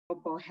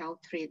global health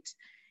threat.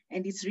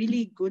 And it's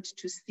really good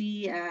to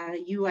see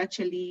you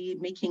actually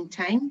making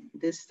time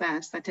this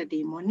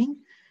Saturday morning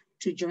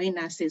to join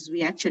us as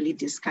we actually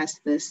discuss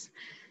this.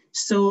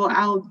 So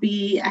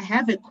I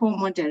have a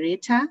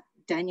co-moderator,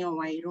 Daniel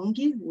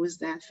Wairungi,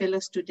 who's a fellow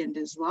student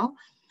as well.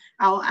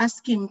 I'll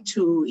ask him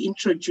to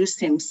introduce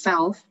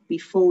himself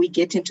before we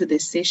get into the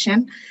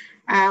session.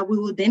 We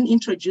will then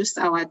introduce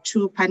our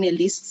two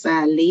panelists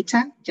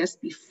later,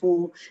 just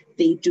before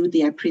they do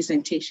their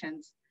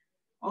presentations.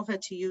 Over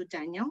to you,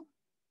 Daniel.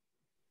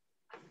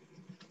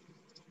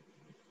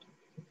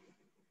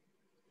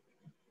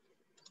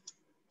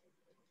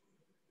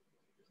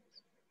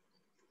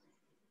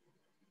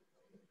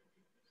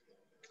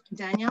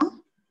 Daniel?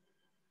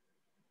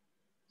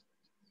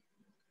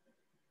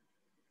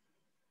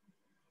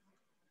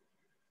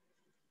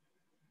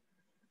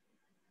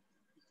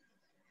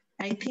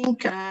 I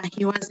think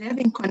he was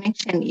having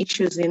connection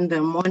issues in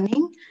the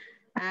morning.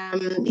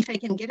 If I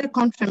can get a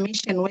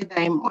confirmation whether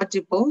I'm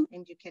audible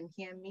and you can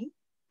hear me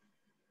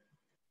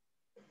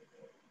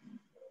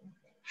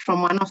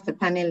from one of the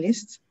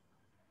panelists.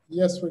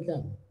 Yes, we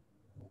can.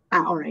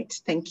 All right,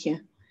 thank you.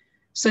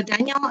 So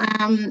Daniel,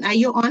 are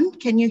you on?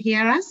 Can you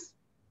hear us?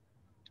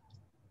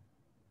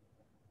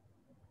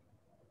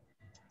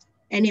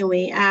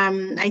 Anyway,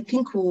 I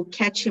think we'll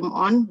catch him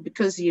on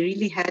because he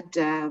really had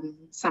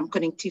some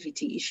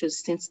connectivity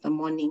issues since the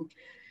morning.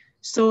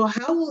 So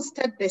how we'll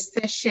start the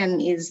session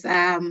is,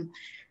 I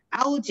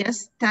will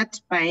just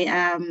start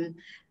by,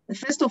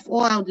 first of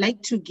all, I would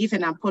like to give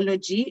an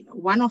apology.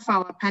 One of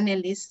our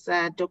panelists,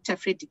 Dr.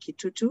 Freddy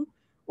Kitutu,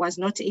 was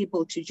not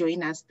able to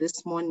join us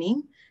this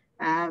morning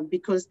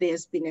because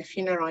there's been a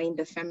funeral in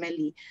the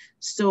family.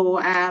 So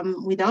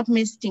without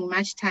wasting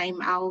much time,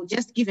 I'll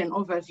just give an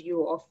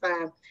overview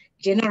of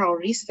general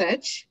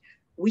research,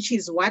 which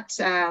is what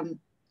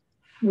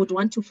would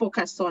want to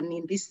focus on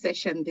in this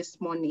session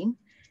this morning.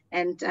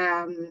 And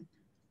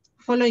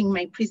following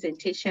my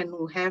presentation,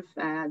 we'll have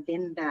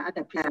then the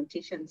other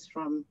presentations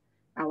from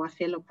our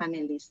fellow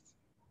panelists.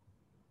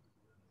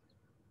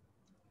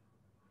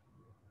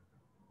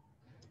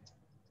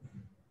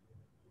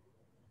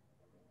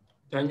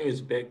 Daniel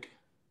is back.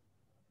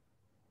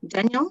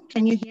 Daniel,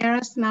 can you hear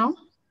us now?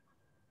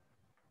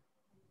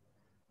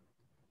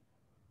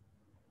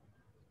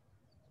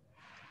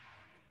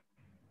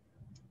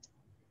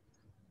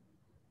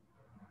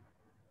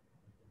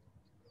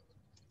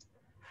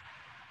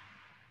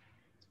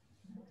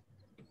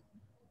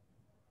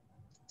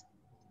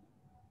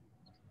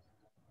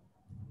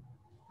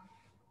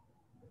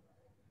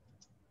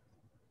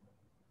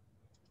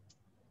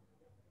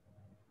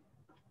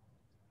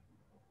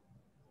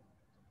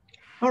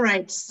 All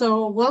right,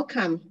 so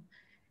welcome.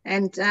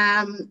 And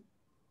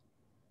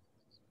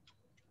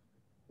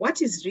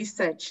what is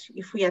research,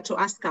 if we are to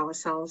ask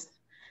ourselves?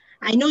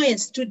 I know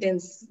as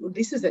students,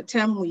 this is a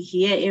term we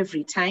hear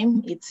every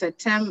time. It's a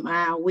term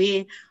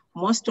where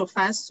most of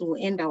us will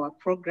end our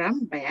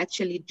program by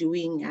actually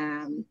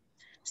doing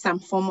some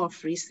form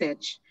of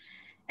research.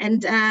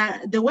 And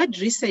the word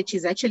research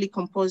is actually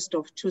composed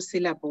of two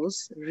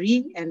syllables,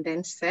 re and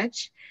then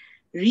search.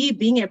 Re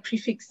being a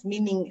prefix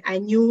meaning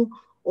anew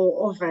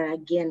or over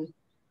again.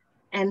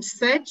 And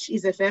search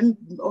is a verb,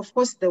 of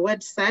course, the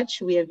word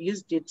search, we have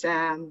used it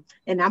a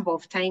number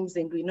of times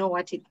and we know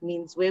what it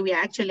means, where we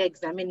are actually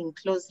examining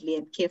closely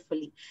and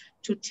carefully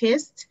to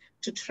test,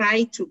 to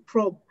try, to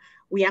probe.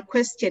 We are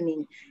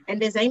questioning.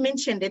 And as I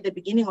mentioned at the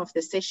beginning of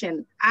the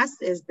session, us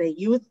as the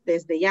youth,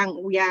 as the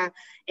young, we are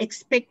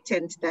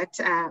expectant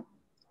that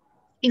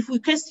if we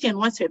question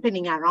what's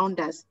happening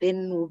around us,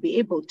 then we'll be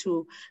able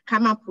to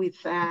come up with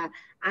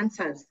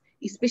answers,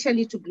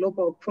 especially to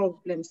global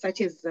problems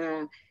such as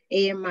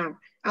AMR.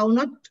 I will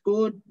not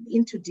go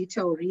into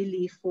detail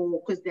really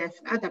because there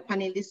are other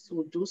panelists who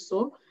will do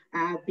so,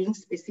 being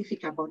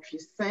specific about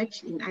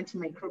research in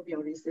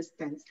antimicrobial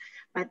resistance.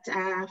 But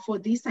for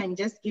this, I'm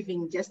just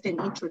giving just an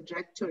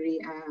introductory,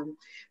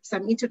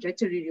 some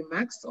introductory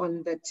remarks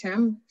on the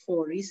term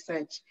for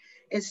research.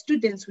 As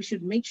students, we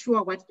should make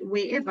sure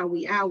wherever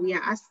we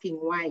are asking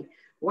why.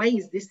 Why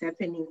is this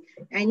happening?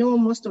 I know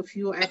most of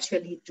you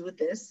actually do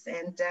this.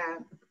 And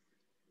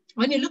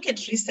when you look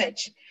at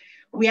research,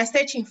 we are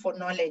searching for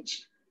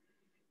knowledge.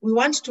 We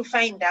want to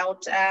find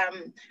out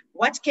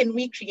what can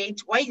we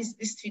create? Why is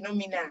this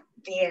phenomena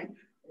there?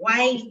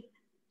 Why,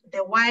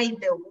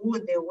 the who,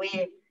 the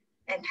where,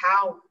 and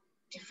how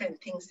different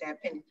things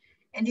happen.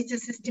 And it's a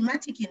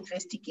systematic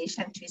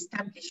investigation to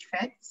establish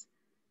facts,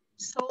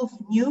 solve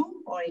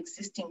new or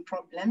existing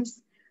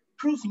problems,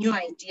 prove new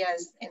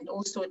ideas, and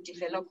also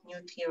develop new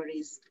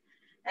theories.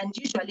 And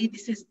usually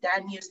this is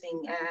done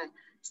using a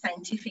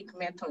scientific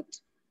method.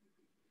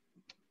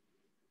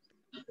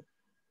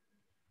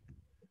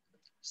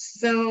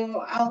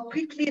 So I'll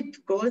quickly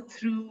go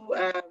through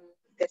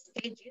the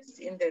stages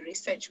in the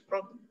research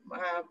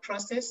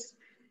process.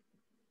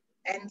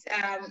 And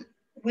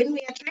when we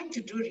are trying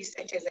to do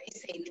research, as I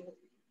said,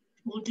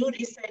 we'll do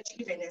research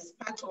even as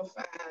part of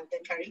the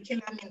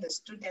curriculum in the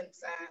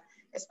students,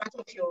 as part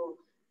of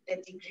the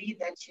degree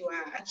that you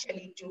are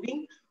actually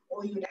doing,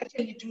 or you'd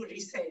actually do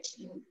research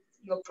in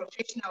your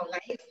professional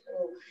life,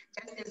 or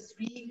just as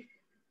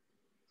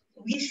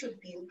we should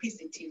be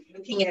inquisitive,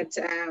 looking at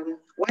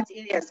what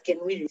areas can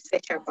we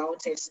research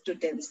about as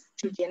students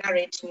to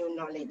generate new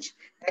knowledge.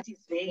 That is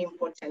very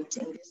important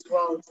in this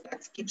world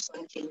that keeps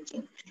on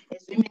changing.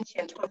 As we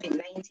mentioned,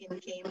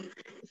 COVID-19 came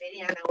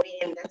very unaware,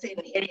 and that's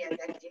an area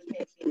that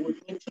definitely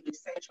would need to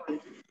research on.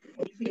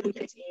 And if we look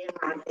at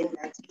AMR, then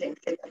that even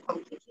further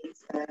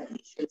complicates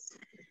issues.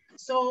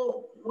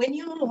 So when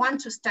you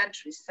want to start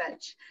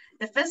research,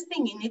 the first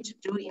thing you need to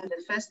do in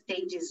the first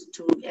stage is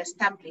to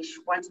establish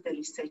what the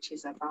research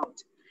is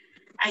about.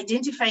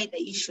 Identify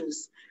the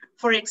issues.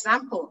 For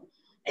example,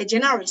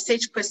 general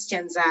research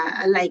questions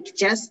are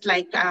just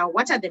like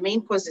what are the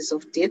main causes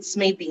of deaths,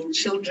 maybe in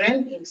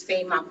children in,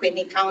 say,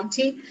 Mpundu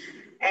County.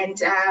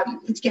 And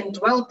it can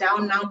dwell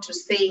down now to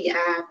say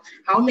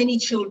how many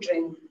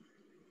children,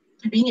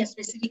 being a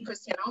specific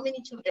question, how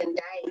many children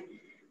die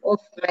of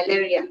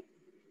malaria,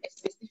 a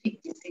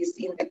specific disease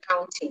in the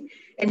county,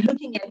 and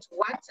looking at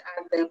what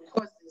are the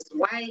causes,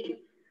 why,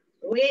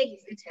 where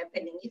is it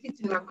happening? If it's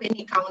in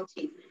Mpundu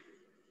County,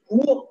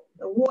 who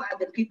are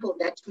the people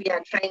that we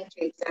are trying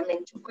to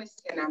examine, to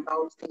question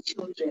about the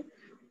children?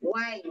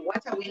 Why?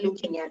 What are we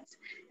looking at?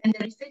 And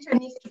the researcher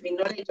needs to be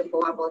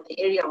knowledgeable about the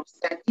area of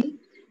study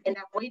and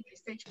avoid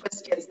research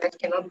questions that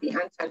cannot be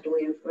answered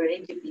or have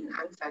already been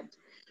answered.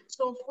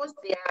 So of course,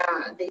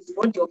 there's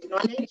body of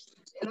knowledge.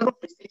 A lot of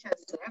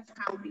researchers have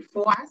come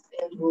before us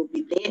and will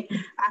be there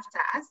after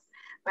us,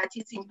 but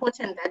it's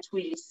important that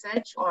we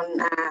research on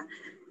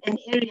an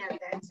area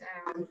that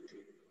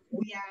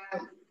we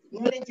are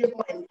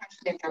knowledgeable and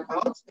passionate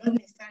about, not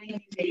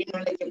necessarily very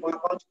knowledgeable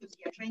about, because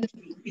we are trying to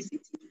be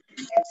inquisitive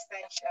and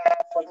search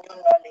for new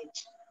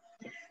knowledge.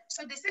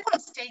 So the second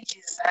stage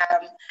is,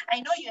 I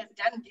know you have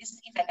done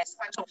this even as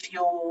part of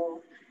your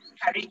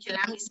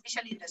curriculum,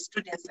 especially the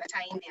students that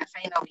are in their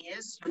final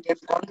years. You would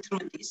have gone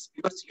through this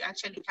because you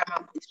actually come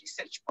up with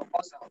research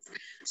proposals.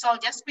 So I'll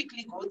just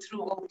quickly go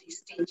through all these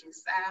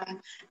stages.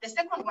 The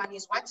second one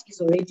is what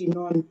is already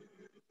known.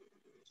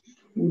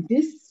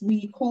 This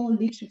we call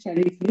literature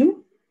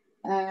review,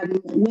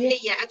 where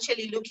you're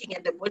actually looking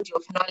at the body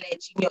of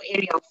knowledge in your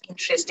area of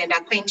interest and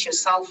acquaint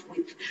yourself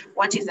with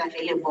what is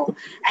available.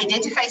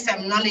 Identify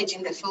some knowledge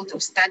in the field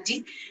of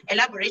study,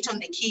 elaborate on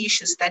the key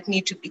issues that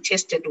need to be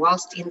tested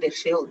whilst in the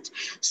field.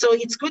 So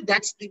it's good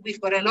that we've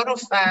got a lot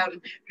of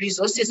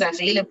resources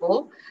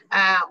available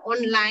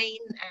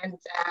online, and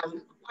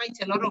quite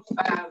a lot of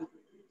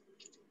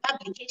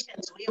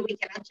publications where we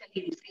can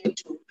actually refer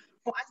to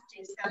for us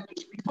to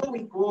establish, before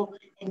we go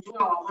and do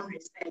our own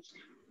research,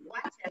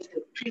 what have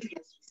the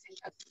previous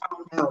researchers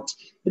found out?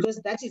 Because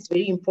that is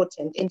very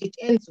important, and it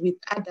ends with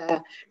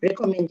other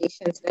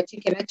recommendations that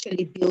you can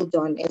actually build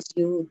on as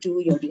you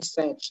do your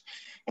research.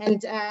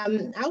 And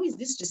how is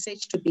this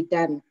research to be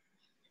done?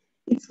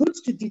 It's good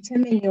to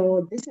determine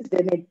this is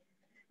the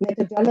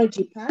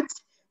methodology part,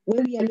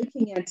 where we are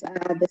looking at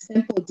the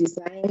sample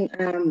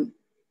design,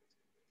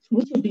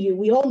 which will be,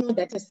 we all know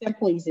that a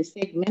sample is a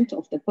segment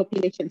of the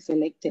population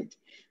selected.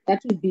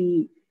 That would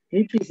be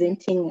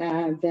representing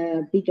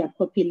the bigger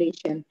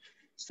population.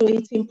 So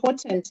it's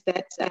important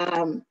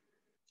that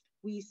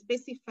we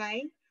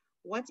specify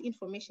what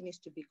information is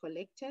to be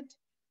collected,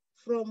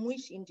 from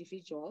which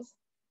individuals,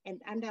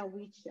 and under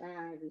which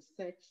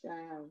research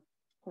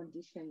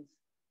conditions.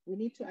 We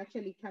need to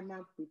actually come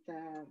up with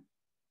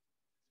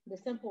the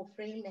sample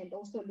frame, and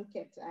also look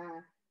at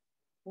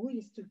who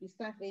is to be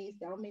surveyed,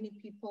 how many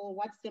people,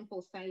 what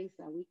sample size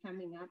are we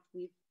coming up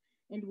with.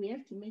 And we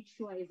have to make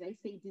sure, as I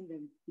said in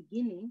the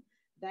beginning,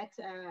 that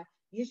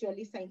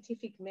usually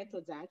scientific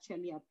methods are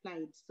actually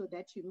applied, so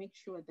that you make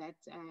sure that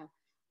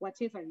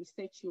whatever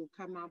research you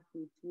come up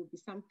with will be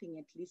something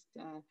at least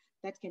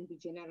that can be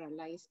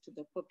generalized to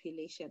the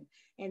population.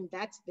 And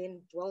that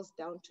then dwells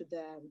down to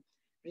the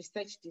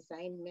research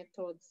design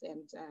methods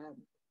and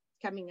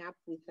coming up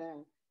with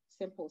a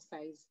sample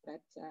size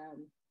that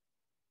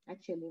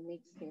actually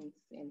makes sense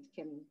and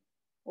can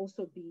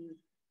also be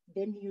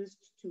then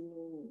used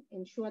to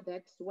ensure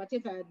that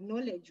whatever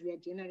knowledge we are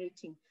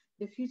generating,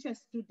 the future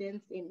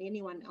students and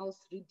anyone else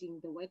reading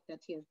the work that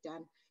you have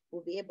done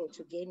will be able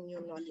to gain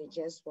new knowledge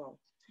as well.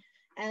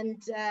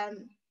 And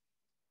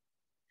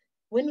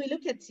when we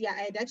look at,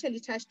 I had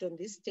actually touched on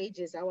these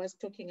stages. I was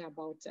talking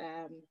about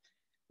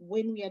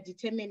when we are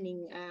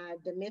determining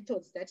the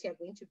methods that are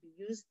going to be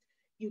used,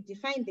 you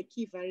define the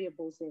key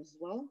variables as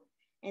well,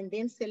 and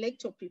then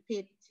select or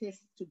prepare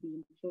tests to be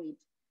employed.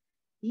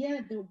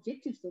 Here, the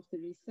objectives of the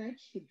research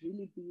should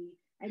really be,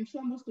 I'm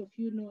sure most of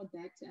you know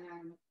that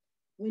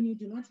when you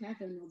do not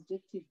have an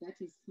objective that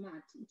is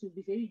smart, it will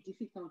be very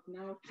difficult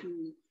now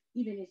to,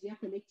 even as you're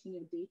collecting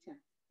your data,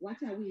 what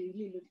are we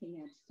really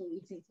looking at? So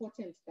it's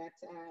important that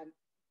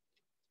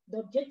the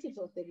objectives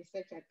of the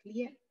research are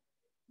clear,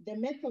 the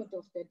method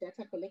of the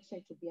data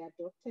collection to be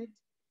adopted,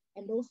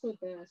 and also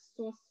the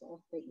source of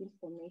the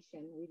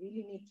information. We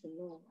really need to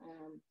know.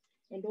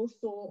 And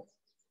also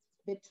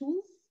the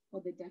tools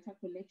for the data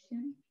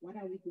collection, what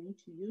are we going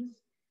to use?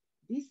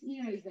 this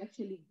year is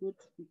actually good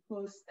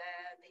because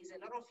there's a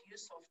lot of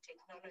use of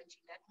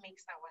technology that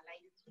makes our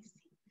life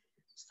easy.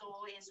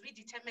 So as we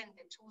determine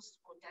the tools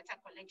for data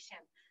collection,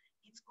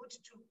 it's good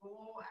to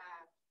go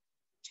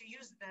to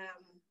use the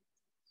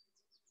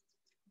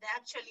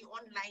actually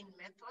online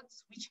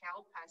methods which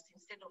help us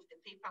instead of the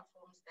paper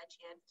forms that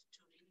you had to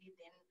really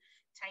then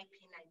type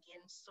in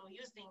again. So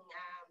using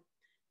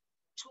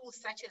tools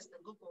such as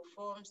the Google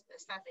Forms, the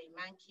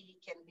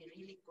SurveyMonkey can be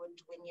really good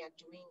when you're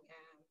doing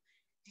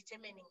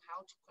determining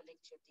how to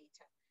collect your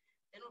data.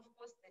 Then of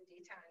course the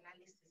data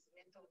analysis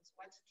methods,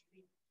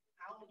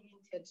 how do you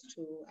intend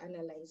to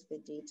analyze the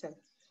data?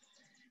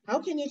 How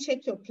can you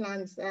check your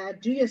plans?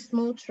 Do a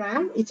small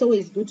trial. It's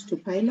always good to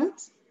pilot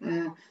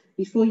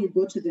before you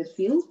go to the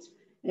field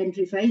and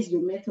revise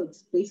your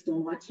methods based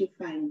on what you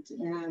find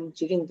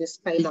during this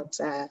pilot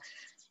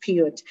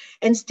period.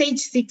 And stage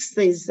 6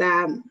 is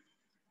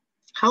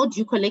how do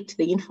you collect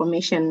the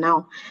information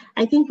now?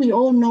 I think we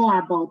all know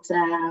about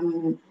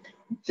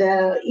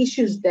the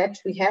issues that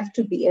we have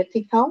to be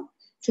ethical,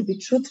 to be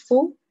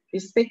truthful,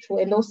 respectful,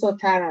 and also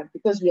thorough,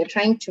 because we are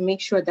trying to make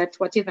sure that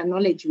whatever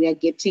knowledge we are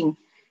getting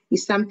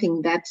is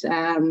something that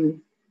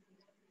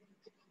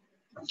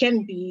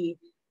can be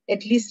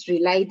at least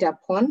relied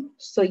upon.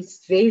 So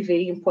it's very,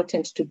 very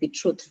important to be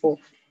truthful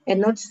and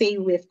not say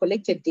we have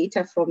collected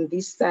data from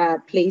this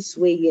place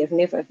where you have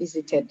never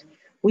visited,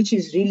 which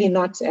is really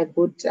not a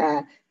good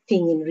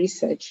thing in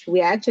research.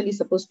 We are actually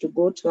supposed to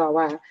go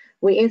to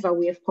wherever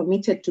we have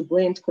committed to go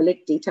and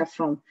collect data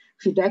from,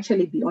 should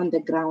actually be on the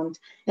ground.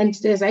 And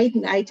as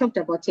I talked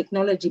about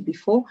technology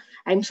before,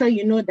 I'm sure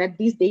you know that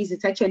these days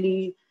it's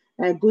actually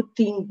a good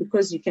thing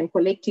because you can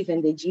collect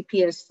even the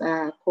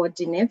GPS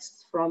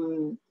coordinates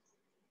from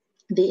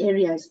the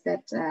areas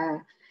that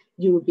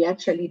you will be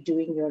actually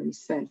doing your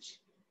research.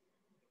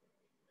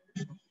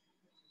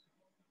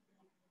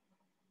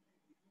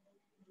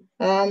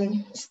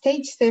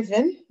 Stage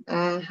 7,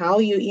 how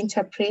you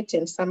interpret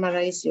and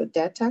summarize your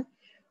data.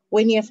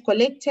 When you have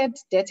collected,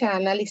 data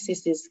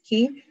analysis is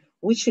key,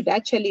 which should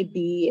actually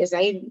be, as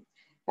I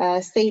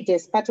said,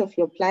 as part of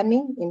your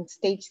planning in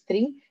stage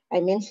 3.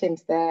 I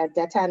mentioned the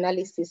data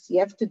analysis. You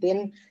have to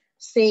then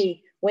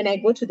say, when I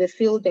go to the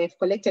field, I've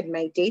collected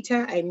my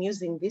data, I'm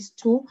using this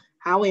tool,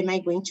 how am I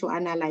going to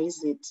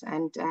analyze it?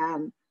 And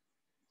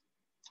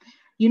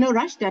you know,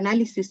 rushed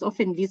analysis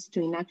often leads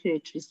to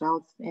inaccurate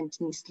results and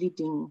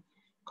misleading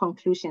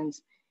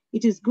conclusions.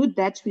 It is good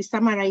that we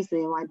summarize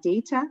our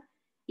data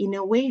in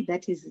a way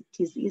that is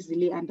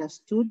easily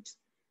understood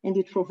and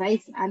it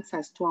provides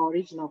answers to our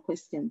original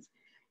questions.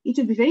 It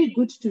will be very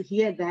good to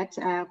hear that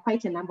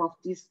quite a number of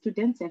these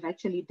students have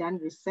actually done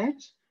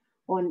research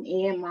on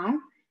AMR,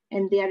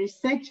 and their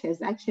research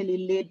has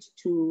actually led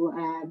to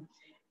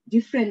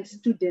different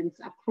students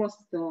across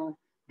the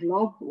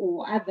globe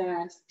or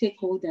other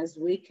stakeholders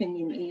working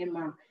in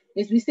AMR.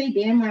 As we say,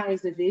 the AMR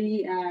is a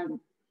very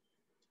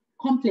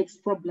complex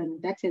problem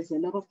that has a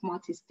lot of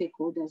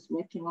multi-stakeholders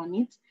working on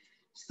it.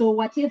 So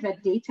whatever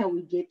data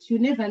we get, you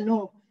never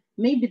know,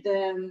 maybe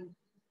the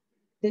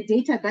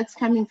data that's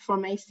coming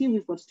from, I see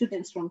we've got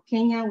students from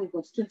Kenya, we've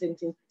got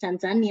students in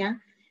Tanzania,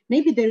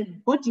 maybe the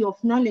body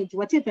of knowledge,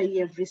 whatever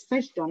you have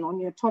researched on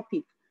your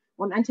topic,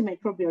 on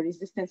antimicrobial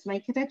resistance,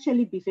 might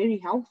actually be very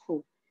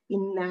helpful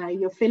in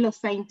your fellow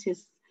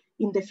scientists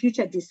in the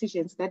future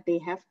decisions that they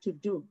have to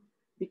do.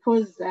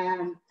 Because,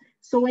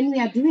 so when we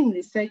are doing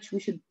research, we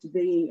should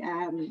be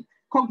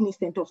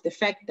cognizant of the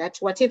fact that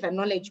whatever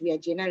knowledge we are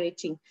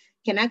generating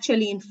can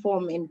actually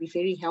inform and be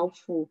very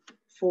helpful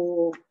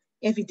for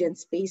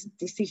evidence-based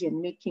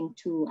decision-making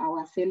to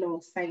our fellow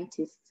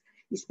scientists,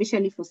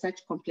 especially for such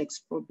complex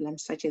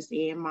problems such as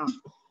AMR.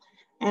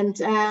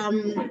 And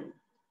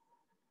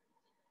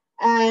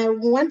I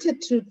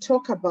wanted to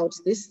talk about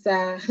this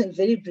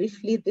very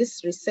briefly,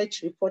 this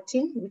research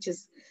reporting, which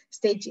is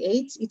stage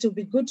 8. It will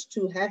be good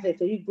to have a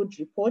very good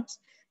report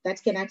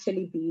that can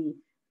actually be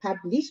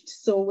published.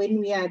 So when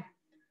we are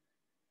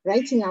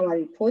writing our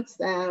reports,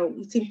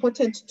 it's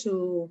important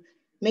to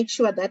make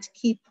sure that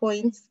key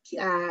points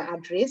are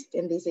addressed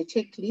and there's a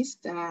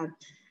checklist.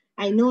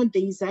 I know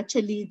there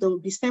will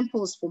be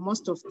samples for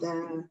most of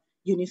the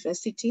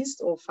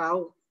universities of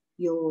how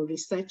your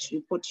research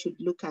report should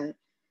look at.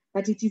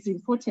 But it is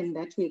important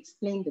that we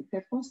explain the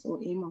purpose or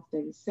aim of the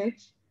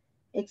research,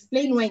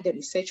 explain why the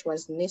research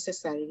was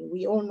necessary.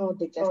 We all know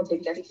the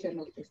justification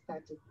of the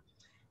study,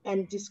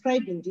 and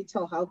describe in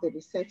detail how the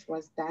research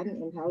was done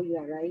and how you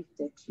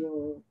arrived at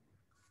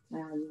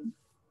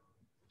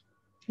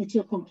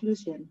your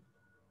conclusion.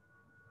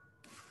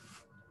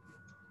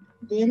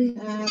 Then,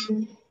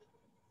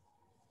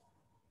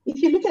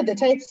 if you look at the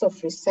types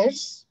of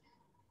research,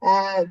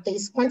 there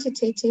is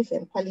quantitative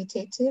and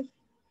qualitative.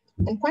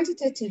 And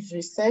quantitative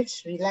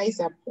research relies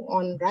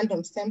on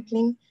random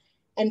sampling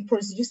and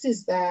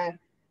produces the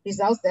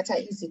results that are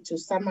easy to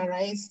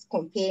summarize,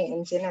 compare,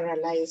 and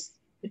generalize,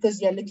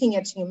 because you're looking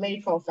at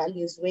numerical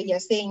values where you're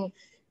saying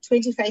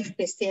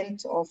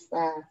 25% of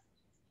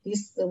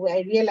this, where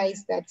I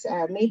realized that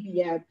maybe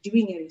you're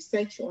doing a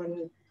research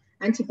on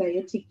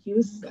antibiotic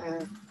use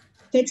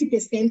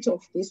 30%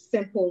 of this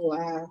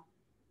sample,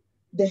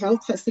 the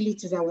health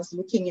facilities I was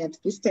looking at,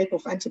 this type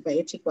of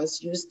antibiotic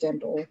was used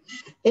and all.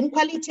 Then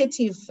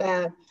qualitative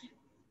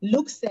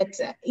looks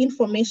at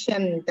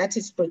information that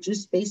is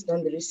produced based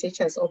on the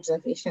researcher's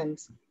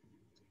observations.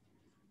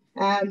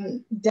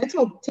 Data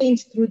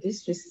obtained through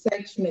this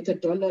research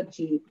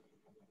methodology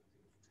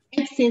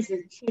says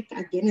a check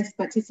against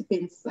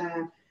participants'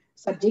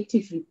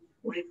 subjective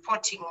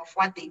reporting of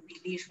what they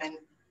believe and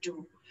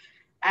do.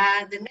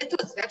 The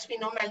methods that we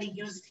normally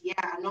use here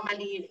are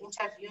normally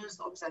interviews,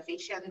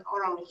 observation,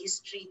 oral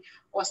history,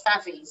 or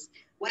surveys,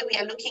 where we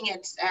are looking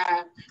at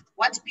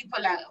what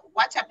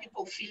are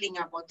people feeling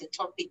about the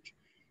topic.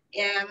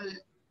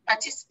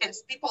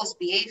 Participants, people's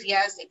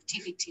behaviors,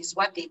 activities,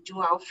 what they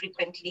do, how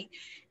frequently.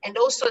 And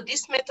also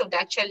this method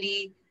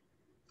actually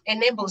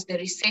enables the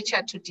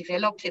researcher to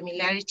develop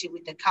familiarity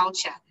with the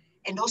culture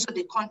and also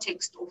the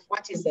context of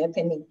what is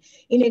happening.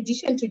 In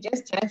addition to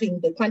just having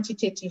the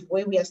quantitative,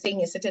 where we are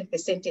saying a certain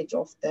percentage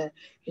of the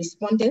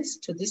respondents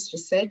to this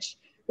research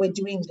were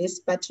doing this,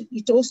 but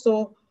it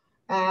also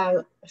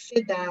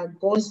further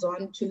goes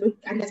on to look,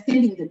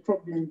 understanding the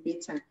problem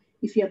better,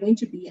 if you're going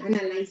to be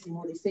analyzing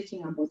or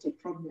researching about a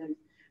problem.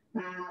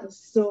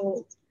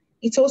 So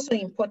it's also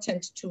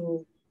important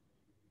to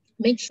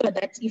make sure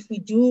that if we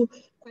do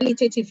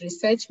qualitative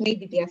research,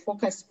 maybe there are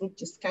focus group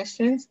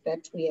discussions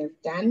that we have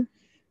done,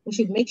 we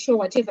should make sure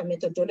whatever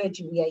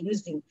methodology we are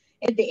using,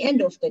 at the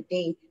end of the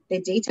day, the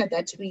data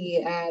that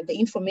we, the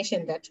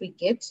information that we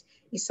get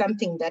is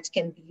something that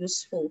can be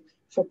useful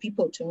for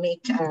people to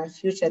make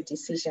future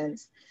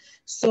decisions.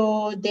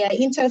 So there are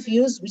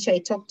interviews, which I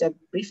talked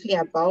briefly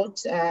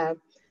about.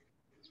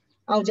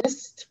 I'll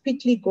just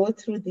quickly go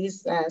through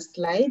these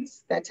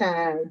slides that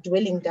are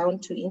dwelling down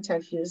to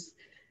interviews.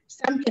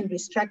 Some can be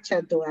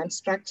structured or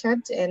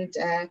unstructured,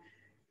 and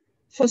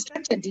for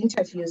structured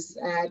interviews,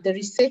 the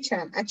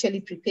researcher actually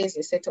prepares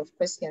a set of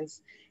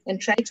questions and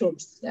try to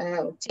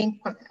obtain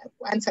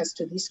answers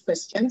to these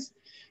questions.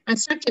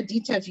 Unstructured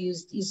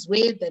interviews is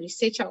where the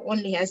researcher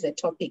only has a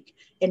topic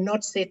and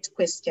not set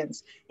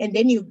questions. And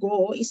then you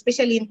go,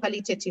 especially in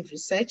qualitative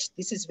research,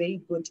 this is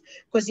very good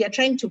because you're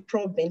trying to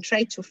probe and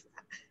try to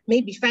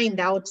maybe find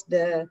out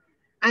the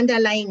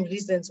underlying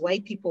reasons why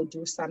people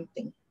do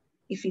something.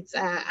 If it's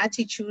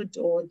attitude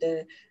or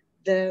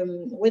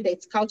whether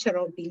it's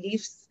cultural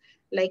beliefs.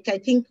 Like I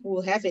think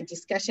we'll have a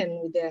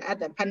discussion with the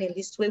other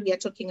panelists where we are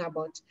talking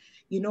about,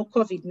 you know,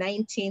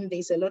 COVID-19,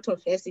 there's a lot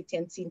of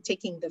hesitancy in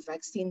taking the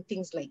vaccine,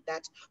 things like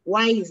that.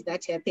 Why is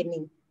that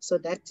happening? So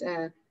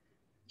that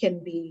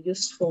can be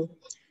useful.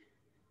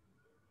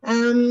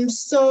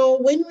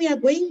 So when we are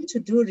going to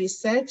do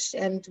research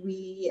and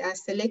we are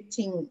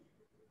selecting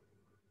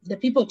the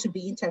people to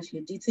be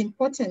interviewed, it's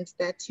important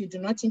that you do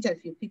not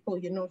interview people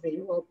you know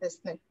very well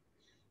personally.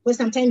 Because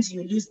sometimes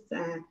you lose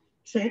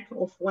track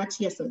of what,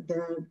 yes,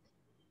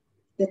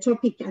 the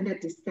topic under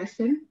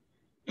discussion,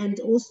 and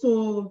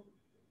also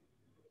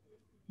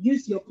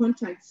use your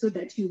contacts so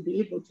that you'll be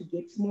able to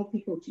get more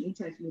people to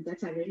interview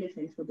that are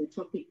relevant for the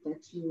topic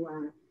that you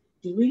are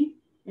doing,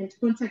 and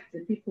contact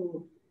the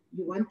people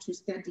you want to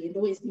study, and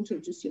always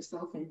introduce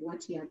yourself and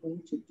what you are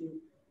going to do.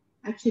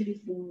 Actually,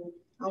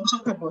 I'll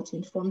talk about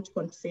informed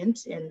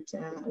consent and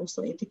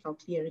also ethical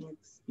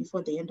clearance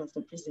before the end of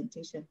the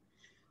presentation.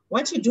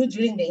 What you do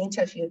during the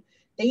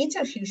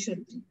interview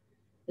should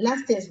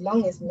last as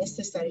long as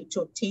necessary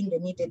to obtain the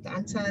needed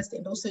answers,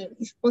 and also,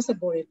 if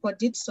possible,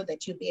 record it so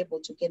that you'll be able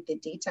to get the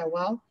data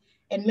well,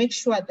 and make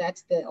sure that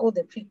all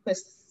the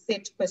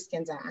set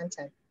questions are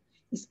answered,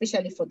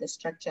 especially for the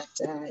structured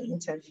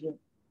interview.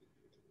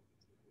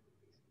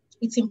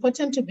 It's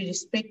important to be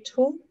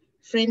respectful,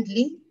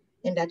 friendly,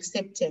 and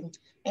accepting,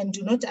 and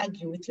do not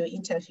argue with your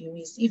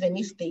interviewees, even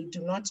if they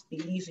do not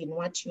believe in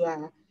what you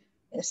are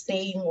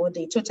saying, or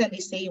they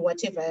totally say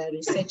whatever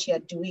research you're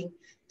doing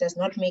does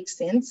not make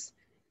sense.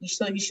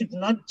 So you should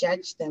not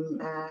judge them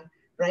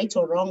right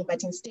or wrong,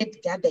 but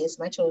instead gather as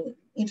much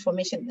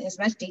information, as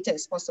much data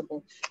as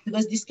possible,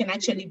 because this can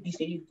actually be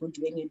very good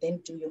when you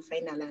then do your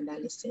final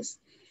analysis.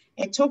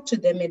 And talk to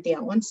them at their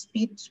own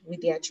speed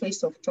with their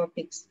choice of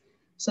topics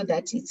so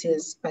that it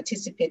is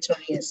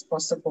participatory as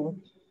possible.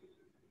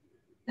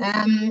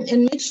 And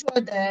make sure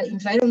the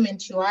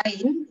environment you are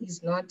in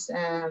is not,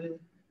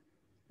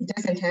 it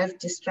doesn't have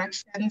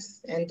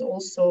distractions, and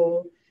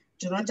also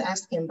do not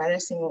ask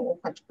embarrassing or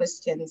awkward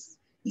questions,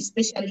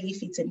 especially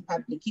if it's in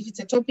public. If it's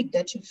a topic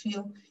that you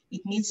feel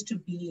it needs to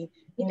be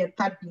in a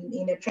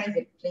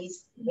private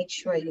place, make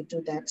sure you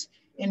do that.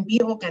 And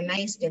be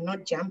organized and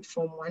not jump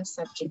from one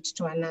subject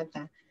to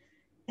another.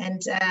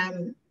 And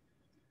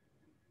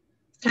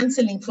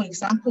canceling, for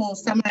example,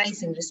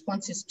 summarizing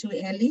responses too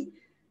early.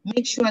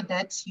 Make sure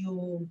that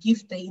you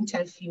give the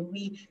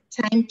interviewee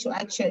time to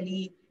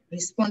actually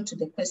respond to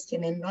the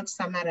question and not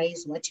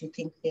summarize what you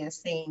think they are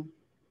saying.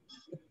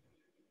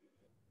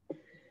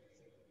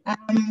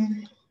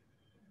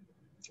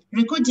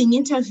 Recording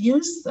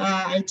interviews,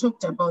 I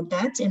talked about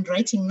that, and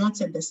writing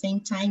notes at the same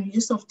time.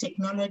 Use of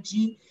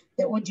technology,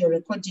 the audio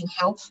recording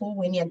helpful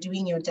when you're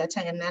doing your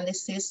data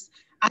analysis.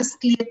 Ask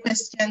clear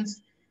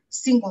questions,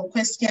 single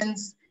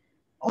questions,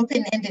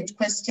 open-ended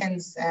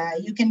questions.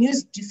 You can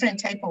use different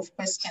type of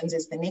questions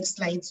as the next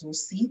slides will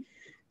see.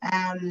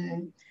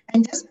 And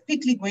just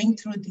quickly going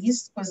through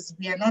these, because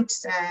we are not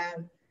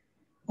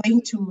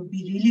going to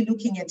be really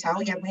looking at how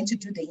you are going to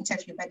do the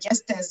interview, but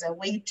just as a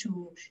way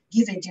to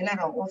give a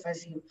general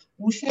overview.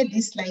 We'll share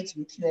these slides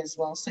with you as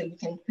well, so you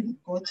can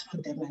go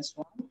through them as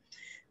well.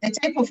 The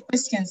type of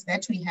questions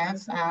that we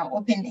have are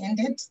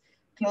open-ended,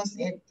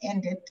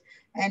 closed-ended,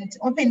 and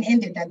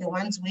open-ended are the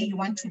ones where you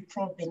want to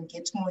probe and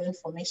get more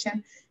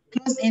information.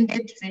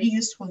 Closed-ended, very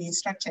useful in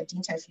structured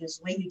interviews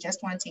where you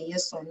just want a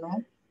yes or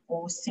no,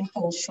 or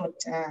simple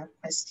short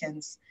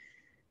questions.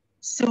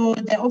 So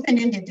the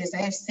open-ended, as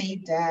I have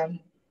said,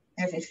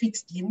 have a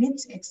fixed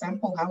limit.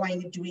 Example, how are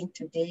you doing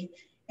today?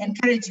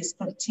 Encourages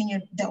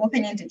continued, the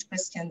open-ended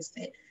questions,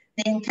 they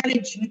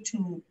encourage you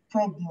to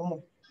probe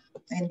more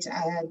and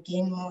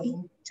gain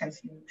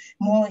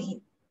more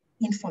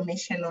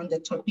information on the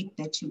topic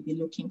that you'll be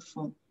looking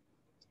for.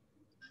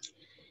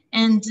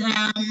 And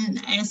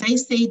as I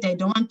said, I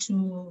don't want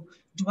to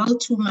dwell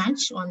too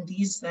much on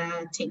these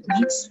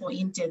techniques for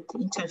in-depth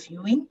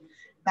interviewing,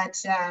 but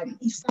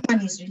if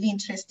someone is really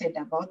interested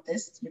about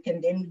this, you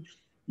can then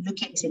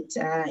look at it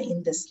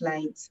in the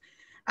slides.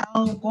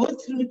 I'll go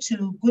through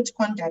to good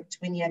conduct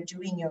when you're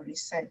doing your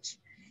research.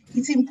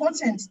 It's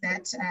important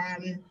that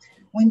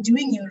when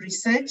doing your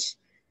research,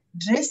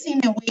 dress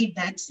in a way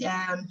that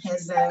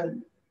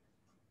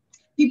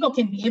people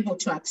can be able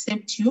to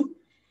accept you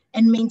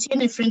and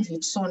maintain a friendly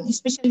tone,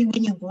 especially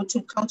when you go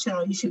to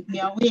cultural. You should be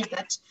aware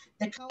that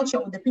the culture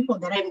or the people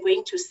that I'm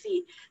going to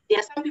see, there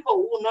are some people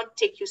who will not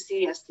take you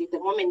seriously the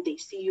moment they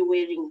see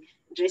you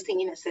dressing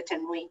in a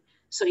certain way.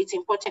 So it's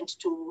important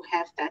to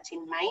have that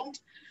in mind.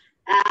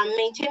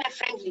 Maintain a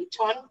friendly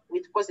tone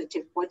with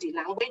positive body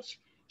language.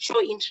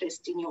 Show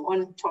interest in your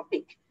own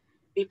topic.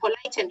 Be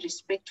polite and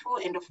respectful,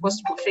 and of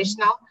course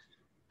professional.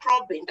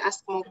 Probe and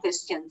ask more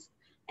questions,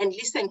 and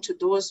listen to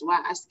those who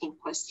are asking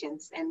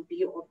questions, and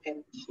be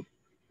open.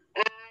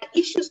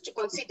 Issues to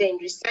consider in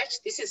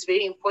research. This is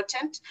very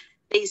important.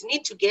 There is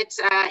need to get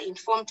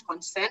informed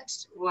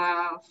consent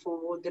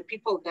for the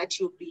people that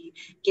you'll be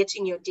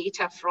getting your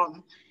data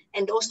from.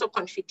 And also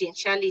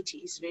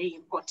confidentiality is very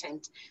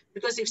important,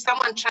 because if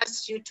someone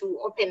trusts you to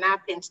open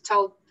up and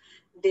tell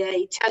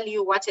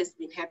you what has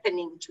been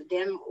happening to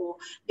them, or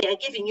they are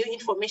giving you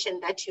information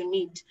that you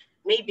need,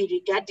 maybe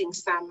regarding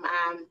some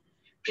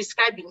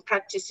prescribing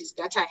practices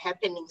that are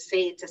happening,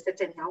 say at a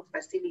certain health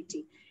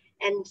facility.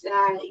 And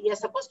you're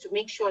supposed to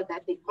make sure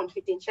that the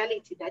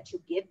confidentiality that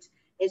you get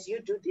as you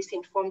do this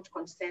informed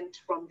consent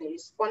from the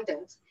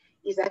respondents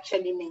is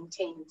actually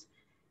maintained.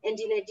 And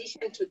in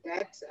addition to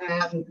that,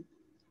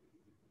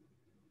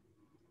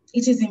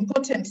 it is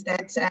important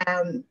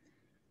that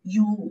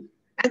you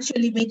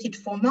actually make it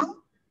formal.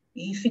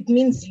 If it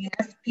means you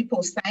have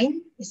people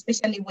sign,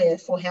 especially where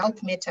for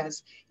health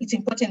matters, it's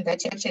important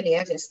that you actually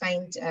have a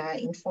signed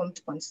informed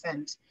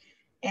consent.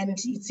 And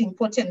it's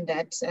important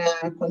that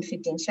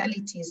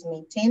confidentiality is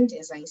maintained,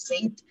 as I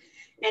said.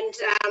 And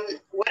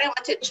what I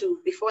wanted to,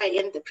 before I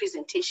end the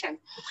presentation,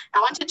 I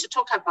wanted to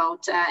talk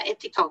about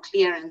ethical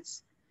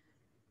clearance.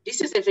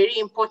 This is a very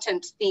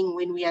important thing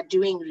when we are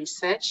doing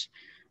research.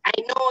 I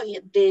know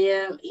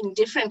in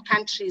different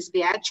countries,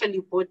 there are actually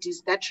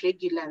bodies that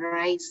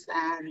regularize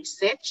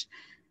research,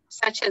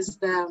 such as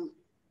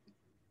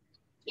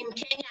in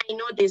Kenya, I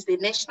know there's the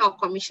National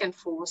Commission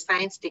for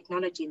Science,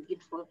 Technology and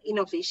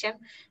Innovation,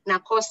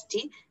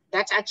 NACOSTI,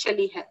 that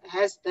actually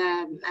has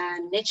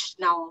the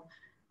national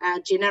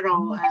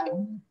general,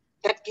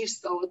 that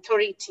gives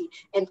authority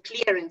and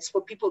clearance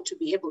for people to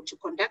be able to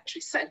conduct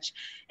research.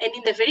 And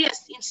in the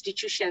various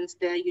institutions,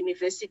 the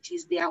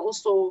universities, there are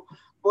also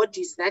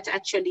bodies that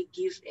actually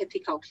give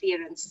ethical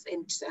clearance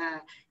and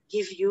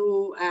give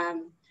you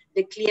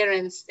the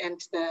clearance and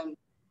the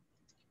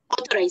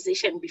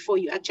authorization before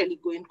you actually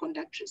go and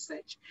conduct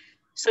research.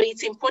 So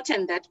it's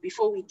important that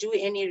before we do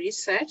any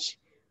research,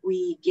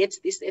 we get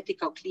this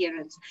ethical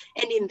clearance.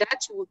 And in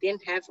that, we'll then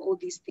have all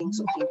these things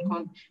of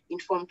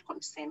informed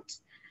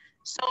consent.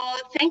 So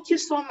thank you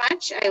so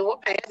much. I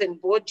hope I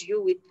haven't bored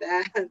you with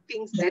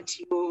things that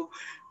you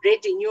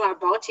already knew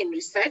about in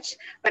research,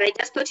 but I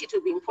just thought it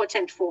would be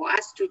important for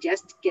us to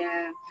just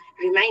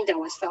remind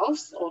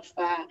ourselves of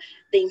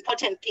the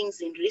important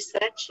things in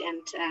research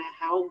and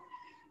how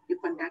you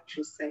conduct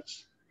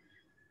research.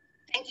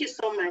 Thank you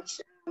so much.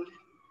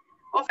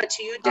 Over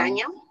to you,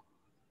 Daniel.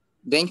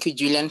 Thank you,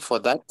 Julian, for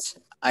that.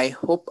 I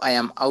hope I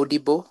am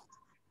audible.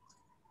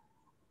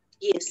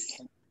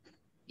 Yes.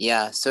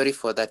 Yeah, sorry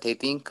for that. I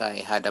think I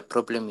had a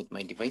problem with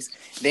my device.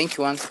 Thank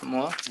you once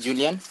more,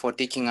 Julian, for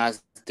taking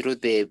us through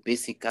the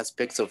basic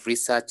aspects of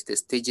research, the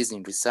stages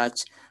in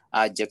research,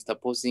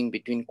 juxtaposing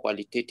between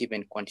qualitative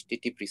and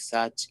quantitative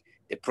research,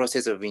 the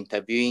process of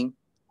interviewing,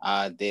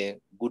 the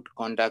good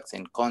conducts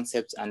and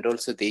concepts, and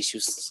also the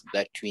issues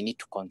that we need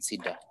to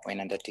consider when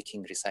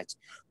undertaking research.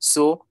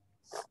 So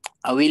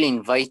I will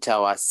invite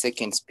our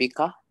second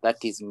speaker, that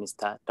is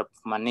Mr.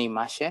 Tapfumanei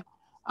Mashe.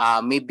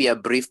 Maybe a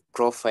brief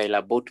profile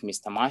about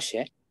Mr.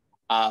 Mashe.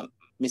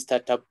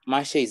 Mr.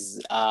 Mashe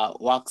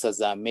works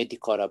as a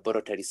medical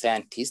laboratory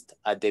scientist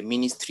at the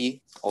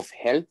Ministry of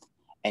Health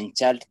and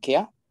Child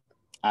Care,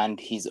 and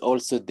he's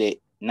also the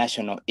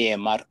National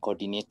AMR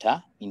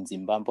Coordinator in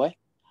Zimbabwe.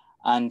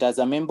 And as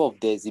a member of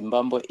the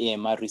Zimbabwe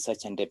AMR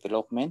Research and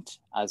Development,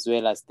 as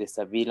well as the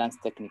Surveillance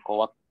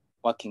Technical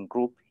Working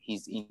Group,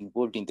 he's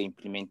involved in the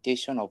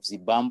implementation of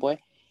Zimbabwe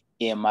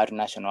AMR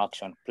National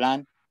Action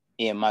Plan,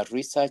 AMR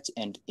Research,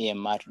 and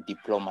AMR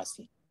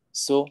Diplomacy.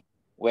 So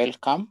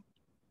welcome,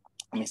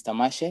 Mr.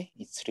 Mashe.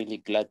 It's really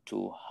glad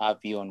to have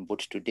you on board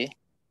today.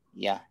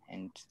 Yeah,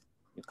 and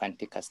you can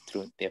take us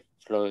through. The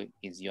floor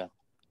is yours.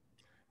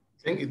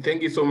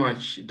 Thank you so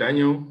much,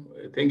 Daniel.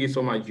 Thank you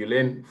so much,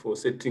 Julian, for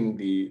setting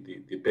the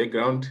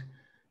background.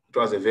 It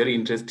was a very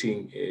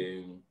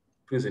interesting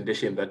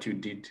presentation that you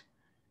did.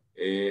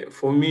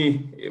 For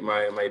me,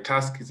 my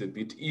task is a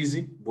bit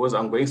easy because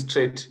I'm going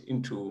straight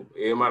into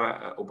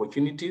AMR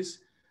opportunities.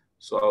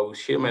 So I'll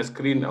share my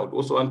screen. I would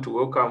also want to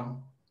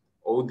welcome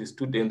all the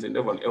students and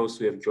everyone else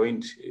who have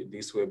joined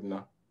this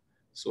webinar.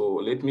 So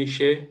let me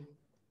share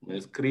my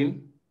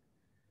screen.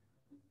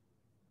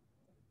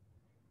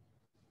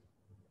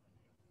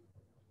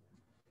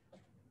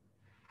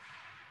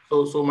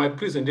 So my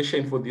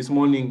presentation for this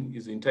morning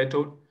is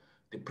entitled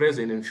The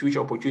Present and Future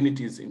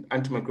Opportunities in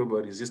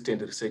Antimicrobial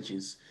Resistant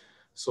Researches.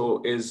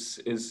 So as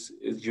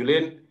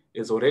Julian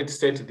has already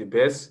set the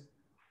base,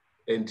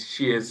 and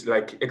she has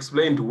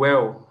explained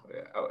well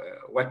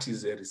what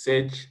is a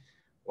research,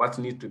 what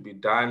needs to be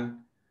done.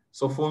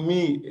 So for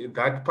me,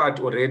 that part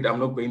already, I'm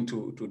not going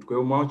to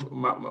go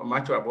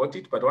much about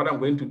it, but what I'm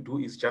going to do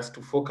is just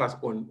to focus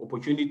on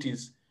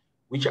opportunities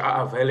which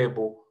are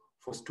available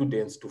for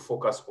students to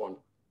focus on.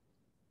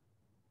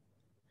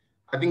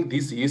 I think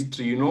this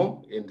history,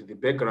 and the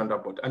background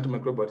about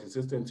antimicrobial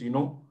resistance,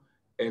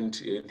 and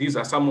these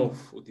are some of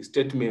the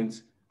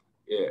statements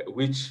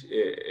which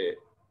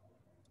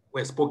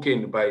were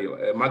spoken by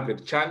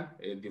Margaret Chan,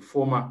 the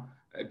former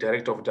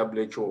director of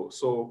WHO.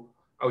 So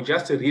I'll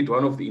just read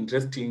one of the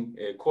interesting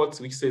quotes,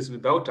 which says,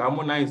 without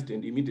harmonized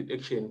and immediate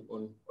action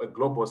on a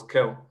global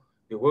scale,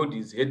 the world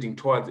is heading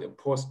towards a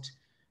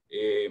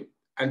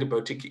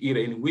post-antibiotic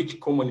era in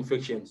which common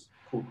infections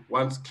could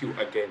once kill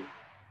again.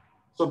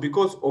 So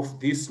because of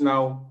this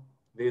now,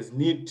 there's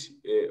need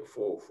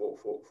for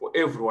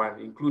everyone,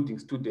 including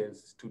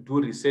students, to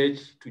do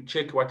research, to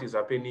check what is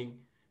happening,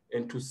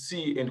 and to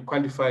see and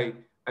quantify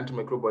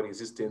antimicrobial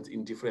resistance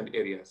in different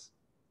areas.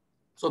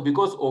 So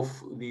because of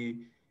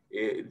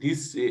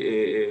this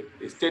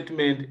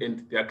statement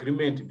and the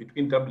agreement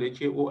between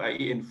WHO,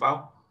 OIE, and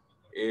FAO,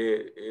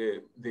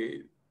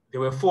 they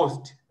were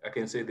forced, I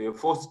can say, they were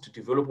forced to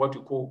develop what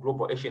we call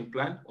Global Action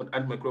Plan on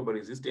Antimicrobial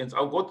Resistance.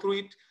 I'll go through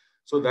it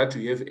so that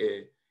we have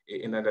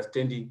an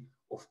understanding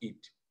of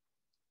it.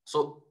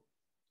 So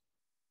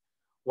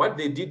what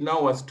they did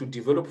now was to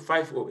develop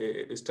 5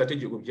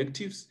 strategic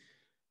objectives,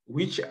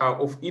 which are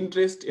of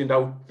interest. And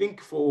I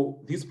think for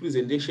this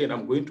presentation,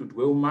 I'm going to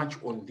dwell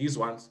much on these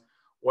ones.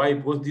 Why?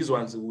 Because these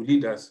ones will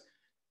lead us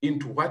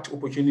into what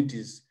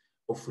opportunities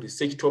of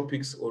research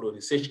topics or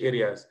research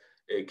areas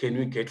can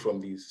we get from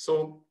these.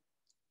 So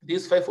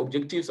these 5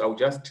 objectives, I'll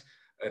just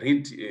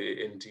read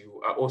and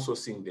you are also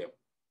seeing them.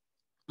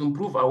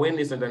 Improve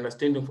awareness and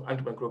understanding for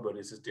antimicrobial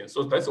resistance.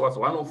 So that was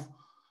one of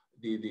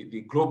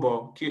the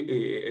global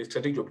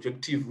strategic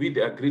objective. We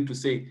agreed to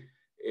say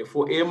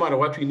for AMR,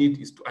 what we need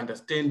is to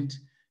understand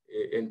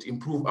and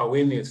improve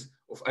awareness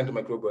of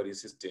antimicrobial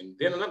resistance.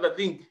 Then another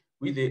thing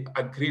we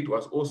agreed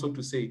was also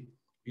to say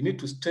we need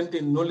to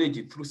strengthen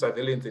knowledge through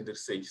surveillance and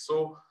research.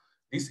 So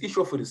this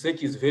issue of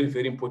research is very,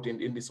 very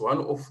important, and it's one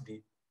of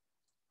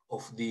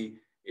the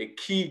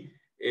key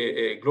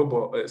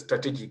global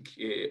strategic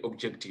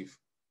objective.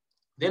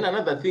 Then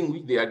another thing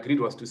which they agreed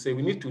was to say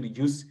we need to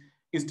reduce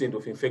incidence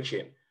of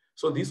infection.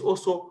 So this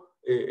also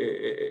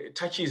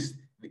touches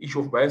the issue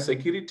of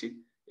biosecurity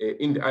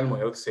in the animal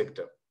health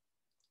sector.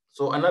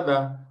 So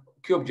another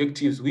key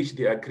objectives which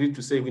they agreed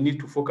to say we need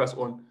to focus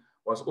on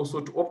was also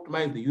to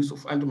optimize the use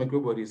of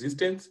antimicrobial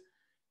resistance,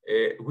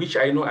 which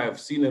I know I have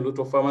seen a lot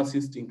of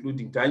pharmacists,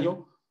 including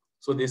Daniel.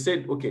 So they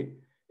said, okay,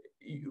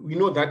 we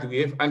know that we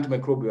have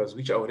antimicrobials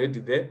which are already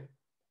there,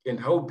 and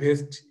how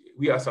best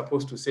we are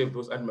supposed to save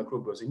those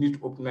antimicrobials. We need to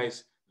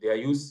optimize their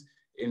use,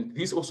 and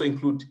this also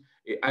includes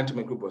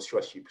antimicrobial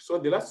stewardship. So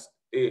the last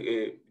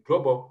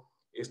global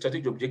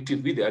strategic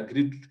objective we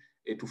agreed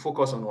to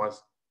focus on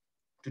was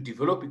to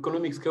develop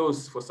economic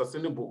scales for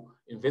sustainable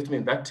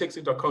investment that takes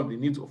into account the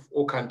needs of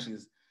all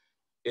countries,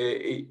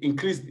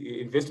 increase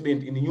the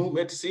investment in new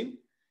medicine,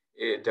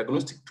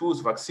 diagnostic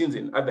tools, vaccines,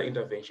 and other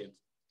interventions.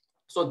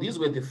 So these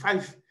were the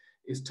 5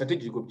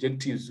 strategic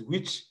objectives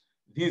which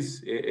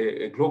these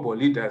global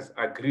leaders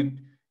agreed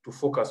to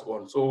focus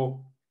on.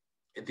 So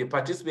the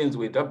participants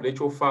were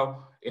WHO,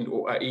 FAO, and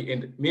OIE,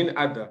 and many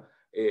other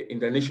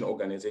international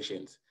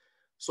organizations.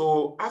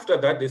 So after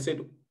that, they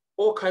said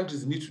all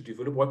countries need to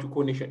develop what we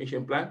call National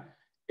Action Plan.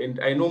 And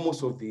I know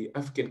most of the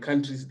African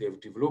countries, they've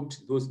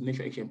developed those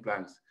National Action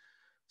Plans.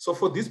 So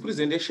for this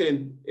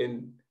presentation,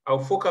 and I'll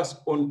focus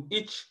on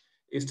each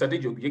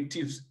strategic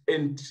objectives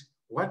and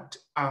what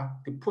are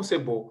the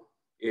possible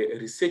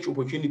research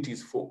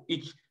opportunities for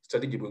each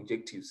strategic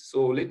objectives.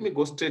 So let me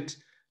go straight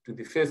to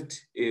the first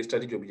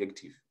strategic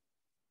objective.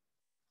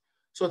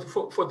 So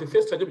for the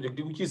first strategic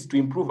objective, which is to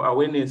improve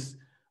awareness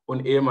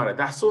on AMR,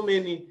 there are so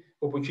many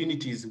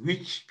opportunities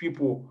which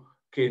people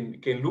can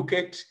look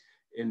at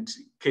and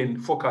can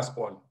focus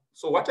on.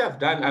 So what I've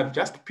done, I've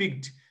just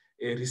picked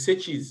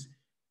researches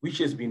which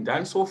has been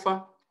done so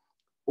far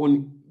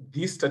on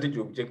this strategic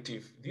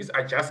objective. These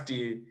are just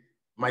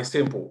my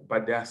sample,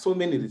 but there are so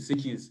many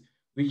researches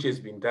which has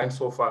been done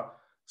so far.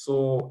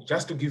 So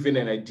just to give you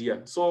an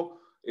idea. So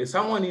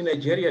someone in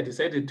Nigeria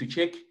decided to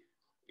check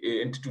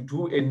and to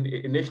do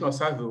a national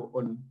survey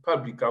on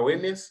public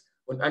awareness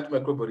on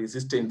antimicrobial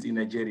resistance in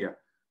Nigeria.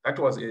 That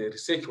was a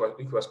research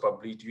which was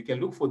published. You can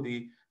look for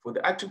the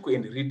article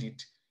and read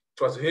it.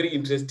 It was very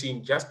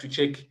interesting just to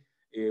check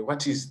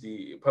what is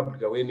the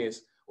public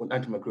awareness on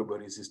antimicrobial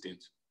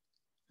resistance.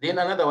 Then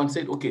another one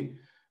said, okay,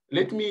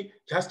 let me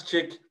just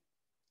check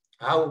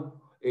how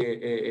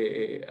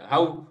the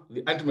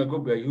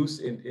antimicrobial use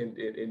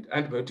and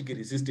antibiotic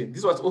resistance.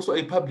 This was also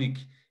a public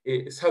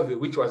survey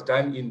which was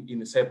done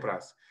in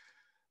Cyprus.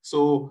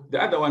 So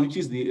the other one, which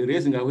is the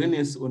raising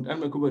awareness on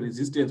antimicrobial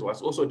resistance,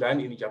 was also done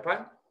in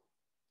Japan.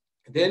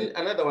 Then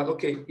another one,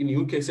 okay, in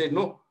UK said,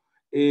 no,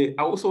 I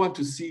also want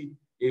to see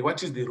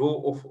what is the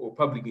role of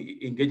public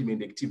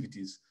engagement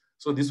activities.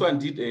 So this one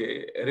did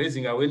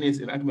raising awareness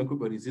and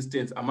antimicrobial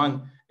resistance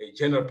among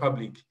general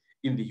public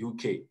in the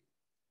UK.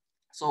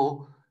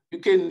 So you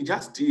can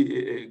just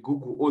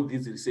Google all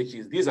these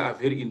researches. These are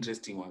very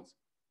interesting ones.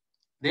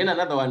 Then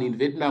another one in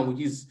Vietnam,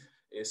 which is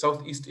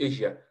Southeast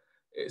Asia,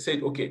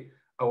 said, okay,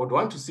 I would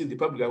want to see the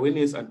public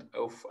awareness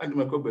of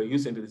antimicrobial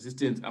use and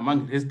resistance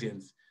among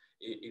residents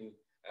in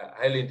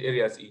highland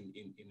areas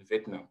in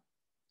Vietnam.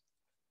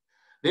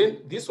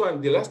 Then this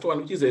one, the last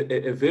one, which is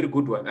a very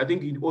good one, I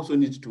think you also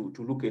need to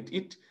look at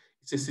it.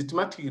 It's a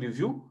systematic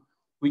review,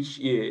 which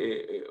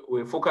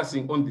we're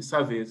focusing on the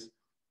surveys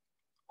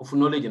of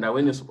knowledge and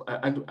awareness of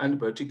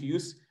antibiotic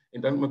use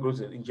and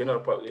antimicrobial in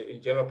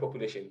general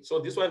population. So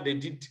this one, they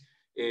did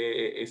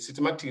a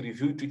systematic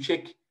review to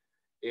check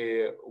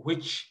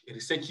which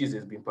researches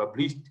has been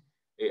published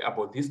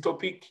about this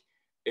topic,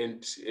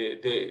 and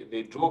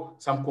they draw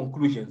some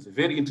conclusions,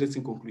 very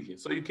interesting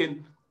conclusions. So you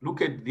can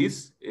look at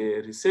this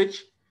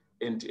research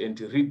and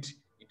read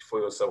it for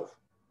yourself.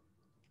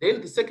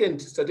 Then the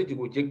second strategic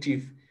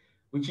objective,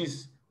 which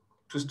is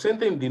to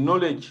strengthen the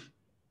knowledge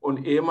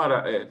on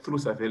AMR through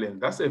surveillance.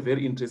 That's a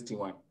very interesting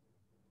one.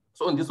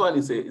 So on this one,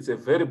 it's a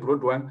very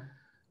broad one.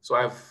 So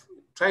I've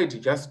tried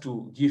just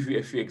to give you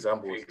a few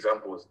examples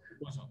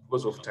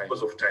because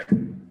of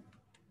time.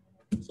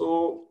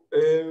 So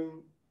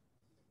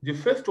the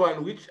first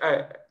one, which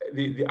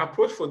the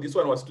approach for this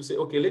one was to say,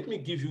 okay, let me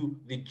give you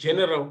the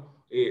general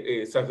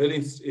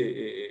surveillance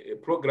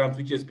programs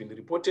which has been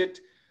reported.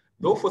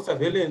 Though for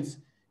surveillance,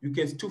 you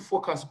can still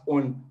focus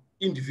on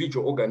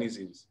individual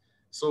organisms.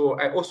 So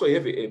I also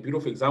have a bit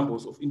of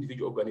examples of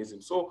individual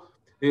organisms. So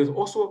there's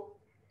also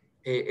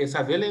a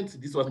surveillance.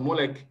 This was more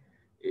like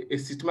a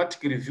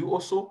systematic review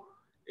also.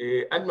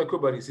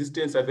 Antimicrobial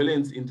resistance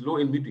surveillance in low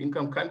and middle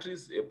income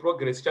countries,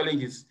 progress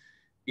challenges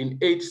in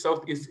 8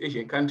 Southeast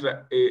Asian countries,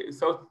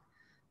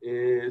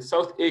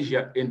 South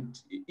Asia and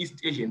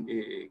East Asian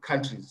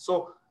countries.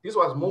 So this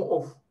was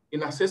more of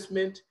an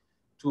assessment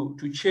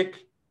to check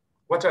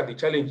what are the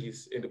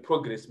challenges and the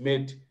progress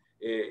made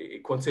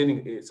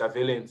concerning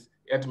surveillance,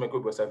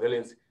 antimicrobial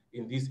surveillance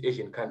in these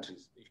Asian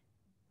countries.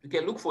 You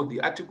can look for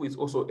the article, it's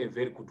also a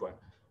very good one.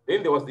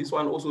 Then there was this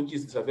one also, which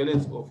is the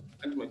surveillance of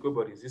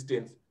antimicrobial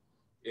resistance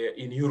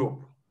in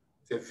Europe.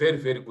 It's a very,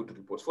 very good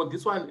report. For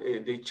this one,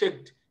 they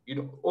checked,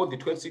 all the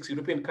 26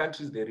 European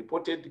countries, they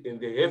reported, and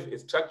they have a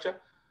structure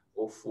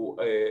of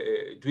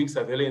doing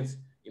surveillance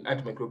in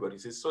antimicrobial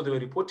resistance. So they were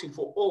reporting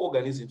for all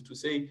organisms to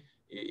say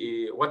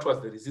what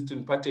was the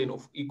resistant pattern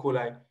of E.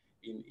 coli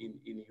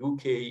in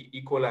UK,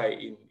 E.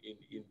 coli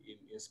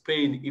in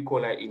Spain, E.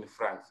 coli in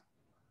France.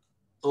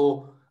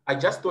 So I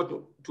just thought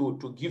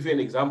to give you an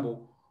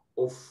example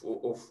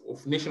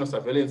of national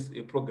surveillance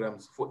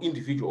programs for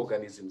individual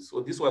organisms.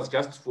 So this was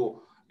just for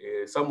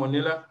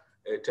Salmonella,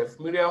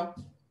 Tapfumanei,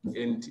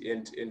 and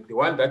the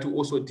one that we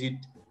also did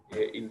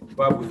in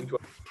Zimbabwe, which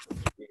was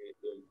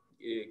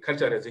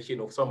characterization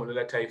of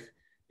Salmonella type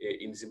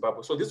in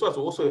Zimbabwe. So this was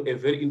also a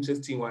very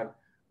interesting one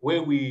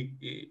where we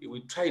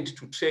tried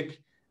to track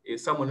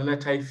Salmonella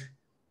type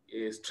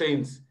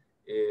strains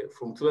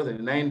from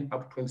 2009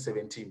 up to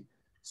 2017.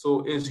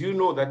 So as you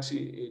know that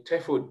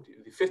typhoid,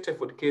 the first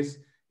typhoid case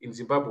in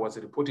Zimbabwe was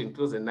reported in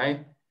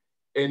 2009.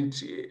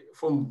 And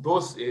from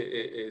those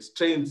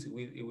strains,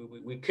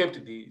 we kept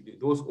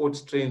those old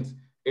strains,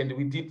 and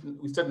we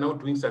started now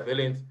doing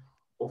surveillance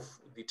of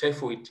the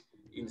typhoid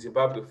in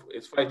Zimbabwe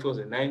as far as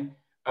 2009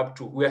 up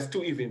to, we are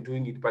still even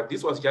doing it, but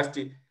this was just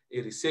a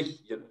research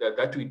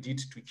that we did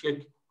to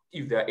check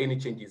if there are any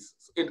changes.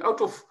 And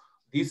out of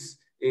this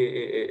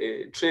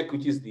track,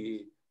 which is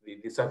the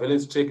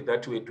surveillance track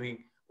that we're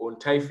doing on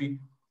typhoid,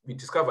 we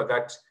discovered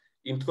that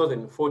in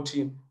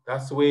 2014,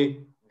 that's where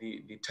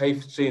the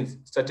type strains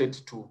started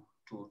to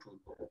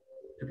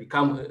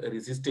become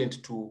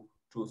resistant to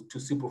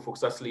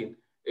ciprofloxacin.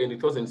 And in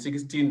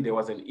 2016, there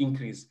was an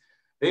increase.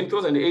 Then in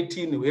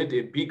 2018, we had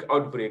a big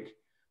outbreak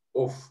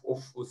of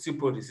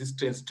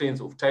cipro-resistant strains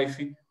of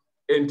typhi.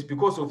 And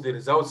because of the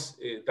results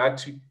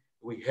that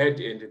we had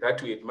and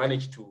that we had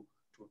managed to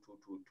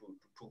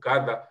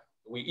gather,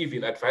 we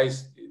even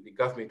advised the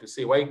government to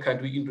say, why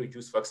can't we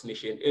introduce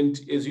vaccination? And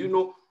as you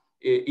know,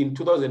 in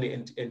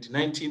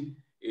 2019,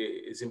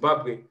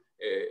 Zimbabwe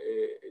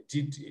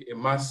did a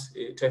mass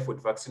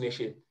typhoid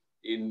vaccination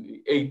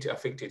in 8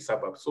 affected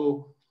suburbs.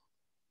 So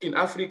in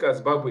Africa,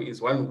 Zimbabwe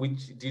is one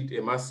which did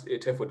a mass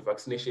typhoid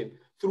vaccination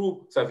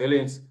through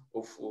surveillance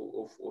of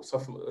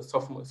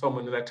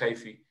Salmonella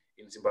typhi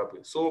in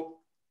Zimbabwe. So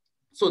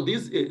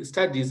these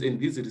studies and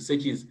these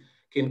researches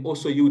can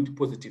also yield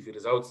positive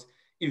results,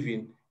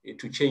 even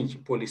to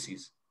change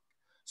policies.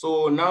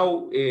 So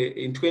now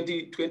in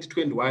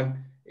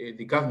 2021,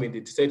 the government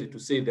decided to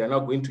say they are now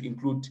going to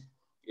include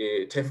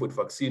typhoid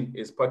vaccine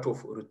as part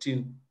of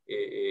routine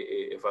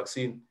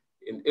vaccine,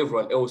 and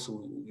everyone else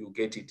will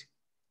get it.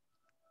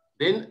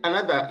 Then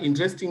another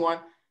interesting one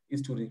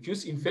is to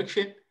reduce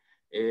infection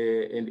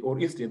or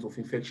incidence of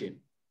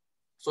infection.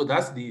 So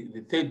that's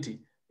the third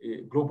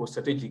global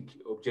strategic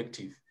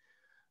objective.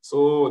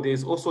 So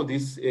there's also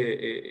this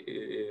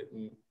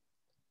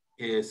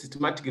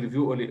systematic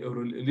review or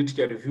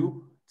literature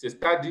review. It's a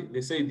study.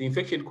 They say the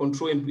infection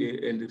control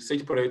and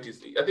research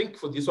priorities. I think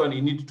for this one,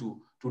 you need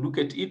to look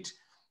at it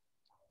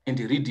and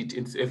read it.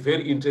 It's a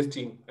very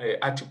interesting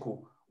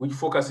article which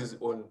focuses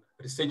on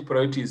research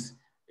priorities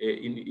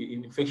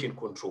in infection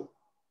control.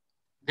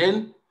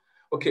 Then,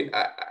 okay,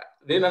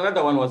 then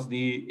another one was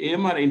the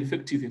AMR and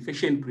effective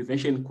infection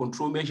prevention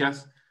control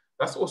measures.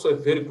 That's also a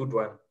very good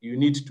one. You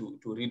need to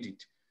read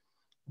it.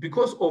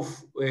 Because of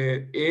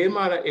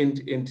AMR and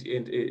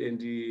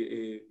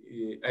the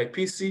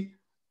IPC,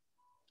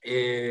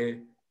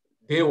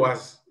 there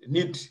was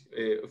need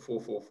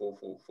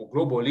for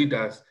global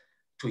leaders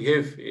to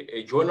have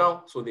a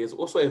journal. So there's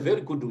also a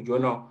very good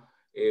journal,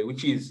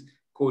 which is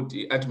called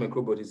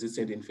Antimicrobial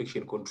Resistant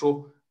Infection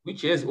Control,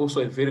 which has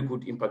also a very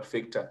good impact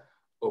factor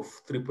of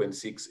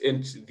 3.6.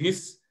 And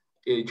this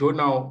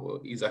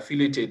journal is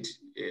affiliated,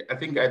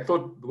 I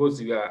thought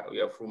because we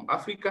are from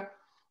Africa,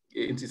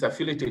 it is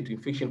affiliated to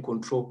Infection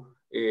Control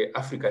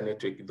Africa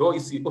Network, though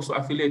it's also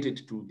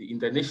affiliated to the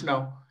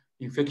International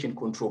Infection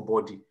Control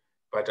Body.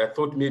 But I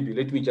thought maybe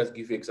let me just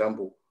give you an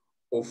example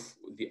of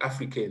the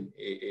African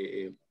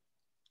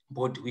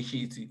body which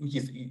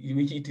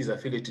it is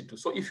affiliated to.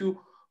 So if you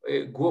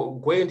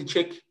go and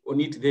check on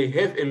it, they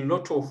have a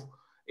lot of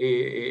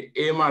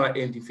AMR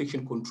and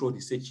infection control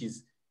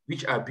researches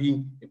which are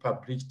being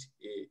published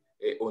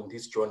on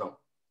this journal.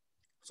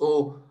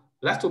 So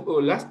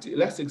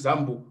last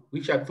example,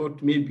 which I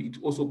thought maybe it's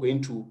also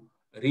going to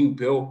ring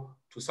bell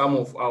to some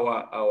of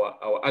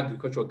our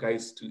agricultural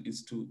guys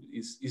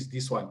is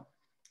this one.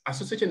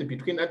 Association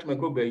between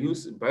antimicrobial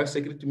use,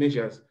 biosecurity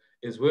measures,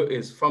 as well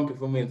as farm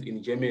performance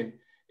in German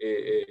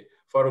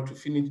farrow to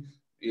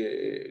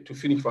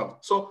finish farm.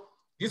 So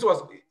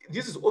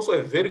this is also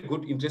a very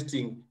good,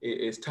 interesting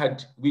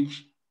study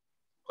which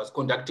was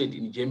conducted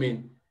in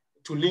Germany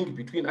to link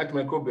between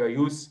antimicrobial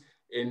use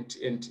and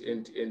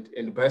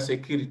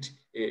biosecurity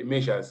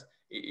measures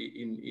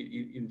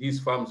in these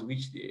farms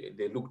which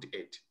they looked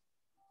at.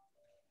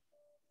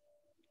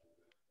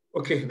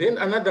 Okay, then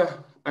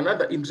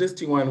another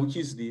interesting one, which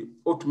is the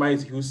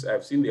optimized use.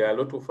 I've seen there are a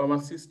lot of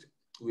pharmacists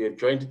who have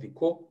joined the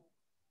core,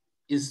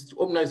 is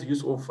optimized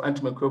use of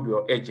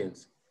antimicrobial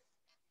agents.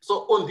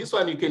 So on this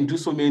one, you can do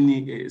so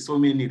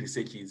many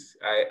researches.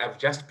 I've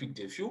just picked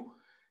a few,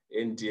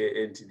 and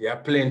there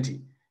are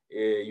plenty.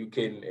 You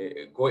can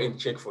go and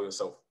check for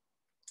yourself.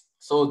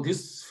 So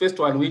this first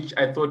one, which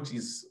I thought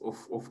is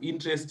of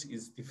interest,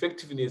 is the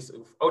effectiveness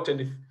of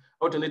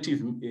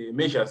alternative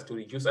measures to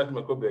reduce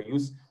antimicrobial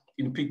use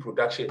in pig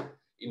production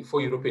in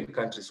 4 European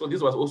countries. So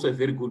this was also a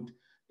very good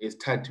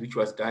study which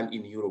was done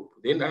in Europe.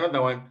 Then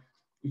another one,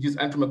 which is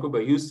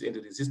antimicrobial use and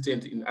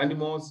resistant in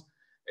animals.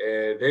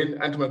 Then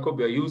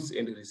antimicrobial use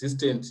and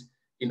resistant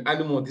in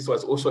animals. This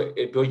was also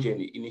a Belgian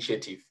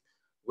initiative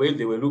where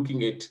they were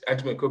looking at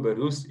antimicrobial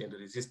use and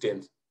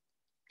resistance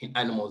in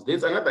animals.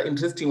 There's another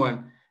interesting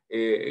one,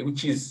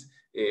 which is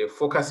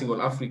focusing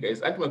on Africa,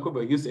 is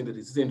antimicrobial use and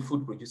resistant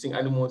food producing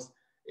animals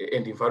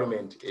and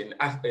environment in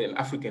an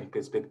African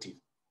perspective.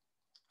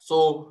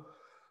 So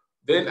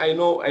then I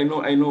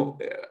know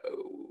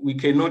we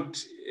cannot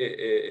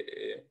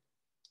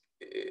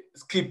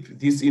skip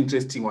this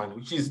interesting one,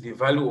 which is the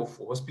value of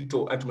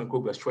hospital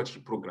antimicrobial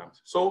stewardship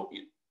programs. So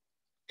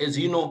as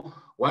you know,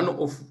 one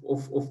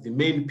of the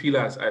main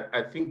pillars,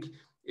 I think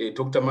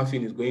Dr.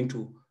 Mirfin is going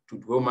to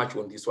dwell much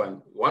on this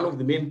one. One of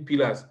the main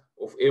pillars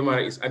of AMR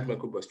is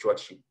antimicrobial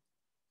stewardship.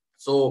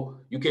 So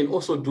you can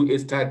also do a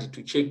study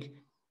to check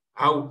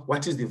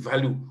what is the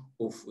value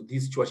of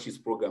these stewardship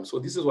programs. So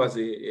this was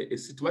a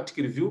systematic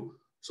review.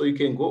 So you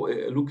can go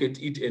look at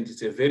it, and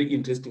it's a very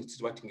interesting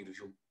systematic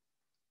review.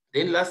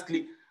 Then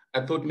lastly,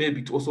 I thought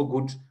maybe it's also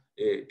good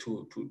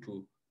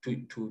to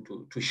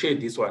share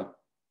this one.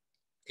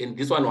 And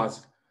this one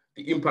was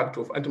the impact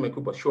of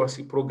antimicrobial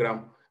surety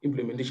program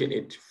implementation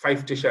at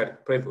 5 tertiary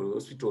private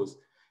hospitals.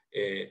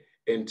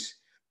 And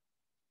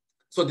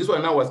so this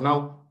one now was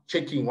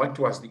checking what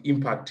was the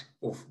impact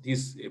of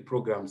these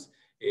programs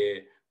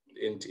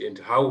and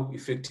how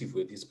effective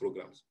were these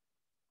programs.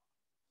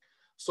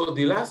 So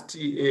the last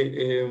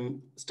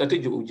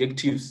strategic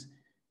objectives,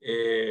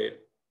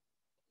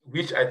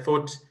 which I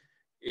thought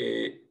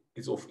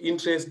is of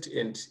interest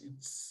and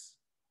it's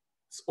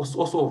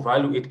also of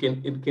value,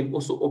 it can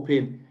also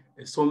open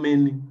so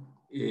many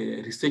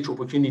research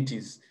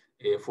opportunities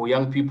for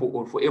young people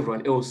or for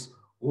everyone else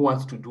who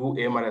wants to do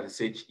AMR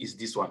research, is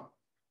this one.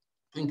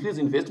 To increase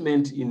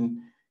investment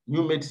in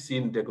new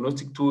medicine,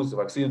 diagnostic tools,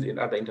 vaccines, and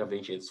other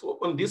interventions. So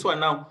on this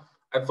one now,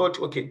 I thought,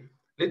 okay,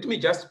 let me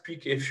just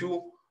pick a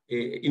few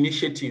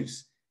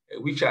initiatives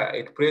which are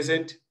at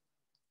present.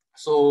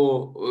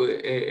 So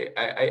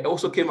I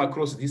also came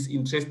across this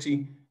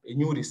interesting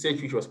new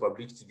research which was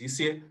published this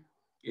year,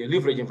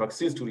 leveraging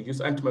vaccines to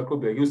reduce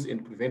antimicrobial use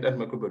and prevent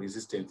antimicrobial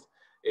resistance,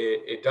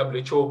 a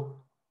WHO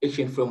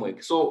action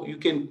framework. So you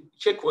can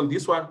check on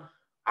this one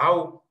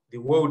how the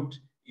world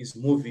is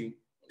moving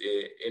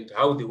and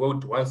how the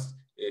world wants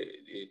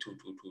to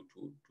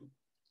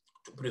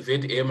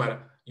prevent AMR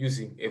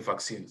using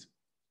vaccines.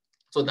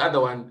 So the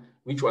other one,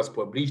 which was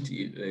published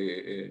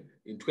in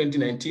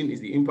 2019,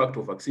 is the impact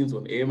of vaccines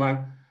on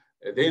AMR.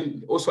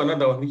 Then also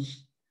another one which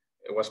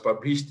was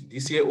published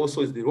this year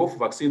also is the role of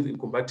vaccines in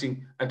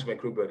combating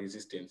antimicrobial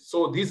resistance.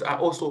 So these are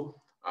also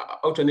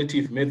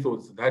alternative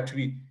methods that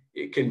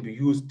can be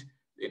used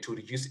to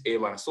reduce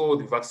AMR. So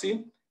the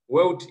vaccine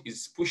world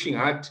is pushing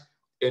hard,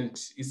 and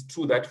it's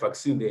true that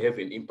vaccine, they have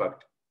an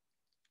impact.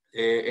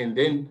 And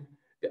then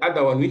the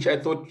other one, which I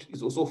thought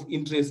is also of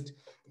interest,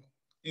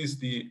 is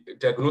the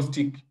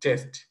diagnostic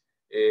test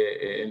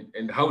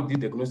and how the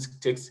diagnostic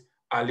tests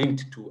are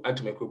linked to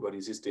antimicrobial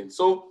resistance.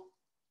 So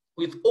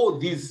with all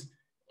these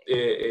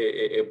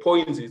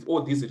points, with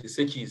all these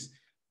researches,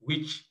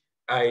 which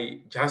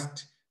I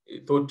just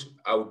thought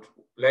I would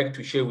like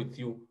to share with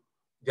you,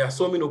 there are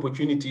so many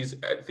opportunities.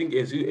 I think,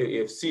 as you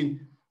have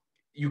seen,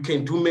 you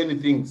can do many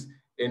things,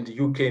 and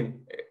you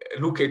can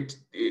look at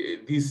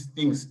these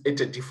things at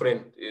a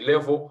different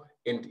level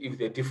and with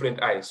a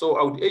different eye. So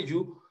I would urge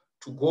you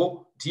to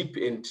go deep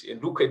and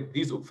look at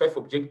these 5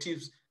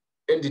 objectives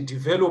and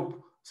develop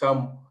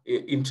some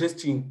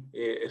interesting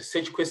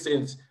research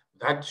questions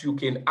that you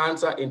can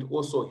answer and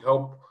also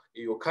help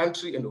your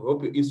country and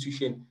help your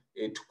institution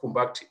to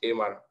combat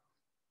AMR.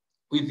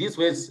 With these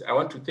words, I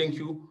want to thank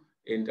you,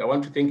 and I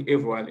want to thank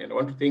everyone, and I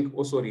want to thank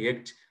also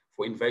REACT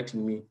for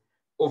inviting me.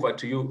 Over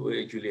to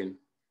you, Julian.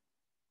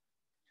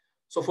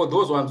 So for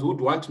those ones who would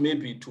want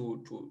maybe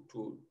to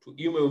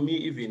email me,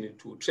 even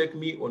to track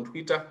me on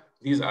Twitter,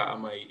 these are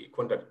my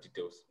contact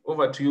details.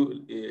 Over to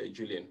you,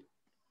 Julian.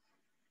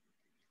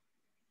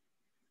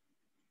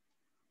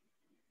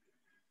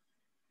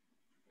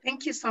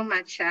 Thank you so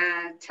much,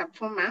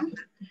 Tapfumanei.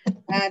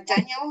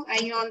 Daniel,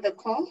 are you on the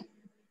call?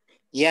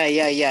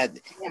 Yeah.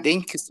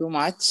 Thank you so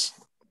much.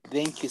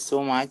 Thank you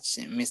so much,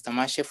 Mr.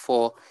 Mashe,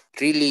 for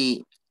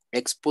really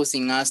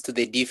exposing us to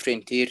the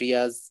different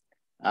areas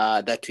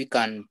that we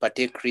can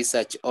partake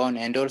research on,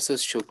 and also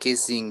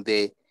showcasing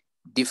the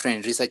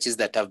different researches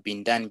that have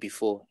been done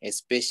before.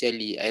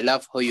 Especially, I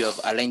love how you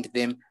have aligned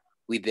them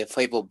with the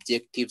 5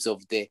 objectives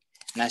of the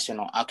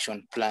National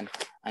Action Plan.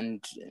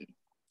 And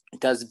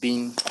it has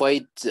been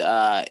quite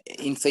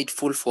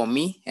insightful for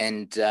me,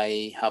 and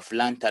I have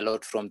learned a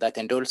lot from that,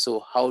 and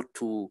also how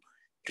to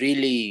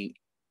really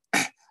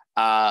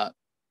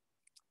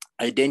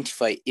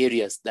identify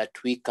areas that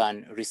we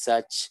can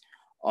research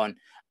on.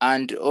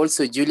 And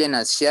also Julian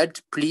has shared,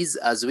 please,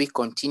 as we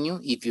continue,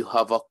 if you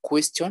have a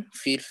question,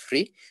 feel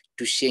free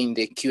to share in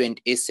the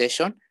Q&A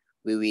session.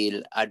 We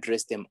will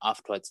address them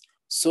afterwards.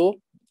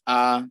 So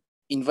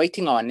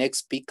inviting our next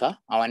speaker,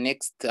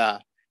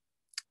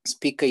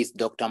 speaker is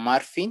Dr.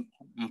 Mirfin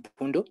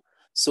Mpundu.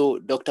 So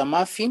Dr.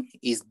 Mirfin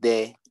is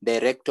the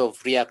director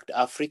of REACT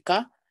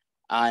Africa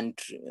and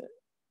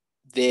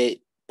the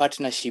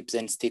partnerships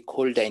and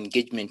stakeholder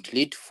engagement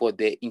lead for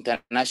the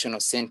International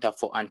Center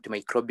for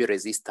Antimicrobial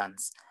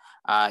Resistance.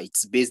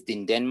 It's based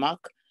in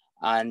Denmark,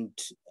 and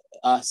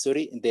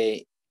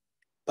the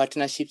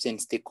partnerships and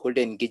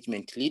stakeholder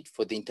engagement lead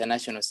for the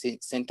International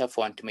Center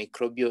for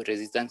Antimicrobial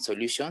Resistance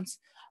Solutions.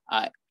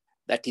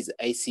 That is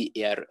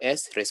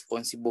ICARS,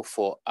 responsible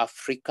for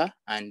Africa,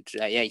 and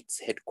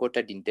it's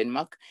headquartered in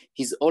Denmark.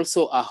 He's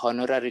also a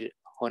honorary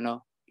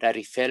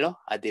fellow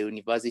at the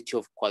University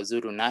of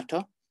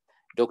KwaZulu-Natal.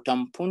 Dr.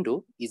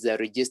 Mpundu is a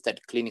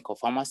registered clinical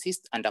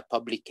pharmacist and a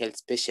public health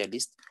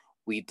specialist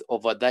with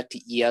over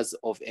 30 years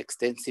of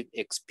extensive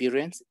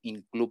experience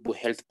in global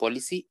health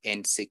policy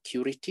and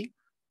security.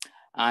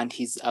 And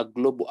he's a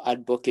global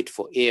advocate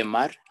for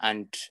AMR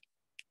and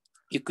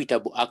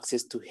equitable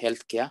access to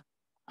healthcare.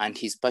 And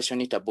he's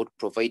passionate about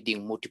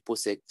providing multiple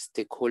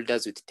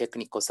stakeholders with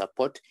technical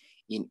support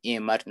in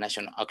AMR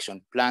national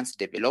action plans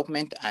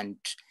development and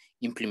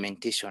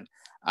implementation.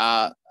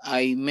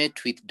 I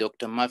met with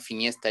Dr.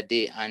 Mirfin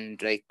yesterday,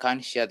 and I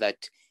can share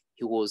that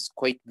he was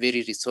quite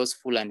very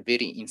resourceful and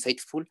very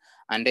insightful,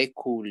 and I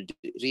could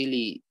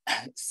really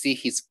see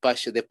his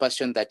passion, the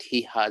passion that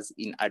he has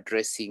in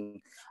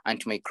addressing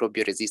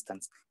antimicrobial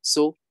resistance.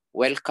 So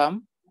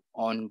welcome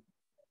on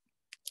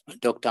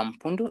Dr.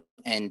 Mpundu,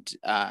 and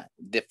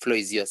the floor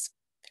is yours.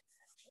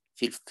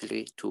 Feel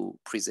free to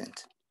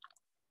present.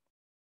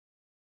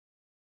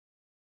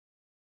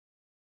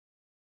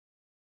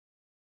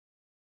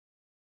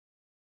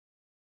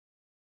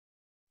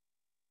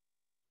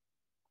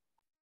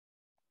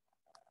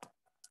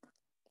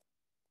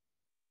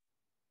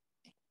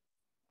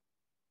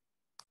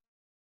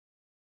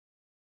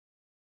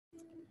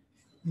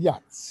 Yeah,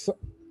 so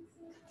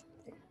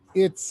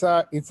it's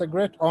a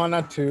great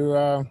honor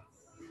to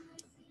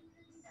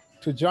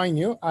join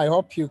you. I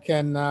hope you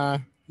can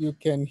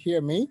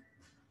hear me.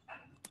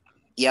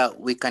 Yeah,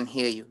 we can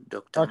hear you,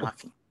 Dr. Okay.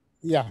 Mirfin.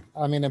 Yeah,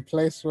 I'm in a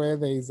place where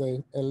there is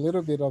a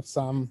little bit of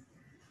some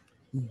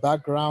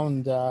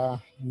background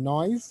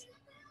noise,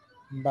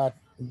 but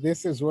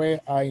this is where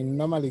I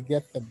normally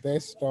get the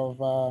best of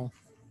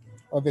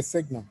the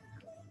signal.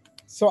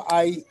 So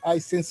I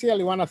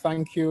sincerely want to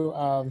thank you,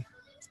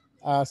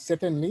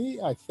 certainly,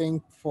 I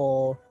think,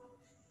 for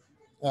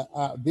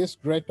this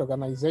great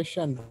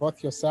organization,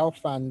 both yourself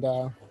and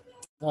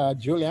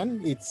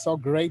Julian. It's so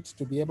great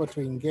to be able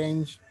to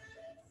engage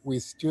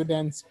with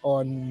students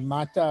on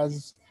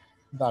matters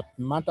that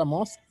matter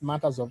most,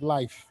 matters of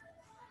life.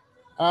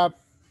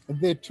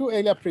 The two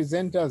earlier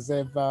presenters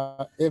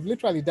have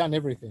literally done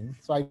everything.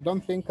 So I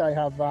don't think I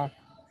have a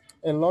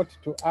lot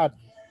to add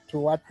to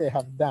what they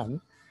have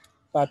done.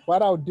 But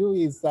what I'll do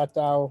is that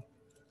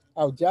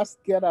I'll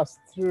just get us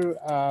through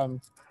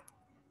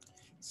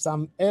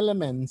some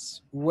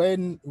elements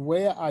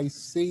where I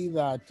see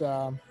that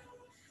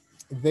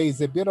there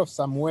is a bit of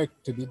some work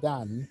to be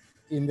done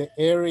in the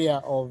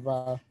area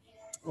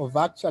of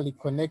actually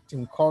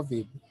connecting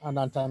COVID and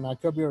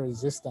antimicrobial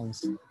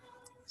resistance.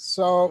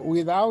 So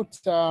without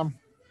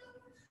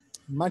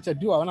much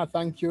ado, I want to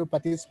thank you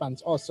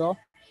participants also.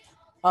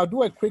 I'll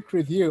do a quick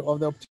review of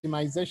the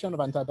optimization of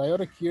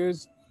antibiotic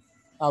use.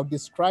 I'll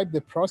describe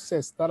the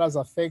process that has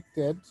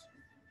affected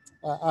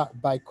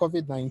by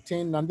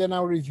COVID-19, and then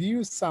I'll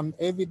review some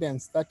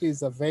evidence that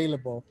is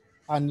available.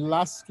 And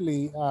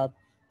lastly, I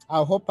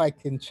hope I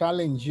can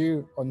challenge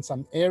you on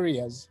some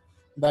areas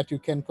that you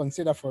can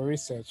consider for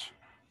research.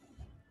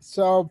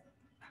 So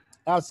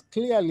as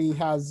clearly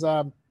has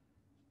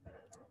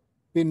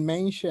been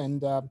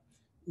mentioned,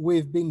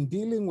 we've been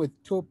dealing with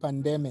two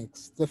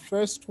pandemics. The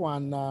first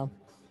one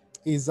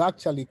is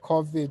actually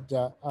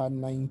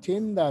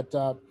COVID-19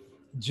 that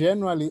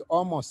generally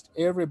almost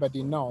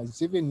everybody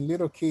knows, even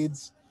little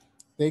kids,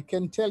 they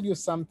can tell you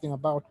something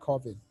about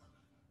COVID.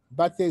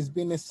 But there's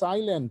been a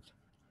silent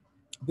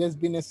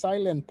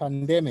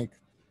pandemic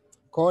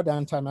called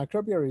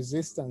antimicrobial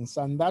resistance,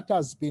 and that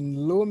has been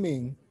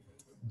looming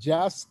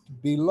just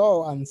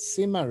below and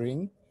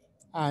simmering,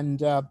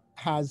 and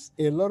has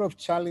a lot of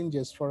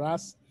challenges for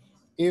us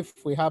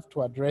if we have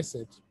to address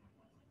it.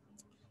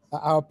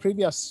 Our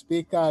previous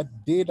speaker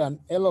did an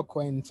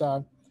eloquent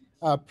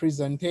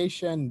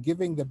presentation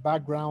giving the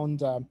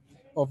background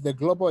of the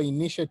global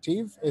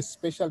initiative,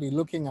 especially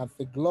looking at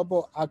the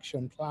global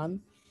action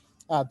plan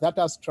that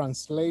has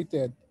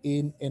translated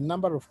in a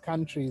number of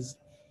countries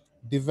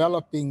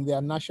developing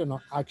their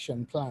national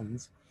action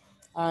plans.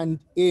 And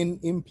in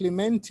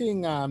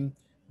implementing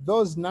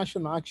those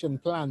national action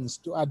plans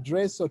to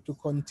address or to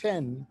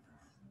contain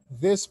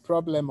this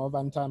problem of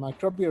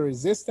antimicrobial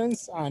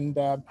resistance. And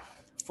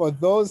for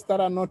those that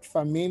are not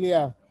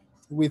familiar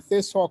with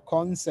this whole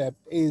concept,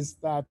 is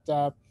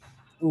that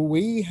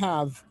we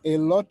have a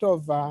lot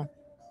of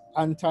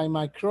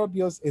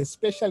antimicrobials,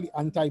 especially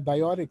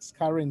antibiotics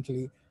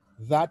currently,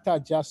 that are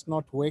just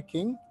not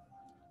working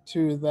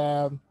to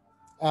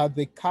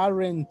the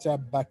current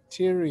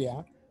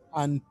bacteria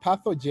and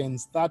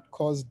pathogens that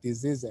cause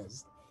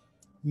diseases,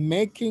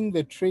 making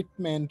the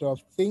treatment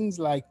of things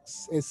like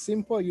a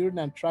simple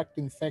urinary tract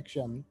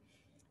infection,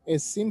 a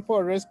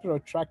simple respiratory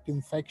tract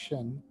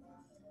infection,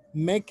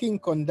 making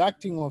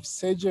conducting of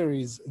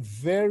surgeries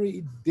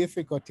very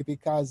difficult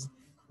because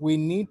we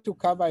need to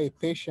cover a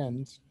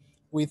patient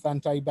with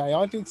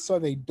antibiotics so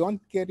they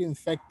don't get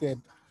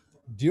infected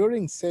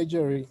during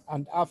surgery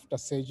and after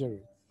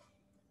surgery.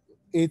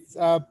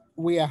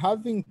 We are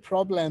having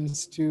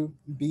problems to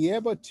be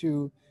able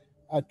to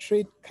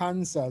treat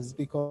cancers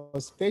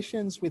because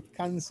patients with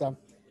cancer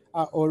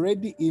are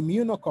already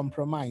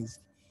immunocompromised.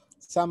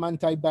 Some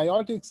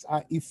antibiotics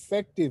are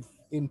effective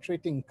in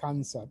treating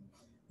cancer,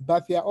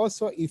 but they are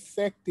also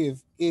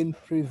effective in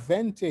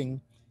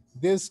preventing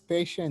these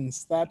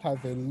patients that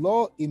have a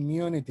low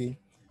immunity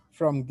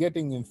from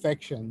getting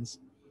infections.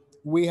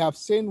 We have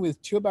seen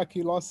with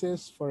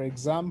tuberculosis, for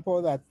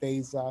example, that there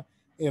is a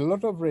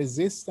lot of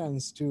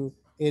resistance to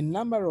a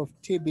number of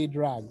TB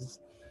drugs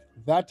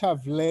that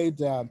have led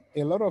a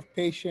lot of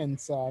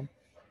patients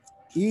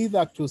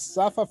either to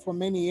suffer for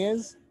many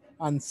years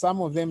and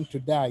some of them to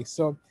die.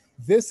 So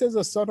this is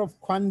a sort of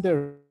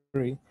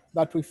quandary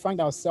that we find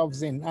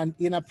ourselves in. And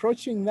in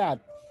approaching that,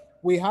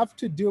 we have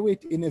to do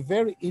it in a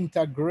very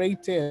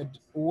integrated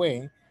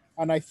way.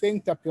 And I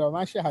think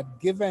Mashe had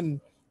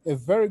given a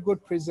very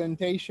good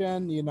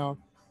presentation.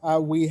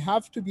 We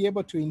have to be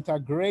able to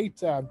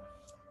integrate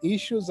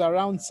issues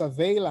around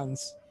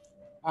surveillance.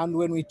 And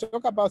when we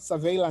talk about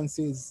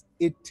surveillances,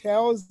 it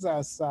tells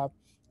us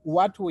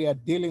what we are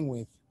dealing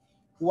with.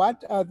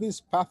 What are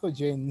these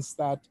pathogens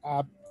that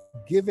are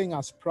giving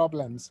us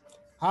problems?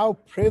 How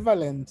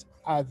prevalent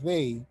are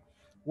they?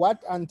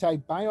 What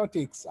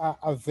antibiotics are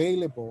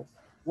available?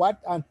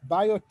 What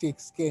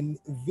antibiotics can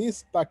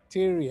this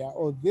bacteria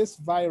or this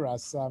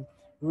virus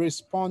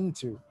respond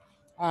to?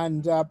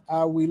 And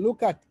we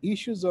look at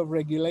issues of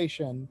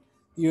regulation.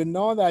 You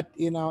know that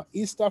in our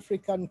East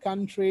African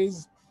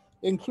countries,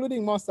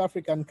 including most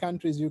African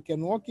countries, you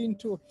can walk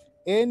into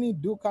any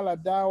duka la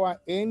dawa,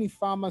 any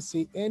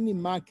pharmacy, any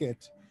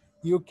market,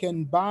 you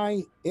can buy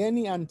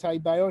any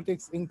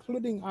antibiotics,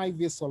 including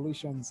IV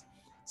solutions.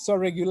 So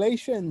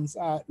regulations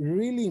are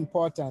really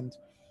important.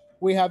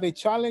 We have a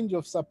challenge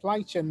of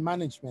supply chain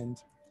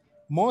management.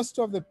 Most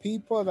of the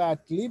people that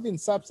live in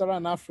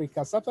Sub-Saharan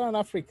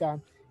Africa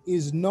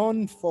is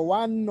known for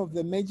one of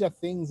the major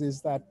things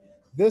is that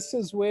this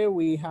is where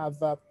we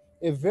have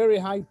a very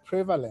high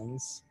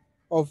prevalence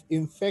of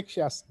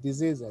infectious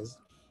diseases.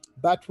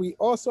 But we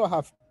also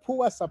have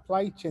poor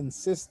supply chain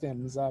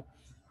systems.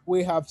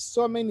 We have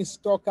so many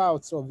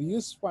stockouts of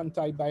useful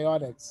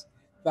antibiotics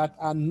that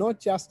are not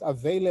just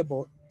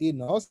available in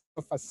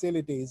hospital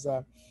facilities,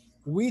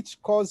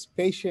 which cause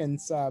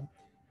patients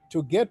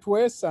to get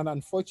worse and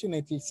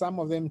unfortunately some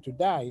of them to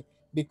die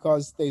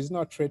because there is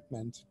no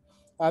treatment.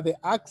 The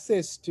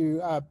access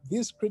to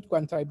these critical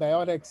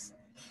antibiotics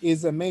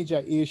is a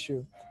major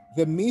issue.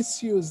 The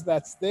misuse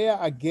that's there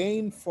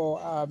again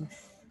for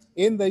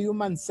in the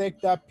human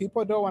sector,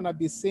 people don't want to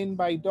be seen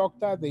by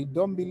doctor. They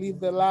don't believe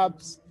the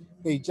labs.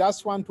 They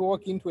just want to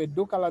walk into a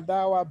duka la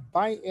dawa,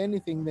 buy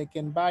anything they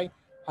can buy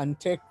and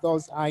take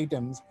those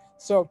items.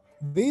 So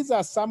these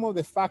are some of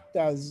the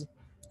factors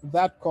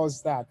that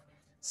cause that.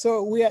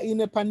 So we are in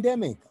a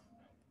pandemic.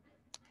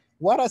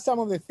 What are some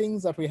of the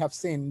things that we have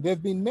seen? There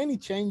have been many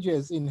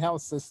changes in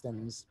health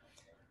systems.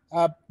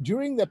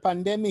 During the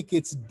pandemic,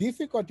 it's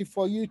difficult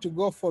for you to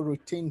go for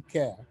routine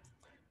care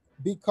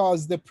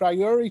because the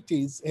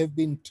priorities have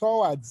been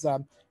towards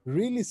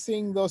really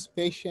seeing those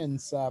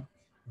patients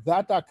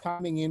that are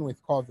coming in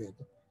with COVID.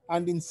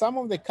 And in some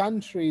of the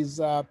countries,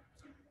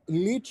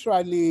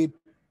 literally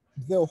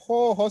the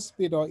whole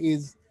hospital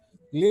is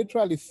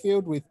literally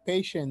filled with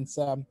patients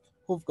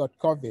who've got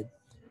COVID.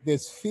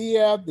 There's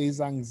fear,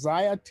 there's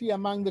anxiety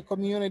among the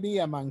community,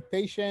 among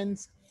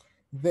patients.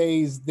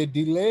 There's the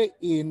delay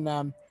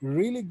in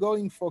really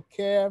going for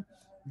care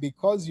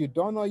because you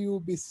don't know you'll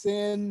be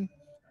seen.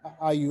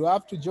 You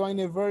have to join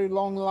a very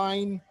long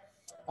line.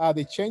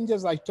 The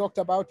changes I talked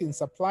about in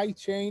supply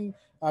chain,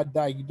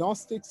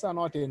 diagnostics are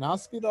not in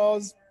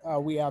hospitals.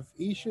 We have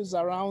issues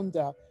around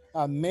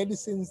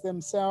medicines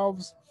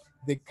themselves.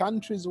 The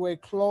countries were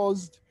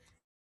closed.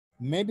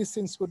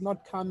 Medicines could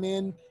not come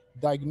in.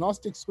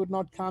 Diagnostics could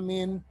not come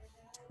in.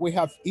 We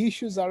have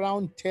issues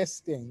around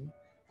testing.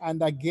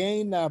 And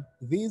again,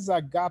 these are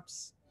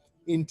gaps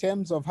in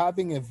terms of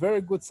having a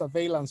very good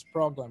surveillance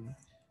program.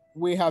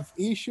 We have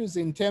issues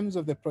in terms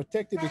of the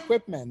protective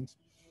equipment.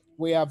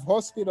 We have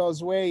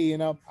hospitals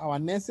where, our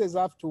nurses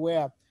have to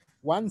wear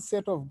one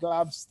set of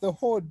gloves the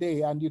whole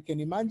day. And you can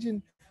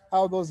imagine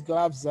how those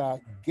gloves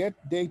get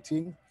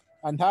dating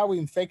and how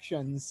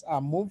infections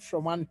are moved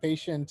from one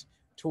patient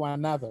to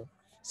another.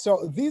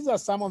 So these are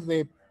some of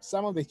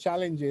the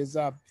challenges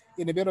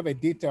in a bit of a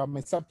detail. I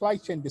mean, supply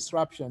chain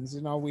disruptions,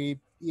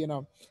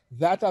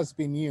 that has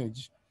been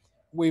huge.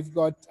 We've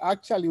got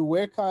actually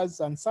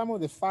workers and some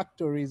of the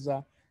factories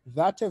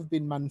that have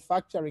been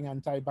manufacturing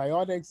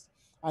antibiotics,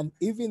 and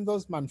even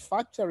those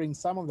manufacturing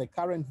some of the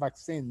current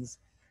vaccines,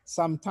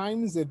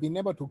 sometimes they've been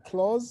able to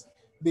close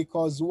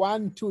because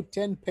 1, 2,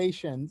 10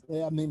 patients,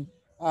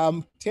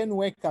 10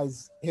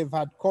 workers have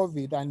had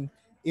COVID, and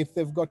if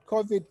they've got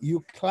COVID,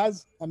 you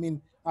close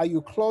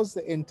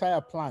the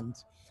entire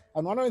plant.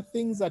 And one of the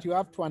things that you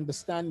have to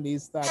understand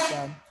is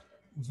that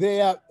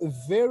there are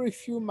very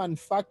few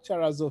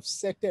manufacturers of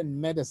certain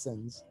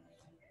medicines.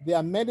 There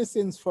are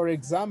medicines, for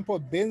example,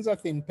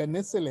 benzathine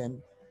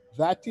penicillin,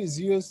 that is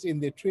used in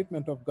the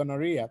treatment of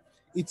gonorrhea.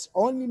 It's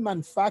only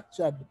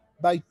manufactured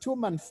by 2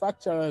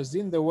 manufacturers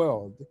in the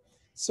world.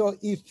 So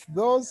if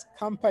those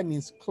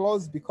companies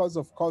close because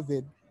of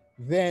COVID,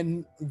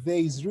 then there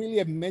is really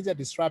a major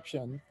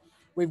disruption.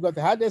 We've got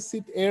the hardest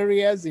hit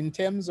areas in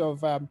terms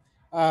of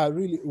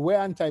really where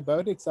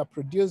antibiotics are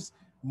produced.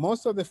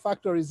 Most of the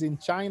factories in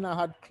China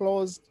had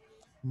closed.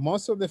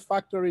 Most of the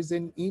factories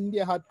in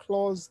India had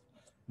closed.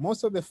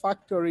 Most of the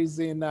factories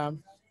in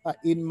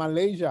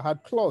Malaysia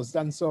had closed.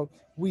 And so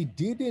we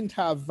didn't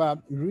have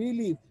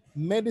really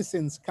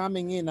medicines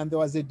coming in, and there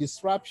was a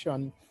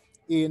disruption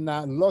in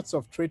lots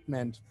of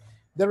treatment.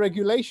 The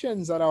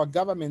regulations that our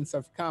governments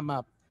have come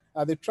up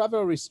the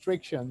travel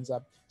restrictions,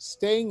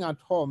 staying at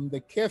home,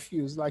 the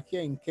curfews like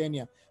here in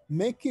Kenya,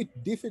 make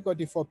it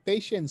difficult for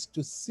patients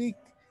to seek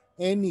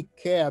any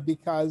care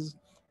because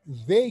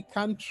they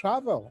can't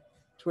travel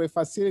to a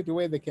facility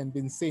where they can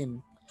be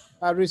seen.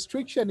 A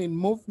restriction in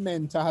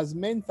movement has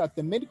meant that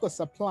the medical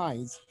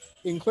supplies,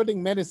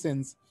 including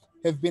medicines,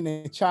 have been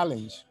a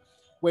challenge.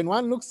 When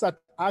one looks at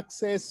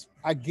access,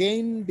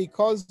 again,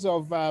 because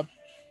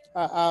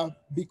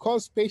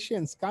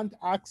patients can't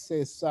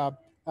access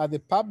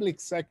the public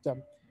sector,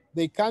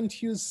 they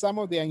can't use some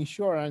of their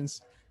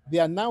insurance, they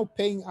are now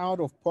paying out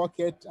of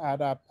pocket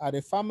at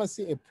a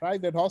pharmacy, a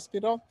private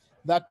hospital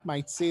that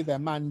might see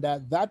them, and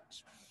that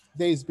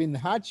there's been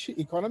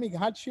economic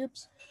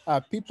hardships.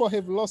 People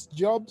have lost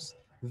jobs.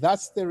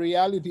 That's the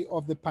reality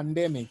of the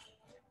pandemic.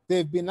 There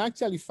have been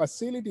actually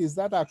facilities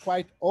that are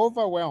quite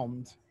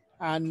overwhelmed,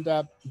 and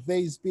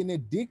there's been a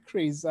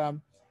decrease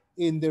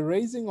in the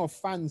raising of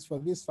funds for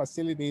these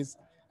facilities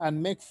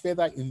and make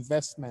further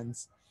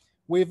investments.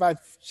 We've had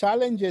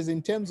challenges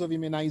in terms of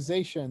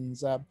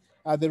immunizations.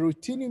 The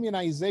routine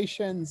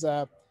immunizations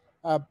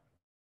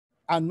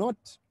are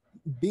not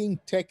being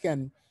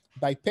taken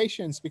by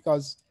patients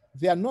because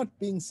they are not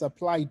being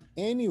supplied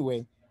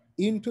anyway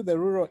into the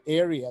rural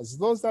areas.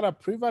 Those that are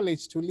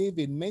privileged to live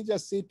in major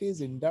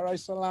cities, in Dar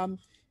es Salaam,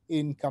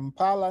 in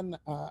Kampala,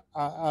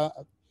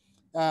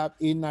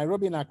 in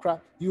Nairobi and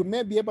Accra, you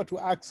may be able to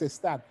access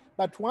that.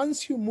 But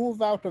once you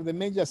move out of the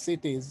major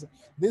cities,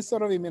 these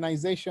sort of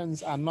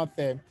immunizations are not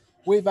there.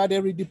 We've had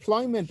a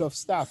redeployment of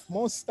staff.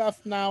 Most staff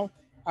now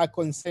are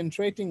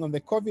concentrating on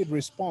the COVID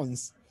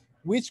response,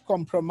 which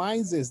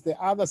compromises the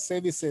other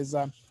services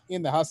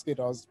in the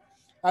hospitals.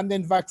 And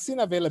then vaccine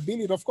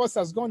availability, of course,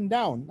 has gone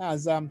down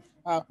as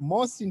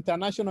most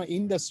international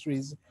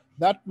industries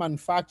that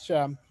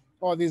manufacture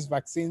all these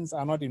vaccines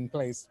are not in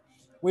place.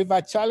 We've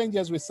had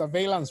challenges with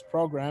surveillance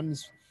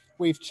programs.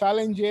 We've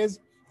challenges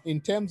in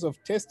terms of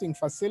testing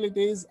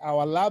facilities.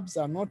 Our labs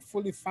are not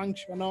fully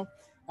functional,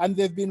 and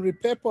they've been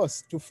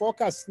repurposed to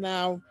focus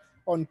now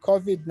on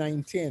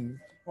COVID-19,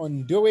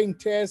 on doing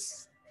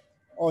tests,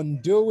 on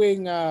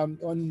doing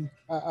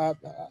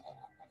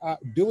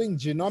doing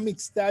genomic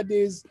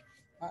studies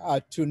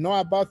to know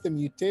about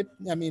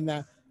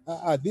the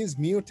these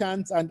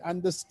mutants and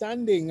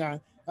understanding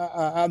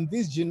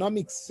this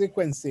genomic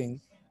sequencing.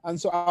 And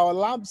so our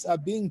labs are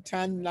being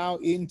turned now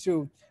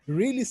into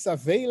really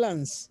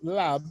surveillance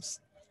labs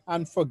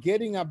and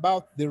forgetting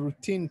about the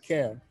routine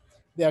care.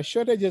 There are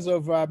shortages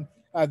of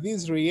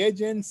these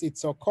reagents.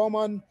 It's so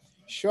common.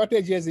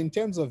 Shortages in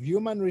terms of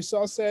human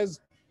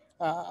resources.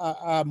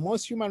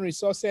 Most human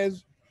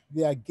resources,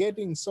 they are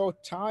getting so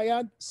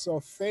tired, so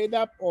fed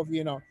up of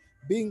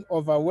being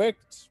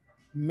overworked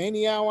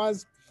many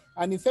hours.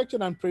 And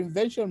infection and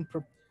prevention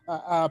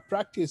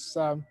practice,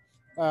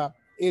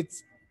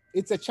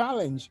 it's a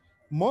challenge.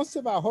 Most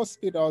of our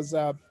hospitals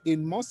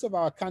in most of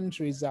our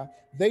countries,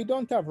 they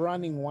don't have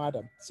running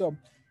water. So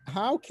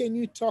how can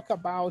you talk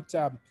about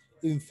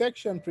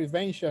infection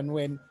prevention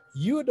when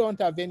you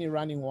don't have any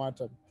running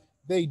water?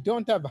 They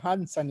don't have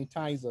hand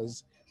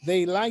sanitizers.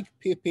 They like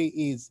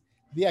PPEs.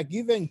 They are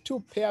given 2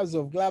 pairs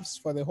of gloves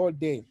for the whole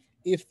day,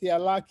 if they are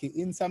lucky.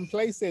 In some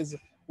places,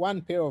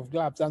 1 pair of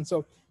gloves. And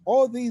so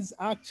all these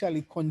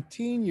actually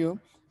continue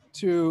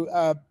to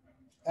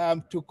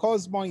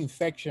cause more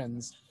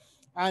infections.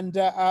 And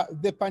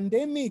the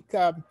pandemic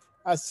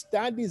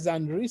studies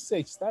and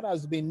research that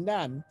has been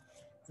done,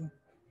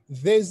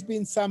 there's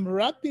been some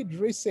rapid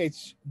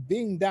research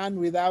being done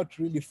without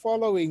really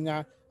following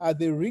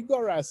the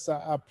rigorous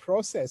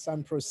process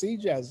and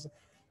procedures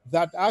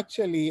that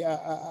actually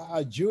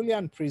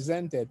Julian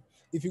presented.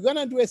 If you're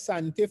gonna do a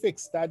scientific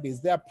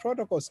studies, there are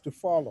protocols to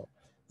follow.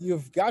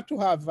 You've got to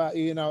have,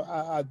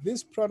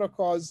 these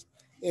protocols,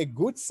 a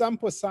good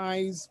sample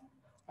size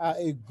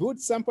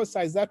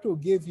that will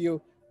give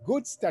you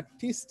good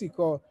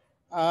statistical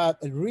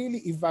really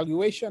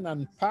evaluation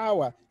and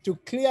power to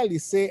clearly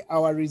say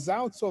our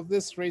results of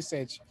this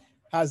research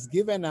has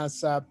given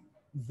us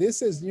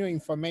this is new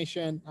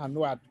information and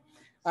what.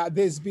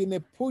 There's been a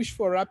push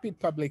for rapid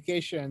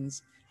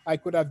publications. I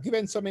could have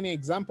given so many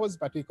examples,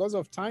 but because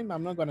of time,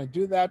 I'm not going to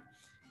do that.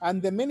 And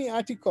the many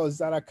articles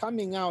that are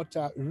coming out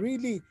are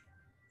really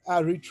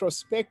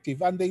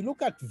retrospective, and they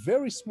look at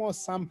very small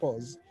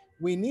samples.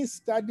 We need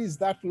studies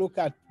that look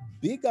at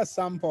bigger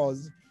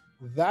samples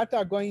that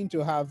are going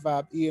to have,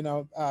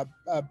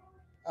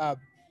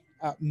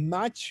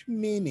 much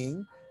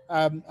meaning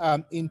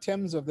in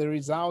terms of the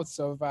results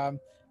of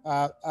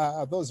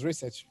those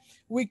research.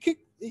 We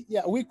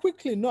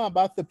quickly know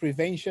about the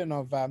prevention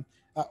of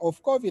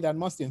COVID and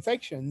most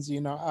infections.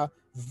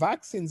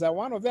 Vaccines are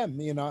one of them.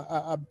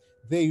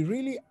 They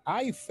really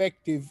are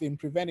effective in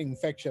preventing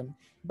infection.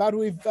 But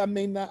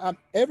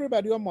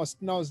everybody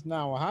almost knows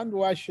now, hand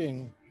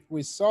washing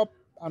with soap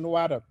and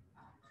water,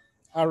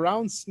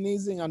 around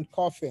sneezing and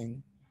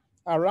coughing,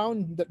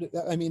 around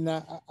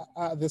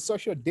the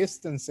social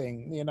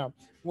distancing.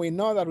 We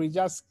know that we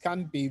just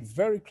can't be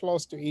very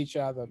close to each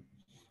other.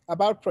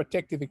 About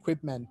protective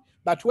equipment,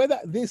 But whether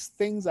these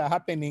things are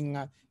happening,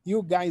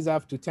 you guys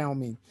have to tell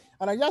me.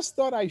 And I just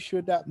thought I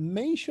should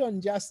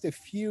mention just a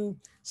few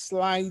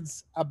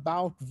slides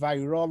about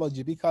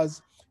virology,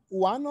 because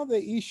one of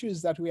the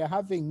issues that we are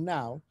having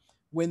now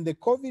when the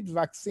COVID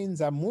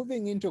vaccines are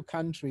moving into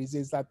countries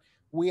is that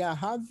we are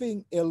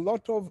having a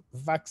lot of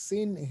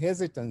vaccine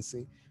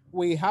hesitancy.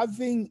 We're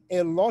having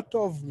a lot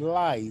of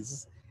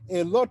lies,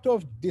 a lot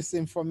of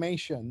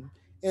disinformation,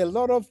 a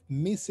lot of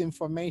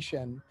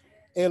misinformation,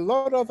 a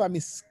lot of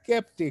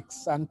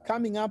skeptics, and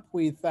coming up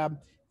with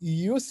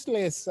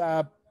useless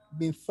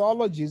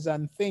mythologies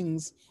and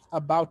things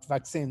about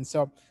vaccines.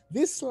 So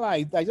this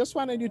slide, I just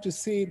wanted you to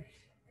see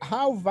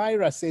how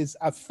viruses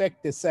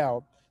affect the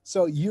cell.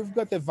 So you've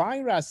got the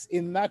virus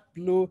in that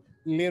blue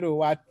little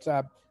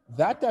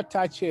that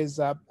attaches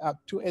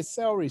to a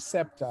cell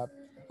receptor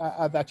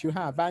that you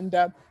have. And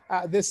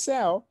the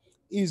cell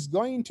is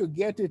going to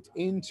get it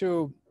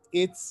into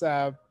its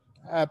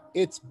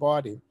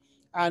body.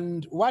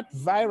 And what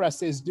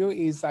viruses do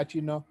is that,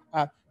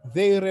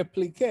 they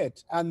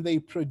replicate and they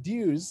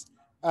produce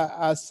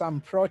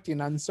some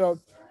protein. And so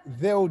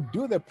they'll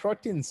do the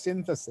protein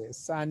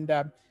synthesis, and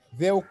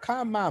they'll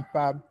come up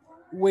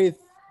with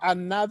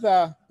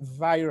another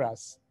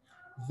virus.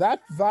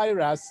 That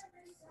virus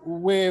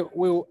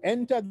will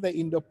enter the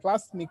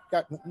endoplasmic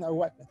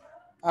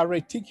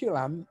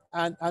reticulum,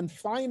 and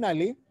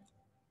finally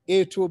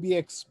it will be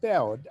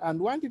expelled.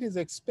 And once it is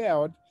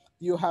expelled,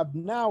 you have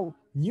now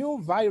new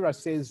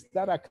viruses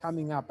that are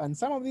coming up. And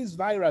some of these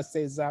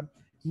viruses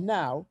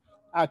now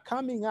are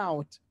coming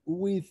out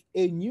with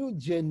a new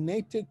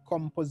genetic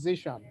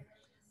composition.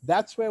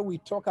 That's where we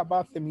talk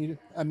about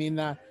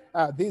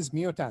these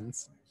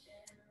mutants.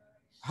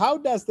 How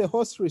does the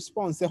host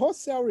respond? The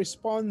host cell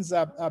responds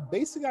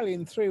basically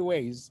in three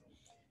ways.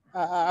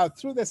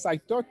 Through the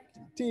cytotic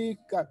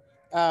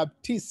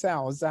T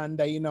cells, and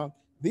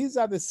these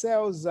are the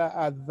cells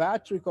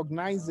that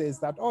recognizes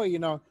that,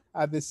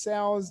 the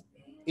cells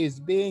is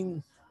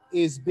being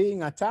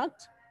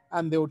attacked,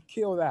 and they would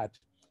kill that.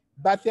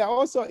 But there are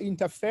also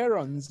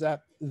interferons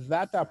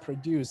that are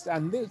produced,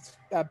 and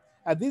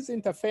these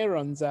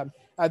interferons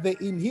they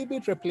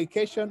inhibit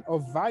replication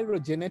of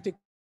viral genetic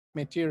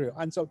material,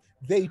 and so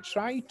they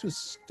try to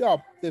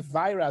stop the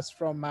virus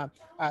from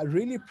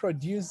really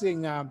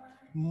producing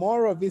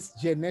more of its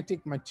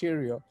genetic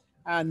material.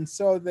 And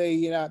so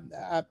they,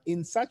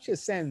 in such a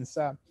sense,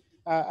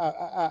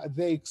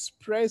 they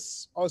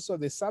express also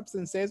the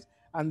substances,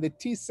 and the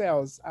T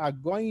cells are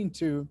going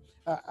to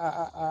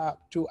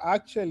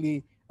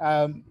actually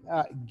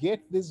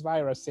get these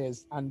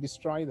viruses and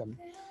destroy them.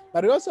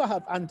 But we also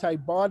have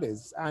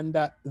antibodies, and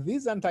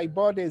these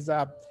antibodies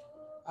are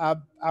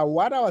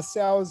what our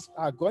cells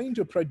are going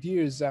to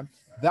produce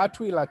that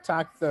will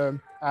attack the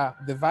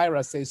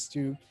viruses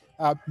to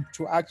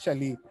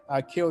actually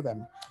kill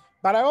them.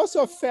 But I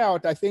also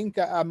felt, I think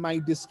my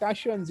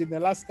discussions in the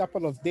last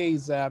couple of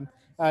days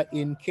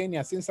in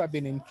Kenya, since I've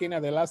been in Kenya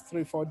the last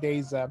 3-4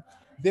 days,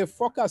 they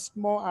focused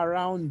more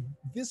around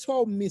this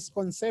whole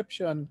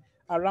misconception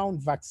around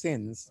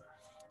vaccines.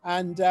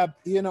 And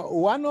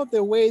one of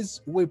the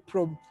ways we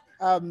prevent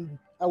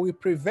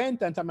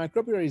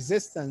antimicrobial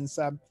resistance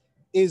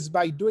is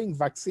by doing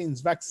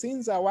vaccines.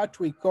 Vaccines are what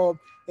we call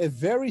a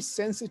very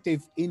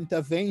sensitive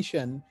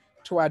intervention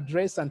to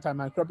address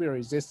antimicrobial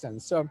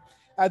resistance. So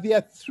there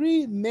are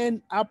three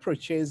main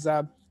approaches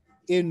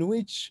in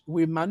which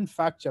we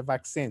manufacture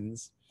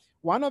vaccines.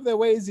 One of the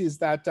ways is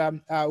that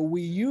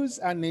we use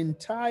an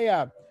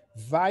entire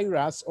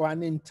virus or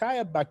an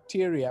entire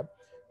bacteria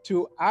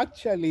to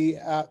actually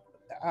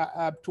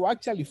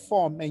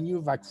form a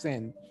new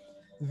vaccine.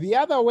 The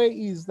other way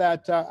is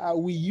that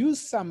we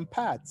use some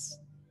parts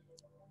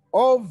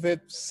of a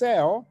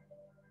cell,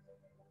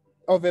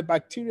 of a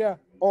bacteria,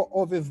 or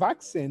of a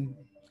vaccine,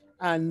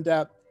 and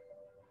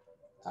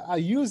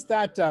use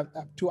that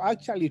to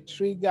actually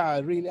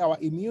trigger really our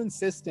immune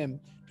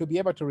system to be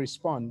able to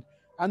respond.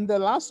 And the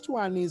last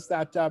one is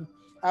that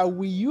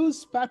we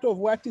use part of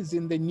what is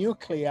in the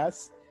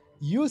nucleus,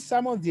 use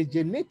some of the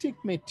genetic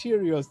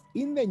materials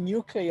in the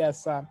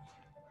nucleus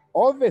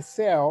of a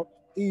cell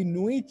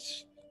in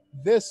which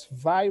this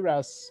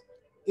virus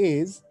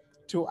is,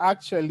 to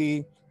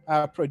actually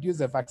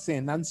produce a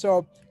vaccine. And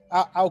so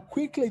I'll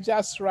quickly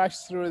just rush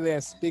through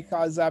this,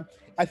 because I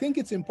think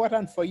it's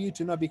important for you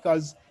to know,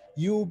 because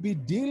you'll be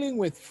dealing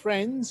with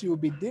friends, you'll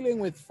be dealing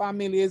with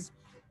families,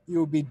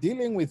 you'll be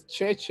dealing with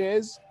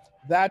churches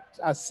that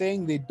are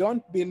saying they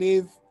don't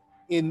believe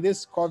in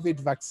this COVID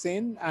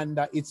vaccine, and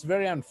it's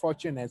very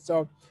unfortunate.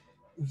 So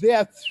there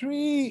are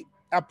three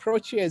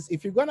approaches.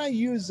 If you're gonna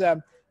use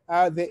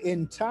the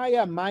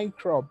entire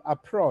microbe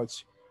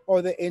approach,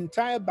 or the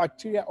entire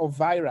bacteria or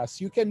virus,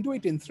 you can do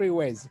it in three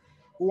ways.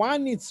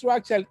 One is through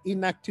actually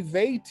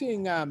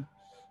inactivating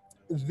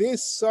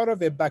this sort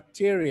of a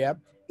bacteria.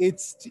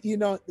 It's, you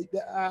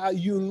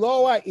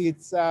lower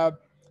its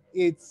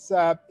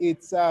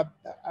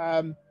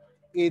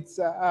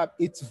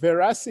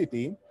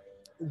veracity.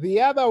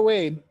 The other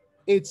way,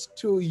 it's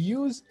to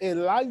use a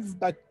live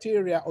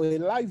bacteria or a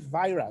live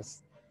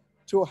virus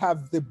to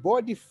have the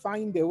body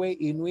find a way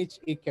in which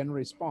it can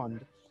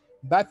respond.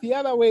 But the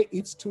other way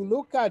is to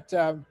look at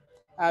the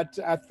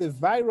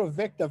viral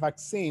vector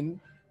vaccine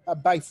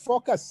by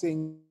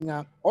focusing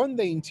on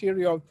the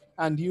interior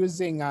and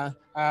using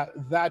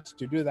that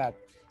to do that.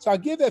 So I'll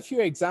give a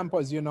few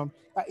examples.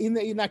 In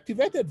the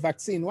inactivated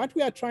vaccine, what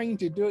we are trying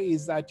to do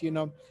is that,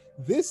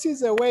 this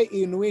is a way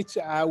in which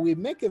we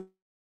make a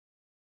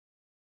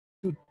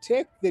to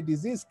take the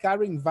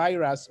disease-carrying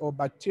virus or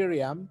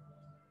bacterium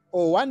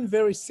or one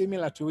very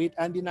similar to it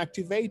and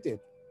inactivate it.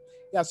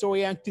 Yeah, so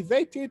we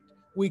activate it,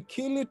 we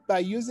kill it by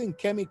using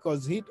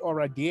chemicals, heat or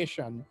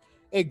radiation.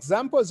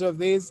 Examples of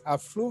these are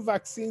flu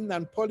vaccine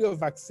and polio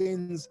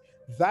vaccines.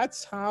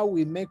 That's how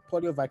we make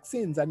polio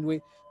vaccines.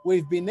 And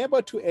we've been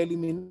able to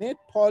eliminate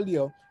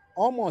polio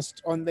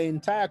almost on the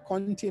entire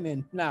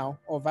continent now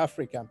of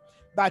Africa.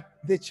 But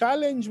the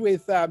challenge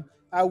with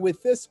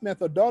this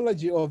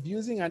methodology of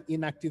using an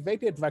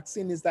inactivated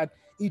vaccine is that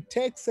it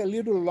takes a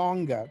little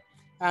longer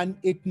and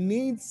it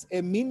needs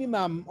a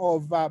minimum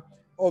of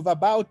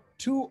about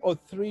 2 or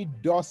 3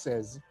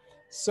 doses.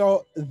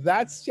 So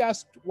that's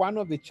just one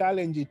of the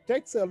challenges. It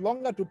takes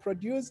longer to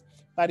produce,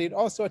 but it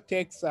also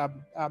takes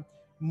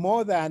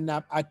more than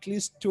at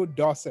least 2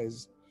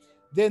 doses.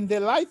 Then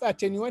the live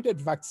attenuated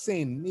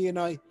vaccine,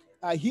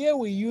 here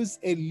we use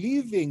a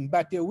living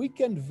but a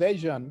weakened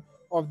version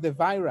of the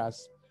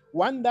virus,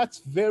 one that's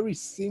very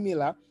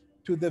similar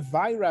to the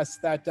virus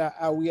that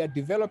we are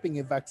developing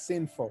a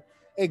vaccine for.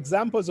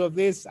 Examples of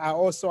this are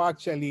also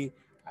actually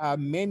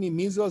many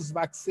measles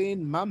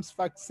vaccine, mumps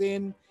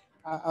vaccine,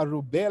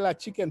 rubella,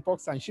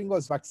 chickenpox, and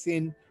shingles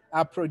vaccine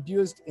are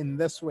produced in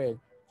this way.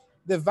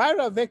 The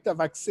viral vector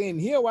vaccine,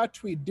 here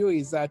what we do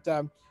is that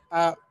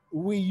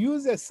we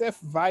use a safe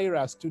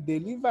virus to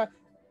deliver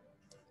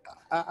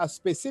a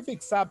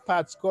specific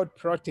subparts called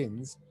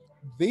proteins.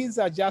 These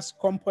are just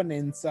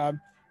components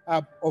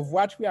of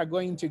what we are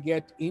going to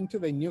get into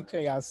the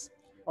nucleus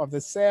of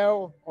the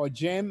cell or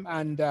germ,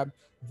 and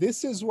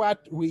this is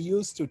what we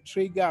use to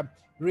trigger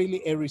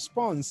really a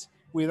response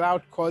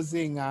without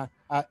causing a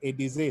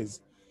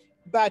disease.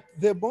 But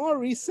the more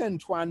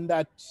recent one,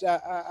 that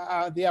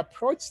the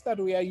approach that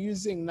we are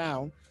using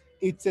now,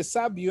 it's a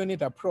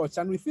subunit approach.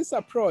 And with this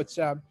approach,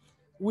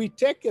 we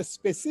take a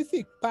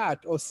specific part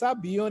or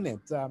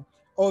subunit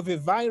of a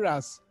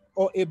virus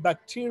or a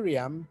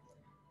bacterium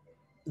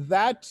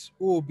that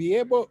will be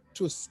able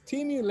to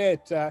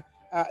stimulate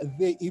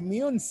the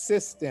immune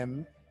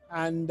system,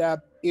 and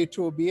it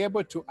will be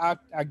able to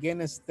act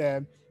against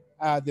the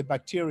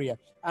bacteria.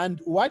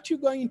 And what you're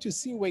going to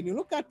see when you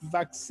look at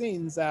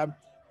vaccines,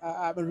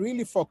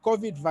 really for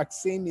COVID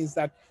vaccine, is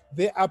that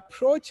the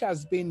approach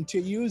has been to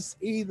use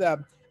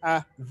either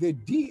the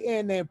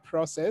DNA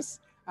process,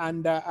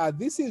 and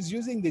this is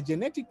using the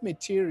genetic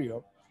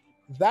material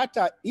that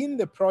are in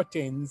the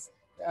proteins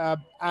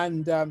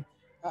and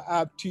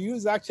to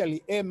use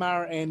actually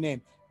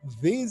mRNA.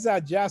 These are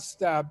just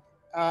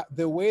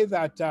the way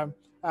that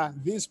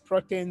these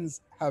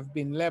proteins have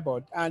been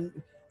labeled. And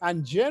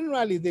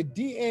generally the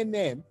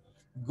DNA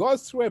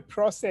goes through a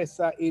process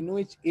in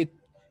which it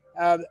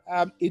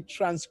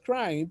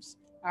transcribes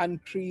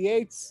and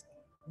creates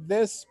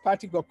this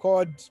particle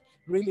called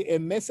really a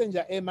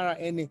messenger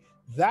mRNA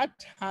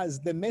that has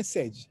the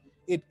message.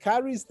 It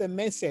carries the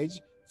message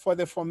for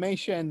the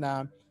formation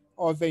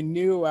of a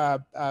new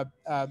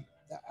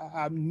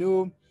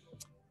new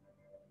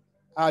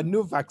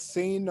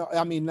vaccine.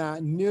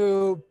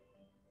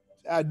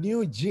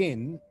 New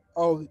gene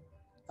or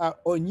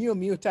new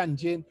mutant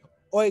gene,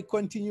 or a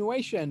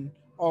continuation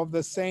of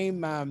the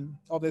same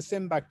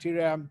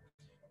bacteria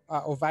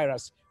or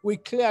virus. We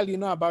clearly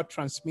know about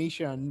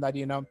transmission, that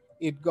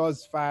it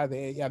goes via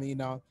the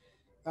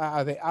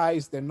the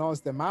eyes, the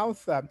nose, the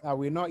mouth.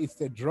 We know it's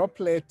the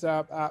droplet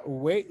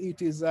way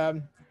it is.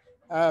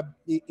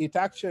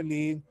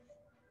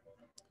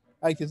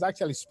 It is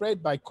actually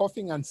spread by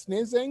coughing and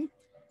sneezing.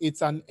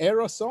 It's an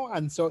aerosol,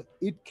 and so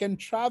it can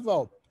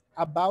travel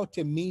about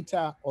a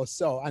meter or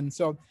so. And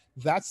so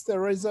that's the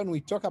reason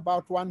we talk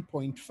about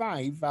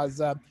 1.5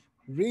 as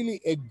really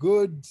a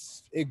good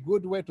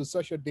way to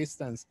social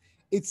distance.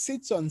 It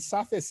sits on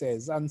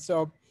surfaces, and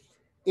so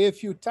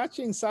if you're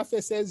touching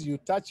surfaces, you're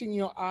touching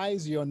your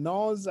eyes, your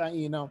nose,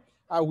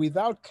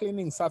 without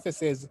cleaning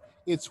surfaces,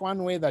 it's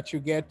one way that you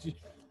get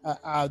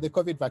the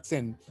COVID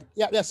vaccine.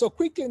 Yeah. So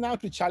quickly now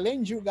to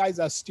challenge you guys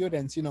as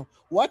students,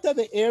 what are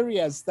the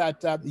areas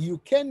that you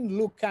can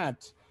look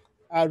at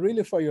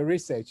really for your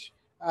research?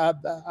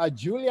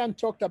 Julian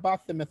talked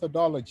about the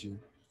methodology,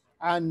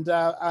 and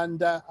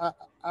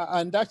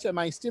actually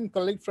my esteemed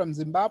colleague from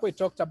Zimbabwe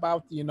talked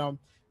about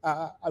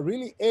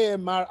really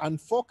AMR and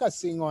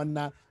focusing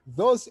on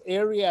those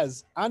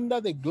areas under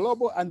the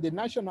global and the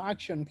national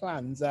action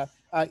plans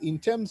in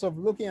terms of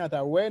looking at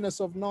awareness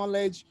of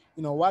knowledge,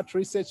 what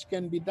research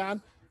can be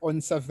done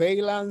on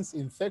surveillance,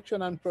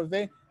 infection and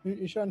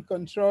prevention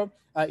control,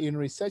 in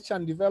research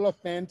and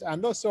development,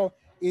 and also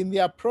in the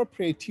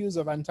appropriate use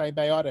of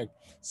antibiotic.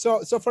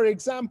 So for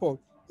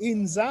example,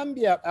 in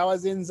Zambia, I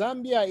was in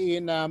Zambia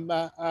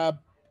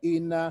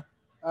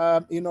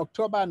in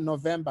October and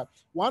November.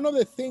 One of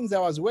the things, I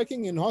was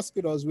working in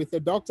hospitals with the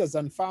doctors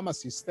and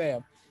pharmacists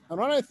there. And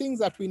one of the things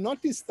that we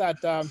noticed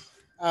that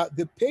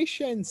the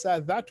patients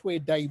that were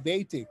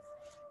diabetic,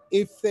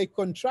 if they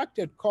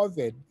contracted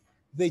COVID,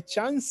 the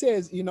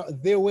chances,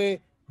 they were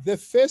the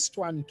first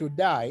one to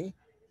die.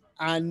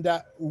 And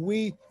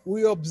we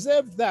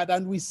observed that,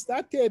 and we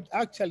started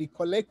actually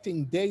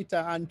collecting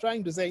data and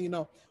trying to say,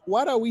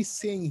 what are we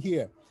seeing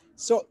here?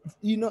 So,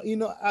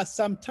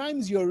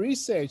 sometimes your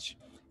research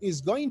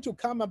is going to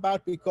come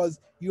about because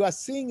you are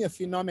seeing a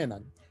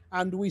phenomenon.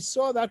 And we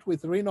saw that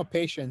with renal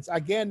patients.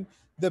 Again,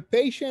 the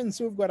patients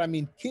who've got,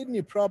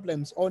 kidney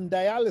problems on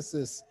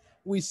dialysis,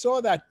 we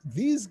saw that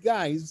these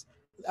guys,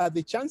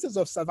 the chances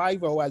of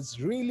survival was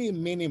really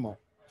minimal.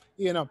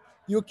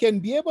 You can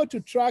be able to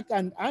track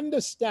and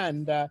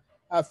understand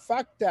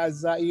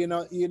factors,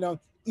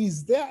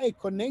 is there a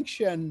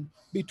connection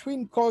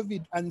between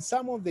COVID and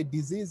some of the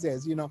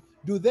diseases?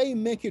 Do they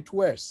make it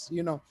worse?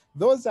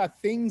 Those are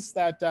things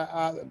that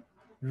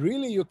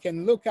really you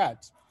can look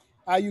at.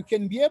 You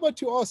can be able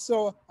to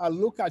also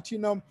look at,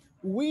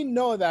 we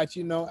know that,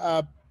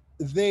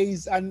 there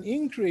is an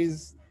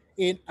increase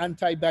in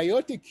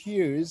antibiotic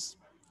use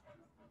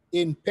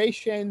in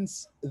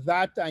patients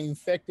that are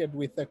infected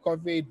with the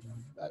COVID,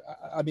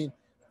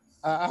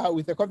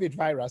 with the COVID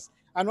virus.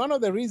 And one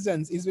of the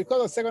reasons is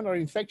because of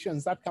secondary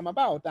infections that come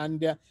about,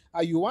 and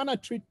you want to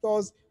treat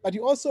those, but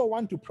you also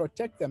want to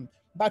protect them.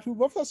 But we've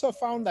also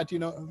found that,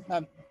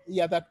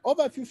 that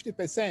over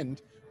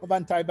 50% of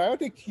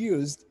antibiotic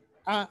used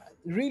are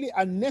really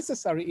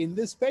unnecessary in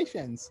these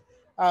patients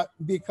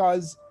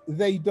because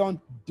they don't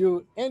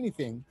do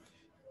anything.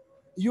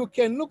 You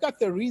can look at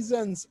the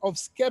reasons of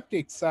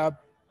skeptics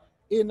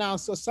in our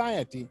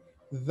society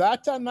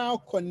that are now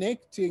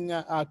connecting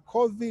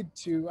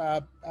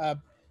COVID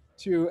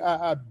to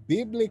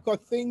biblical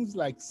things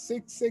like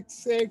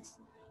 666.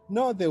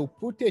 No, they'll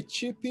put a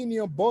chip in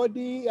your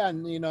body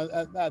and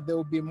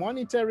they'll be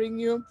monitoring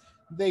you.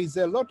 There's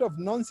a lot of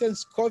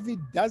nonsense. COVID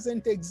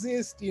doesn't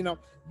exist.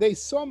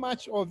 There's so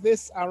much of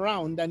this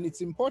around, and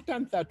it's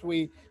important that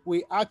we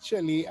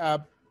actually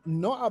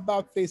know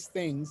about these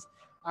things,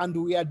 and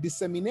we are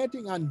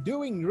disseminating and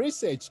doing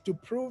research to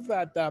prove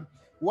that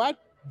what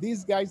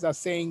these guys are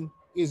saying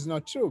is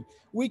not true.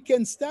 We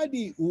can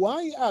study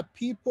why are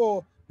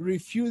people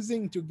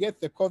refusing to get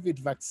the COVID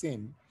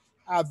vaccine.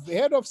 I've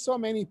heard of so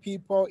many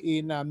people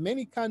in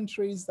many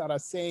countries that are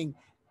saying,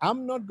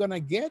 I'm not gonna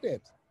get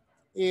it,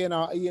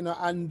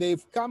 and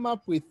they've come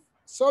up with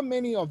so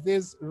many of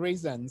these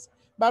reasons.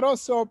 But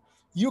also,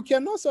 you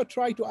can also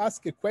try to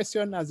ask a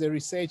question as a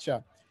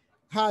researcher.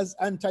 Has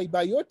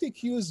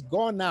antibiotic use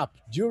gone up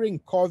during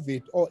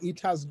COVID, or it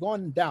has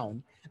gone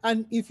down?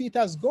 And if it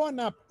has gone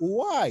up,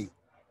 why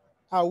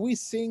are we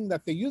seeing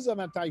that the use of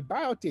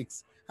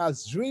antibiotics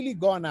has really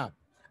gone up?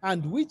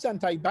 And which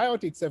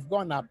antibiotics have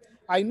gone up?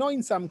 I know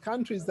in some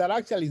countries that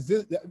actually,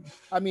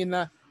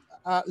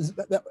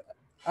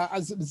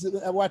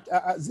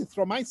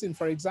 azithromycin,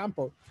 for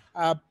example,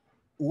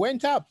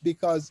 went up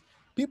because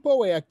people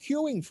were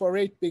queuing for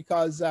it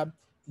because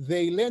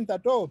they learned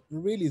that,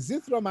 really,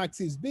 Zithromax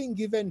is being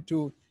given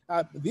to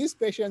these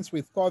patients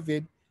with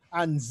COVID,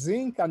 and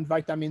zinc and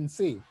vitamin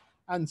C.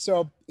 And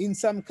so in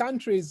some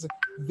countries,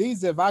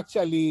 these have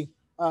actually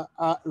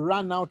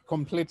run out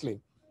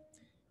completely.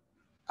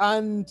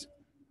 And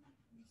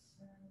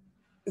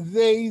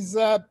there's,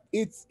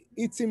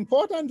 it's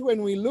important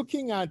when we're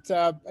looking at,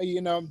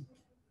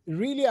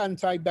 really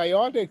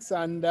antibiotics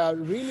and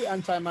really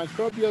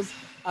antimicrobials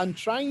and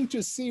trying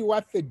to see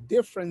what the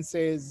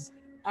differences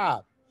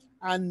are.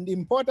 And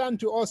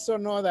important to also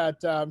know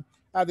that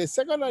the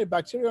secondary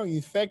bacterial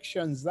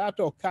infections that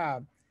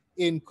occur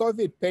in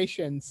COVID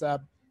patients,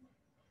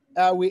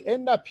 we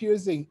end up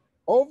using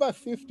over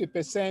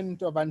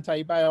 50% of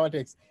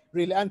antibiotics.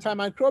 Really,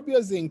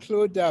 antimicrobials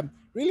include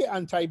really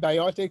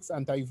antibiotics,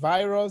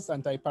 antivirals,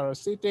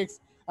 antiparasitics,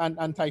 and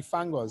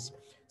antifungals.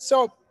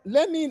 So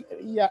let me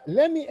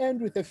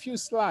end with a few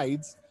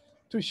slides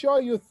to show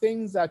you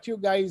things that you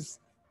guys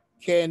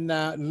can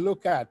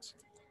look at.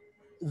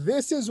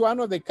 This is one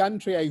of the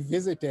countries I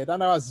visited,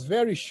 and I was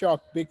very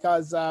shocked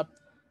because I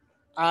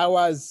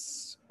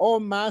was all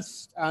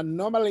masked, and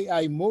normally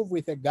I move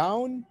with a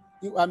gown,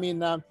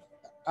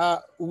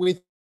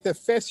 with a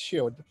face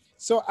shield.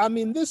 So I'm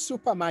in this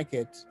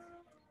supermarket.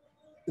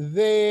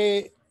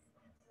 The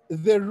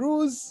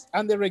rules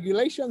and the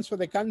regulations for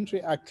the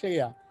country are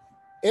clear.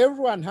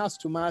 Everyone has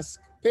to mask,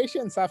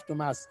 patients have to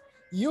mask.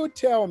 You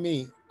tell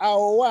me,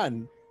 our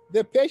one,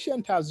 the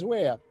patient has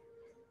where?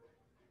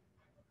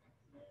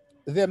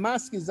 The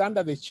mask is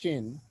under the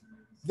chin.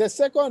 The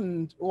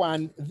second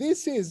one,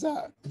 this is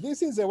a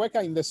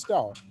worker in the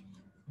store.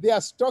 They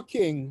are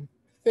stocking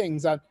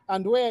things,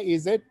 and where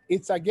is it?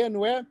 It's again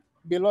where?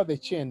 Below the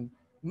chin.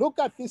 Look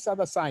at this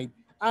other side,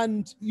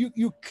 and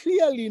you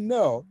clearly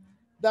know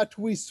that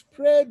we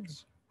spread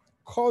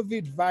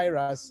COVID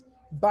virus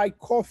by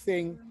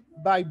coughing,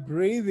 by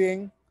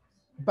breathing,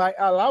 by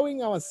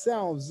allowing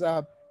ourselves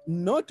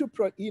not to,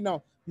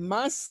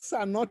 masks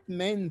are not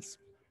meant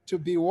to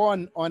be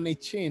worn on a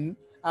chin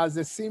as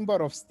a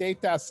symbol of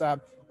status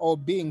or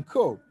being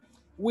cool.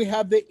 We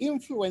have the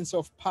influence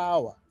of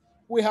power.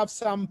 We have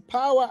some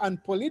power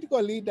and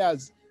political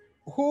leaders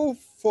who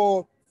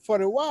for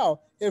a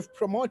while have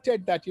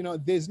promoted that,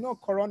 there's no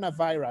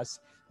coronavirus.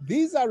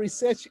 These are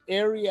research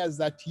areas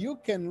that you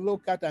can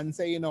look at and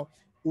say,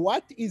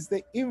 what is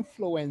the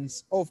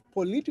influence of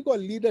political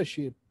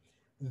leadership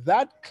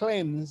that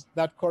claims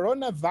that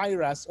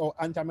coronavirus or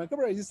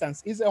antimicrobial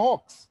resistance is a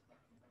hoax?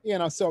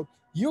 So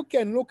you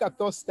can look at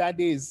those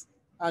studies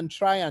and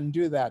try and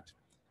do that.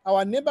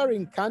 Our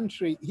neighboring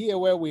country here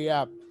where we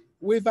are,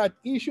 we've had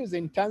issues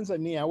in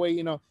Tanzania where,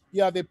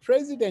 you have a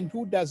president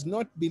who does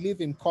not believe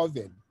in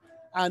COVID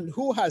and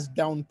who has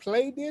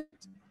downplayed it.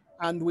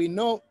 And we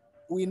know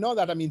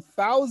that,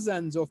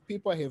 thousands of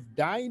people have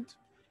died.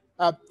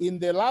 In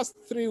the last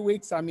 3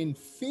 weeks,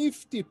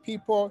 50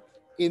 people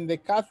in the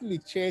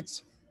Catholic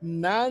Church,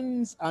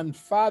 nuns and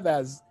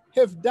fathers,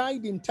 have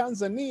died in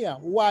Tanzania.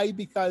 Why?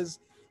 Because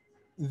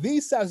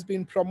this has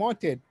been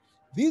promoted.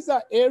 These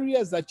are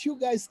areas that you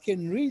guys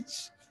can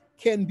reach,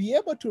 can be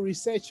able to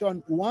research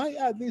on. Why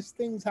are these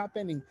things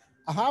happening?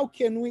 How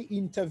can we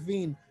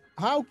intervene?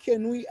 How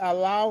can we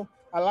allow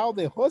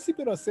the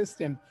hospital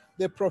system,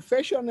 the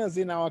professionals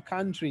in our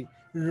country,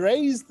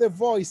 raise the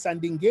voice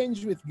and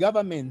engage with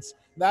governments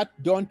that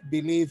don't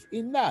believe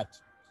in that?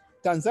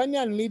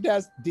 Tanzanian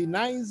leaders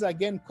denies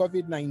again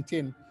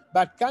COVID-19,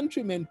 but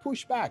countrymen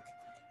push back.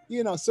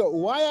 So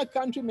why are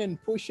countrymen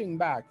pushing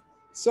back?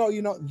 So,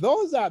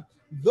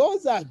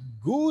 those are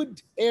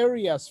good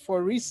areas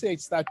for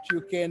research that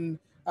you can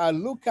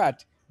look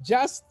at.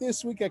 Just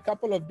this week, a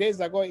couple of days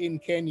ago in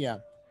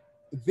Kenya,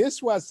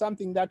 this was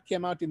something that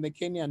came out in the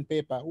Kenyan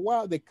paper.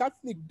 Well, the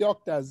Catholic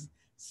doctors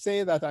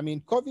say that,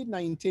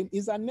 COVID-19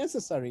 is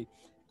unnecessary.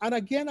 And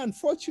again,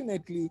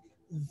 unfortunately,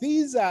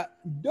 these are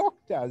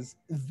doctors,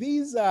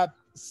 these are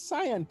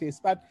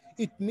scientists, but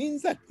it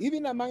means that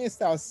even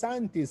amongst our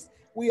scientists,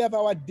 we have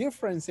our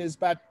differences,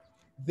 but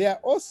there are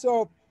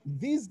also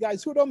these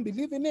guys who don't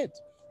believe in it.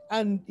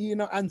 And,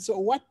 and so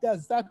what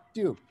does that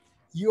do?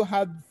 You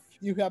have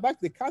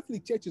the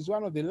Catholic Church is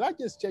one of the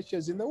largest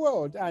churches in the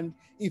world. And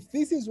if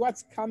this is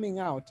what's coming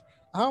out,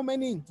 how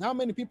many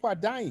people are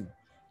dying?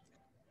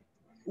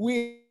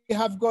 We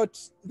have got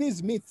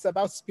these myths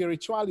about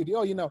spirituality.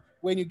 Oh,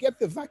 when you get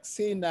the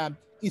vaccine,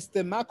 it's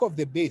the mark of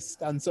the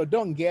beast. And so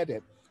don't get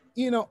it.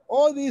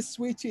 All this,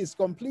 which is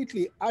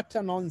completely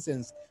utter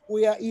nonsense.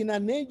 We are in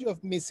an age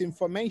of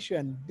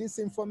misinformation,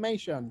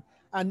 disinformation,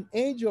 an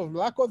age of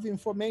lack of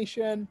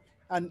information,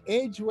 an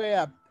age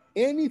where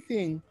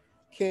anything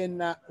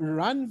can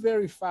run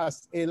very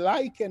fast, a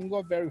lie can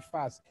go very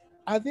fast.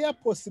 Are there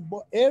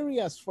possible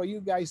areas for you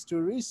guys to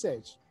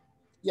research?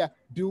 Yeah,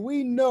 do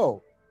we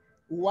know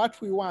what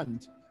we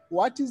want?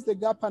 What is the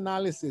gap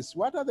analysis?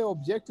 What are the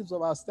objectives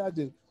of our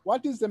study?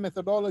 What is the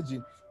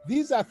methodology?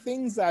 These are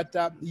things that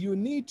you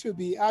need to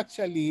be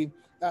actually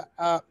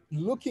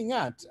looking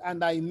at.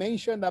 And I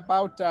mentioned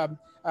about the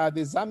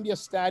Zambia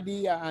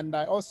study, and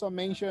I also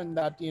mentioned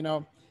that,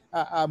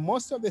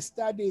 most of the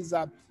studies,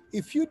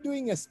 if you're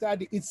doing a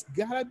study, it's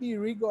gotta be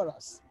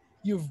rigorous.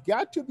 You've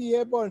got to be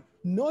able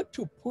not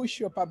to push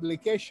your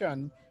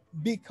publication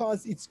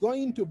because it's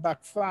going to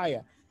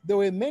backfire. There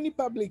were many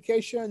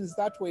publications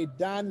that were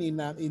done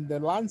in the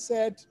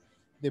Lancet,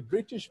 the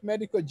British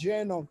Medical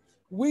Journal,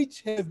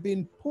 which have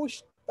been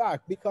pushed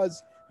back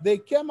because they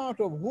came out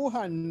of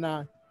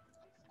Wuhan,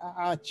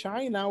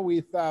 China,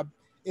 with a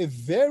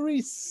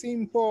very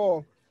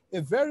simple,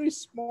 a very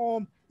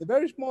small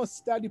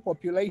study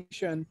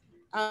population,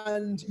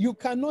 and you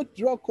cannot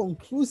draw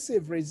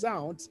conclusive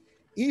results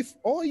if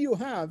all you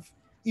have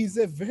is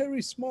a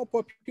very small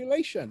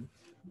population.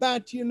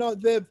 But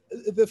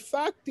the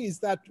fact is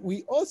that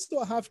we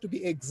also have to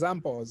be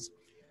examples.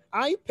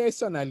 I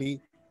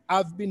personally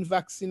have been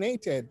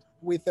vaccinated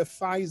with a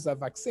Pfizer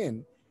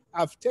vaccine.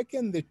 I've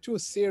taken the 2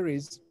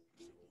 series.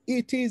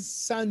 It is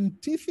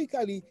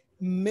scientifically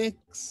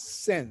makes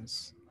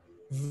sense.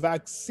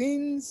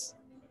 Vaccines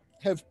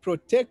have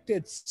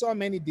protected so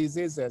many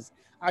diseases.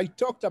 I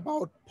talked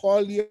about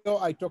polio,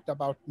 I talked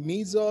about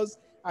measles,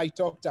 I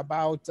talked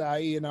about,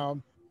 I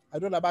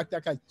don't know about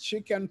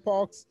chicken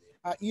pox.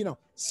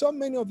 So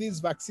many of these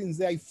vaccines,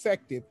 they're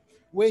effective.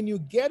 When you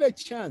get a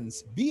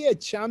chance, be a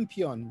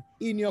champion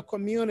in your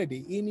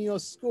community, in your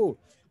school,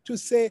 to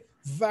say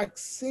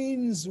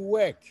vaccines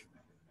work.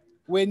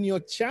 When your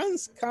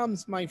chance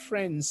comes, my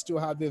friends, to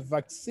have a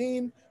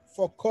vaccine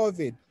for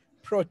COVID,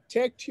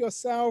 protect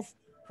yourself,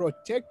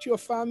 protect your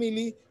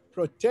family,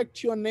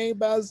 protect your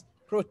neighbors,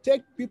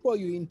 protect people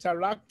you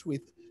interact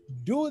with.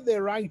 Do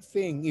the right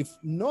thing. If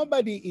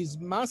nobody is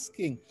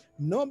masking,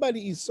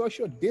 nobody is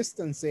social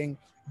distancing,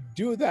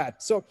 do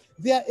that. So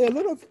there are a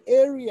lot of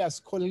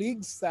areas,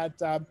 colleagues,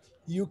 that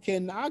you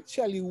can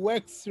actually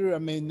work through.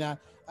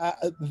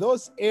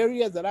 Those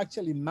areas that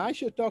actually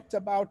Mashe talked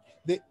about,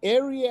 the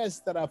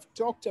areas that I've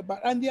talked about,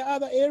 and there are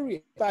other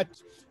areas, but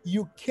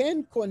you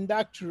can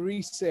conduct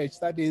research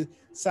that is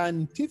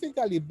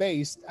scientifically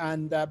based,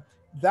 and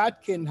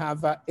that can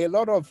have a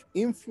lot of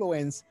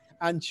influence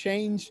and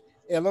change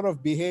a lot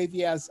of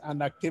behaviors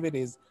and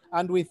activities.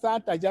 And with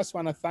that, I just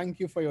want to thank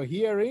you for your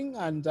hearing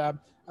and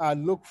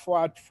look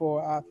forward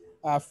for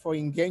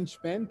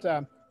engagement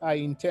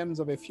in terms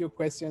of a few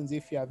questions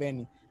if you have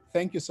any.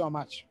 Thank you so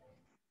much.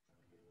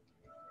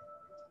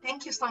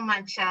 Thank you so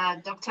much,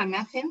 Dr.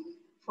 Mirfin,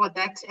 for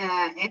that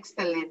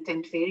excellent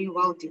and very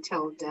well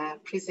detailed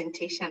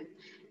presentation.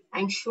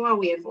 I'm sure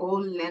we have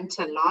all learned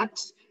a lot,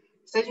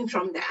 starting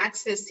from the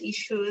access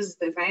issues,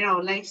 the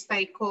viral life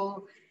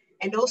cycle,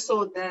 and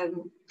also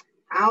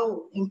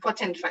how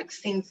important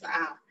vaccines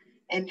are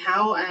and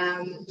how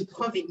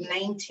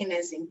COVID-19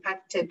 has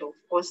impacted, of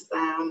course,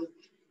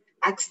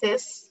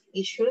 access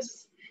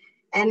issues.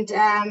 And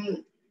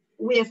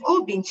we have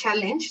all been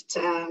challenged.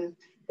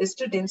 The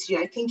students here,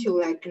 I think you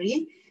will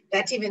agree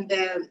that even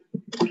the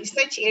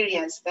research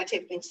areas that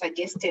have been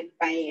suggested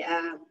by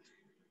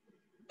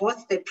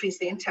both the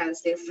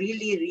presenters, they've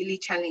really, really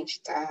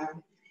challenged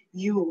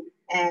you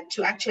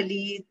to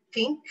actually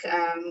think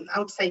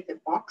outside the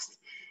box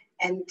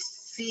and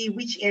see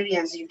which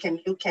areas you can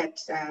look at.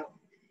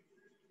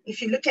 If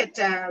you look at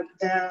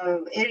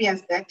the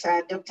areas that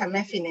Dr.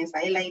 Mirfin has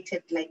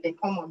highlighted, like the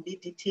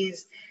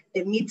comorbidities,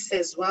 the myths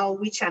as well,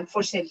 which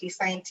unfortunately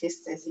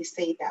scientists, as you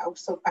said, are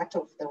also part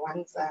of the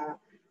ones,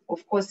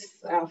 of course,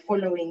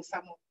 following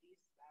some of these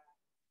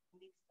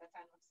myths that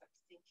are not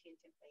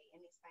substantiated by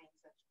any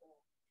science at all.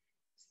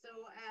 So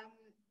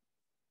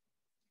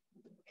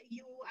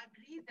you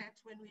agree that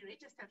when we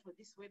registered for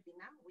this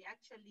webinar, we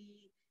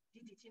actually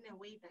did it in a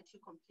way that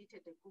you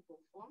completed the Google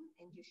form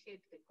and you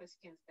shared the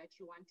questions that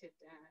you wanted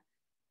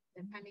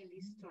the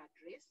panelists to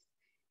address.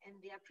 And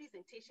their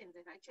presentations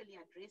have actually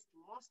addressed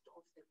most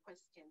of the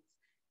questions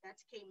that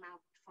came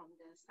out from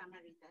the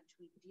summary that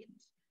we did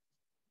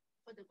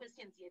for the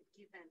questions you had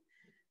given.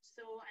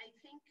 So I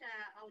think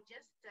I'll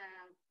just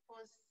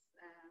pose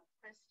a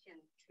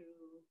question to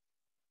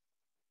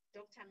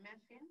Dr.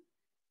 Mirfin,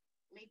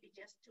 maybe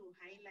just to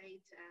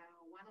highlight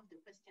one of the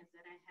questions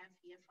that I have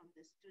here from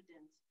the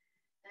students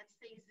that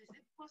says, is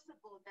it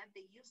possible that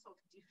the use of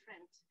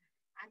different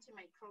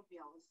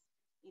antimicrobials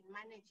in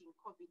managing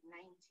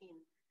COVID-19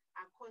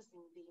 are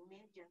causing the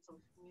emergence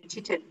of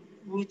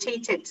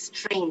mutated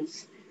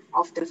strains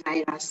of the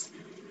virus?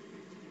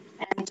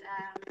 And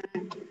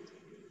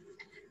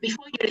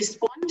before you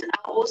respond,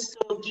 I'll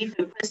also give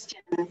a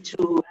question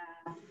to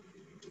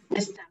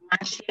Mr.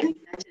 Mashe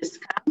that has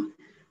come.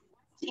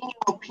 What, in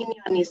your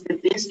opinion, is the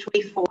best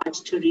way forward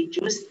to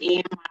reduce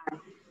AMR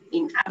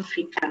in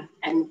Africa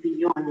and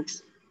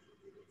beyond?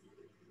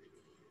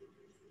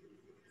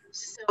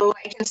 So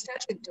I can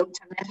start with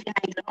Dr. Mirfin.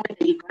 I don't know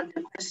whether you got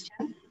the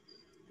question.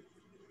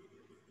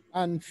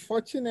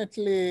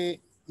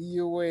 Unfortunately,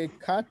 you were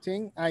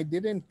cutting. I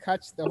didn't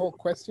catch the whole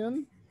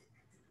question.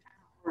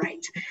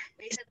 Right.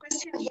 There's a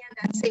question here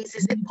that says,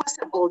 is it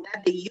possible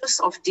that the use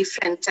of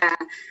different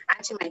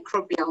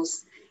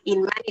antimicrobials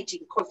in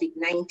managing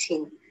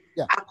COVID-19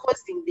 are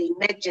causing the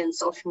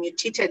emergence of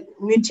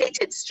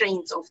mutated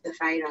strains of the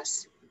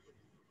virus?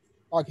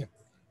 Okay.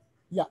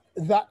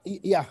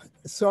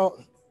 So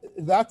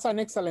that's an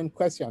excellent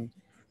question.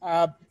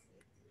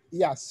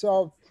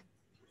 So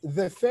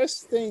the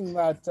first thing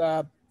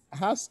that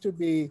has to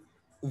be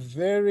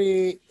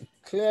very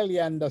clearly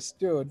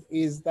understood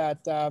is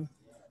that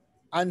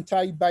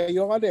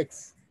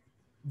antibiotics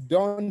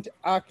don't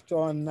act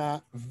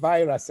on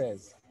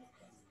viruses.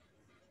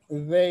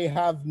 They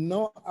have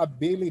no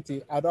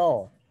ability at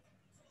all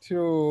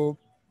to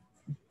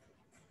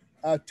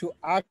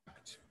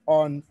act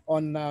on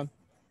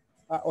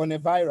a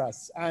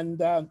virus, and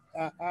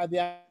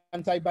the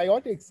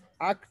antibiotics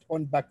act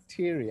on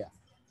bacteria.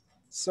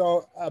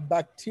 So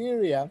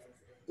bacteria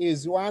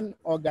is one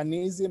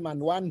organism and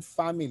one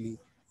family.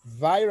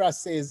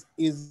 Viruses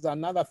is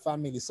another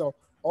family. So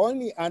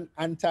only an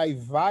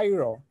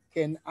antiviral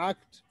can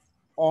act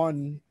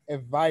on a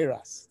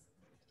virus.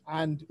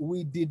 And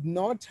we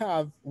don't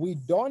have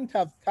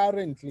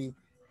currently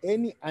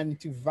any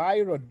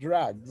antiviral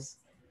drugs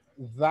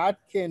that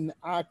can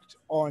act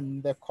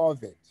on the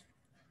COVID.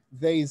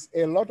 There is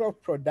a lot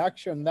of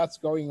production that's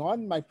going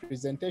on. My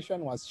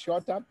presentation was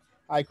shorter.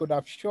 I could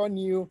have shown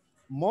you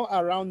more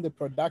around the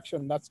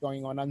production that's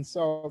going on. And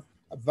so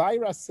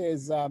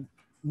viruses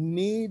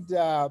need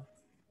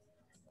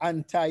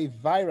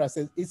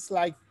antiviruses. It's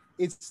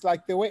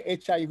like the way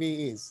HIV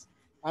is.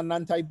 An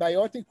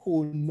antibiotic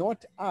will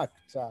not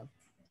act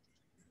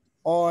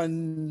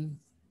on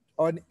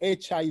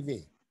HIV.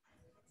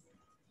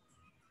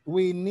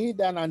 We need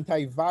an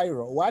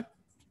antiviral. What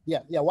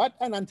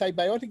an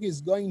antibiotic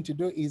is going to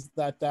do is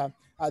that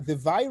the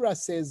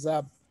viruses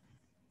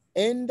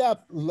end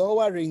up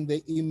lowering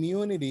the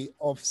immunity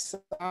of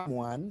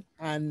someone,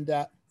 and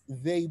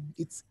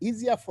it's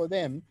easier for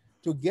them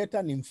to get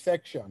an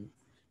infection.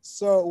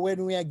 So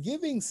when we are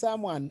giving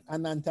someone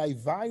an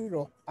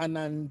antiviral and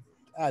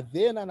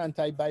then an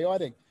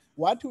antibiotic,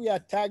 what we are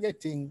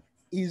targeting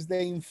is the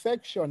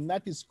infection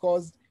that is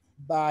caused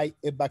by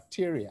a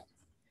bacteria.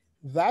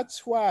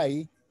 That's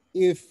why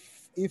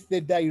if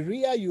the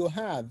diarrhea you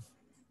have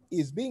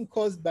is being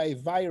caused by a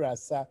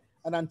virus,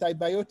 an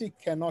antibiotic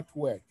cannot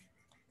work.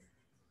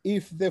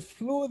 If the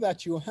flu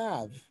that you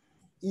have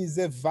is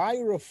a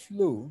viral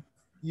flu,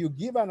 you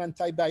give an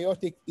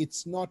antibiotic,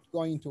 it's not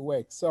going to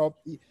work. So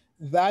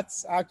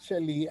that's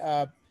actually,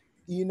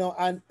 you know,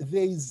 and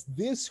there is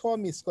this whole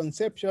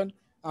misconception.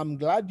 I'm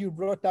glad you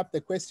brought up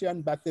the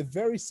question, but the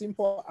very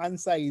simple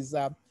answer is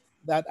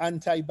that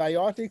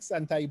antibiotics,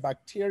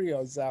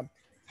 antibacterials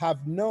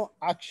have no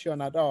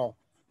action at all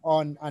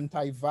on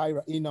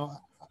antiviral, you know,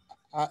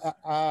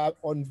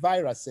 on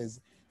viruses.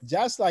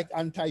 Just like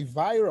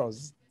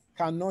antivirals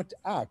cannot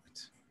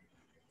act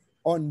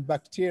on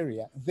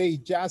bacteria. They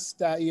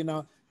just, you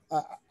know,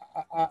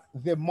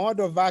 the mode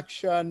of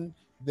action,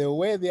 the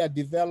way they are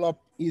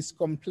developed is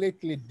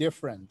completely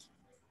different.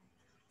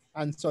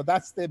 And so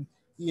that's the,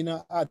 you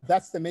know,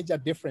 that's the major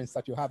difference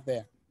that you have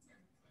there.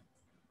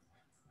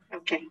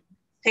 Okay,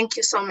 thank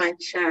you so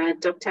much,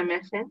 Dr.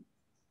 Mirfin.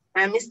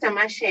 Mr.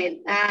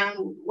 Mashe,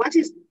 what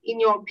is, in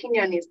your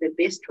opinion, is the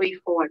best way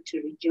forward to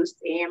reduce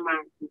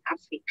AMR in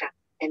Africa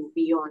and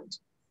beyond?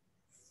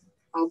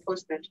 I'll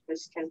pose that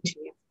question to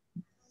you.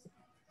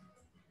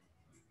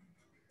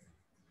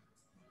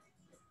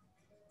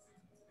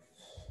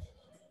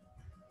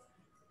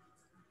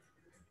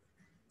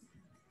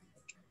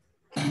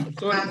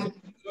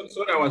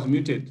 Sorry, I was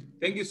muted.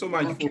 Thank you so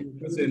much for the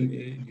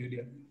question,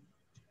 Julia.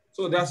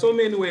 So there are so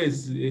many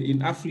ways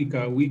in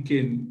Africa we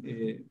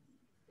can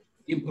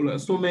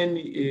implement so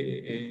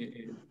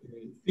many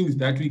things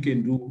that we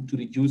can do to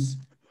reduce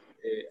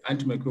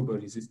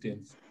antimicrobial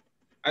resistance.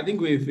 I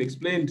think we've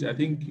explained, I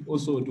think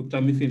also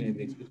Dr. Mirfin has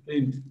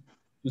explained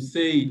to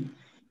say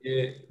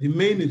the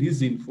main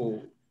reason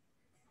for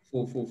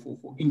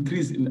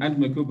increase in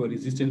antimicrobial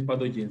resistant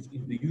pathogens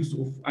is the use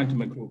of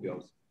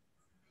antimicrobials.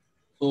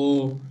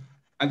 So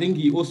I think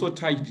he also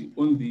touched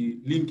on the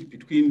link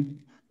between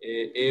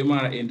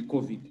AMR and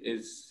COVID,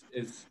 as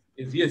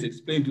he has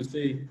explained, to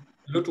say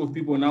a lot of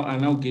people now are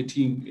now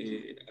getting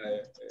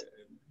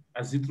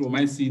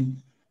azithromycin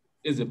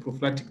as a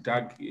prophylactic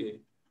drug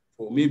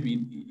for maybe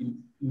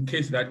in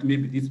case that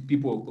maybe these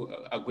people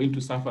are going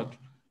to suffer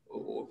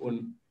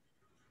on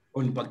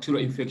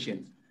bacterial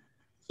infections.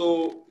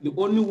 So the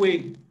only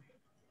way,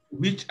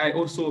 which I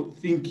also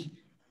think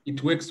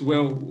it works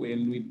well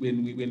when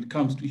it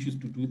comes to issues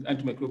to do with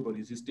antimicrobial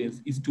resistance,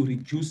 is to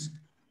reduce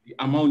the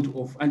amount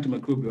of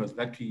antimicrobials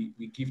that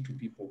we give to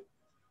people.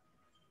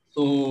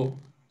 So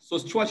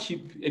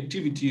stewardship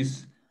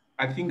activities,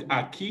 I think,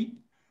 are key.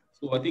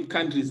 So I think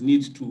countries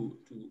need to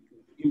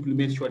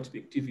implement stewardship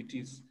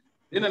activities.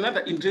 Then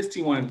another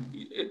interesting one,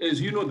 as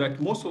you know,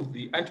 that most of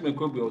the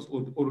antimicrobials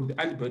or the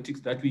antibiotics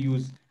that we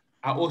use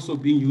are also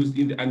being used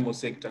in the animal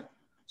sector.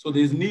 So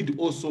there's need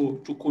also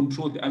to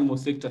control the animal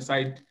sector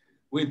side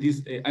where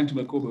these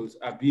antimicrobials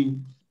are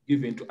being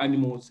given to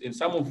animals, and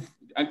some of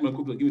the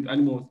antimicrobials given to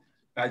animals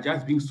are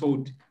just being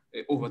sold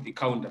over the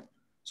counter.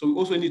 So we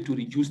also need to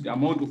reduce the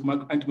amount of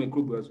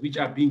antimicrobials which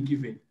are being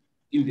given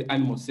in the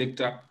animal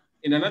sector.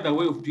 And another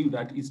way of doing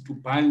that is to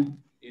ban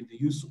the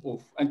use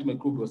of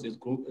antimicrobials as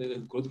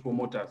growth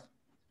promoters.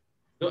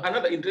 Now,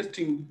 another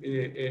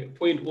interesting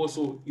point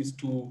also is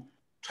to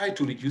try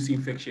to reduce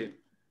infection.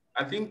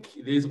 I think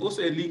there's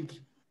also a link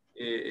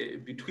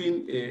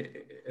between a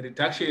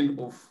reduction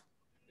of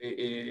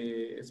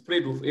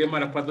spread of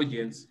AMR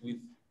pathogens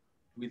with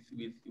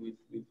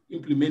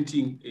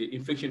implementing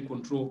infection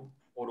control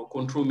or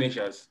control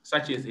measures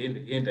such as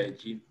hand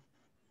hygiene.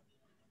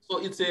 So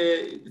it's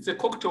a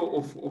cocktail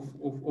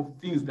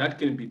of things that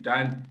can be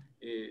done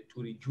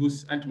to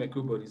reduce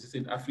antimicrobial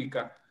resistance in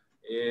Africa.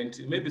 And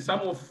maybe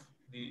some of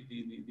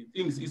the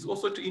things is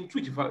also to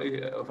introduce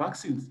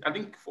vaccines. I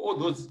think for all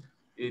those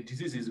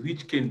diseases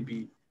which can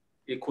be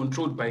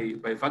controlled by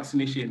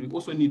vaccination, we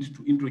also need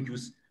to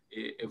introduce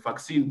a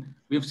vaccine.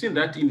 We've seen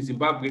that in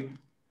Zimbabwe.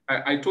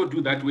 I told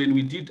you that when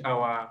we did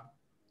our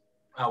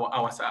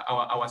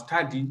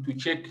study to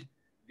check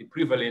the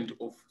prevalence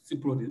of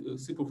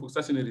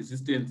ciprofloxacin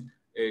resistant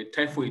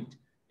typhoid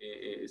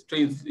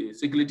strains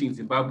circulating in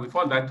Zimbabwe, we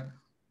found that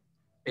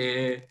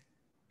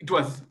it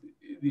was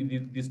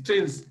the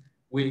strains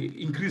were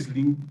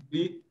increasingly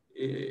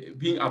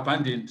being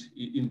abundant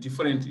in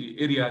different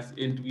areas,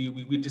 and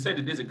we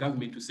decided as a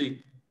government to say,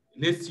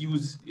 let's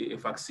use a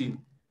vaccine.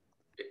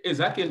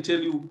 As I can tell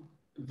you,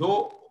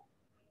 though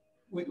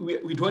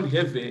we don't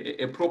have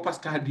a proper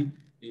study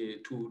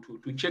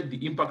to check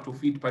the impact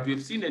of it, but we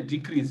have seen a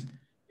decrease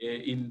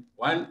in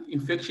one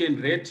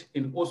infection rate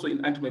and also in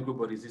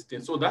antimicrobial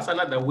resistance. So that's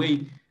another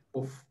way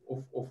of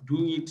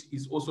doing it,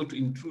 is also to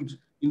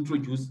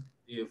introduce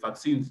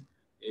vaccines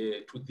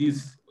to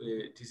these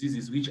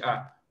diseases which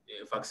are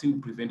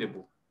vaccine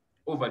preventable.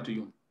 Over to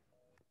you.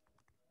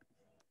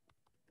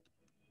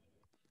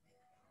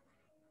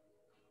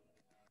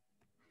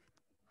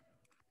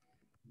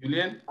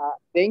 Julian?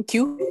 Thank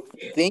you,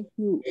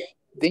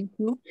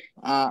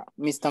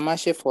 Mr.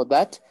 Mashe, for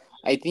that.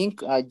 I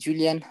think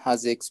Julian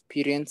has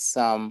experienced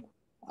some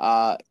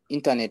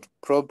internet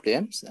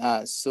problems,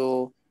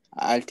 so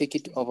I'll take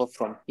it over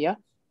from here.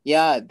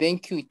 Yeah,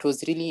 thank you. It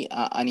was really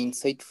an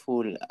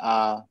insightful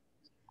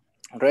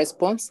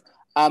response.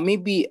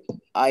 Maybe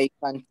I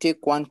can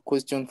take one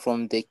question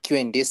from the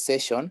Q&A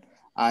session,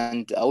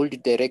 and I will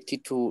direct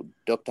it to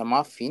Dr.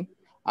 Mirfin.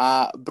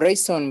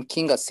 Bryson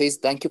Kinga says,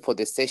 thank you for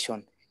the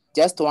session.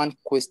 Just one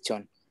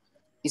question.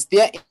 Is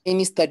there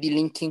any study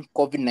linking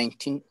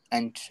COVID-19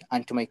 and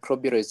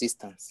antimicrobial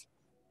resistance?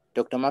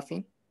 Dr.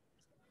 Mirfin?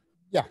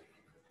 Yeah.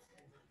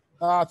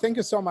 Thank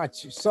you so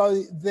much.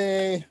 So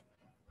there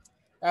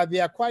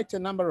are quite a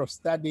number of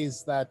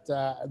studies that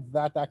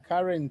are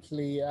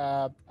currently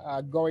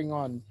going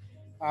on.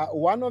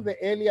 One of the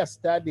earlier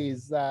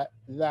studies the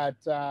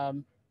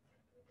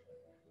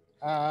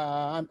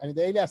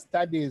earlier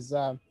studies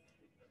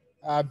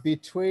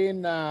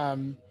between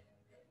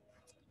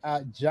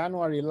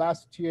January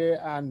last year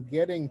and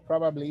getting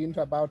probably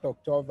into about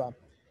October,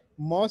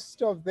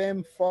 most of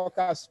them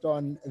focused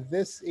on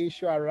this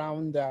issue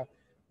around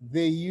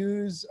the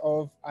use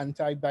of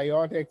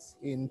antibiotics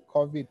in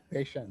COVID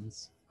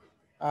patients,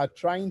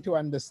 trying to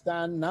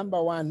understand,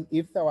 number one,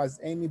 if there was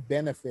any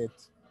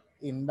benefit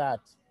in that.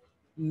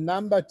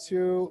 Number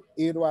two,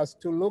 it was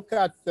to look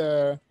at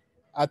the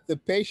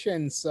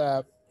patients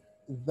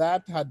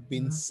that had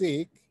been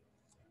sick,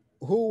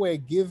 who were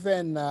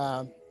given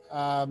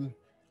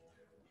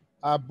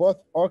both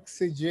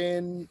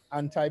oxygen,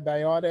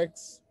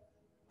 antibiotics,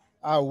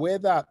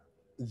 whether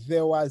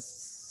there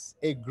was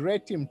a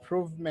great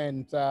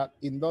improvement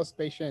in those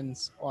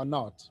patients or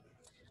not.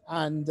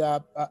 And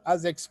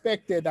as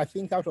expected, I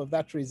think out of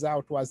that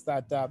result was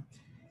that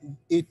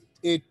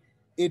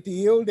it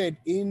yielded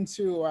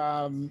into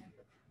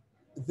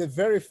the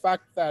very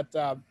fact that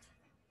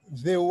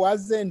there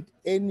wasn't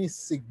any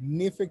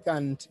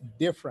significant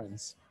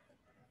difference.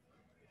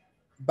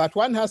 But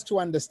one has to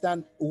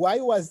understand, why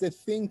was the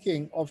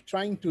thinking of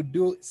trying to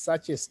do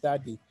such a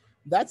study?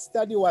 That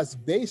study was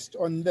based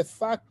on the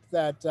fact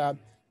that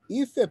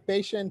if a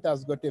patient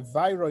has got a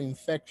viral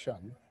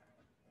infection,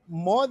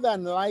 more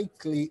than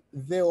likely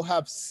they'll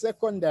have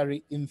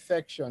secondary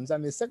infections,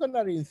 and the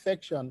secondary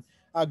infection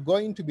are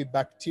going to be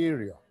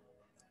bacterial.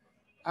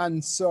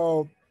 And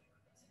so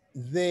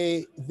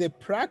the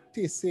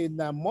practice in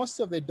most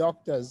of the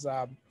doctors,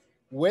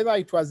 whether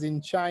it was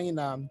in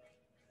China,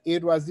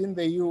 it was in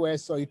the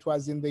US, or it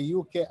was in the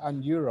UK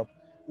and Europe,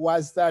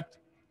 was that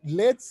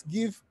let's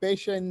give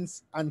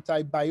patients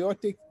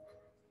antibiotic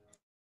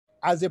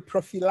as a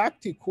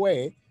prophylactic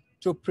way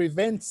to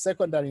prevent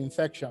secondary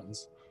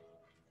infections.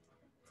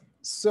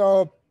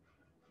 So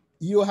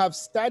you have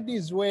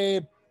studies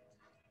where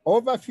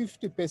over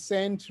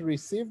 50%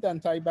 received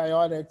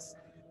antibiotics.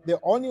 The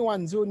only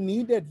ones who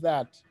needed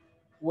that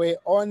were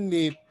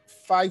only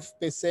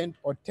 5%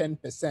 or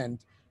 10%.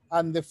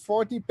 And the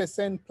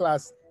 40%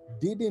 plus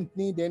didn't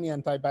need any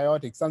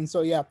antibiotics. And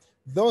so, yeah,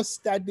 those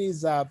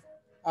studies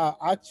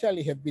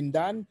actually have been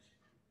done.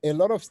 A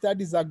lot of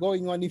studies are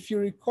going on. If you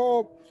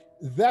recall,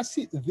 the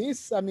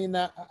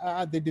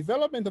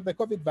development of the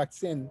COVID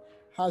vaccine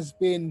has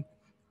been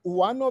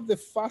one of the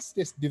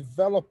fastest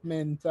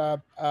development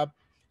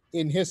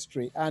in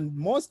history. And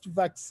most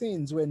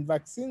vaccines, when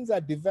vaccines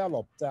are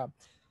developed,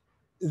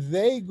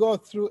 they go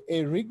through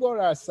a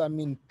rigorous,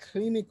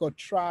 clinical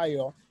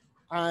trial,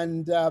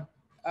 and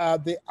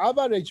the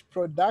average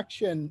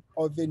production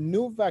of the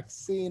new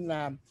vaccine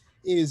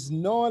is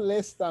no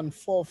less than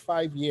 4 or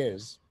 5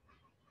 years.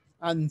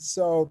 And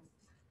so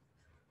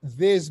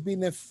there's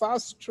been a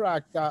fast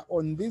track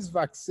on these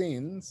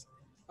vaccines,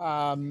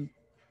 and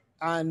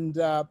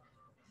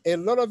a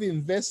lot of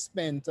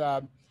investment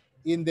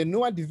in the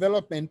newer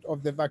development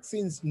of the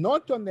vaccines,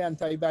 not on the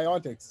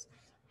antibiotics.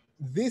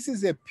 This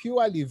is a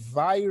purely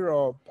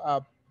viral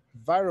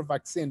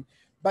vaccine.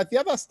 But the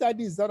other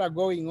studies that are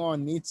going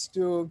on, it's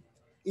to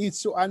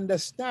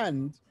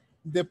understand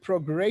the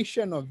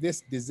progression of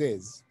this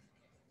disease.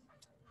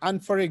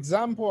 And for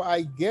example,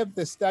 I gave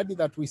the study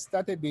that we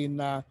started in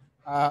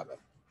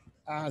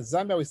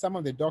Zambia with some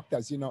of the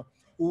doctors,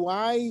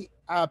 why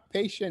are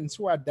patients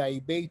who are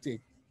diabetic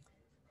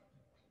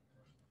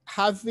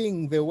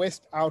having the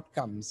worst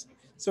outcomes?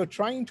 So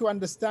trying to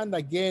understand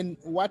again,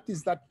 what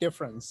is that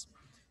difference?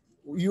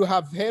 You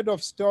have heard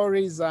of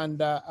stories and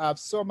have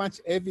so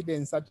much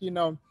evidence that,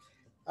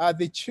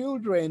 the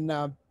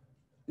children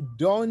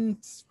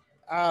don't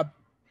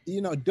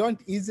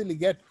easily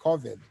get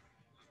COVID.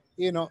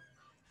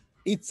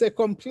 It's a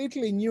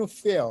completely new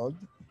field,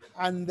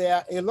 and there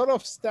are a lot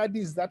of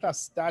studies that are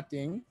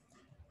starting,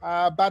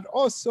 but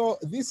also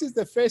this is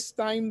the first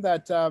time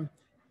that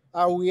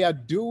we are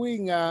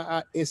doing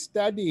a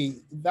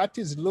study that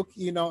is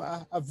looking,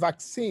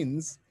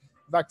 vaccines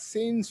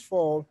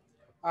for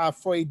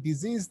a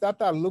disease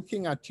that are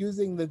looking at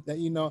using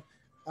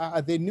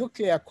the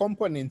nuclear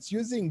components,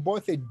 using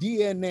both a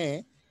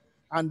DNA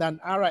and an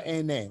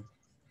RNA.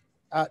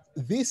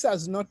 This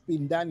has not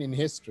been done in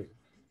history,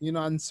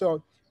 and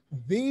so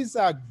these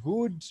are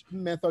good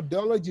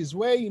methodologies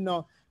where,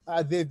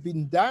 they've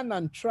been done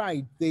and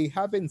tried, they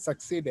haven't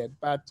succeeded,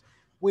 but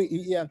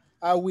we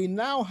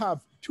now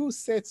have two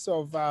sets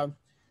of,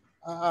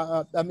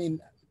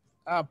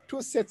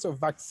 two sets of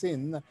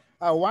vaccine,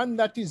 one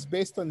that is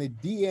based on the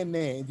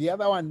DNA, the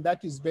other one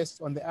that is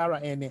based on the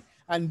RNA.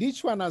 And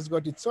each one has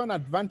got its own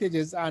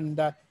advantages and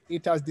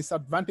it has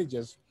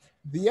disadvantages.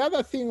 The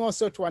other thing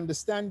also to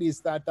understand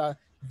is that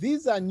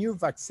these are new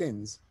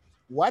vaccines.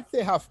 What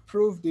they have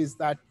proved is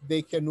that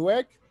they can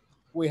work.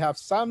 We have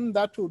some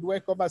that would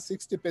work over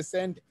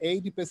 60%,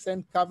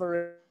 80%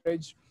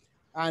 coverage.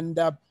 And,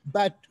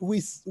 but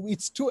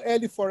it's too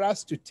early for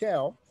us to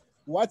tell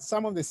what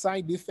some of the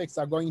side effects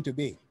are going to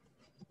be.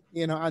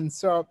 You know, and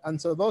so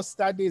those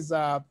studies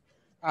are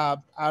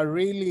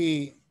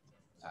really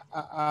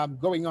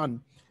going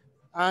on.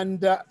 And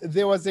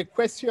there was a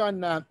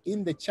question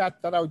in the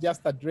chat that I'll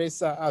just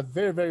address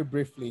very, very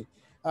briefly,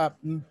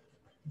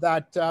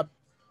 that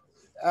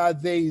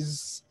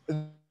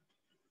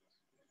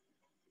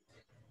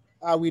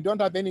we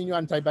don't have any new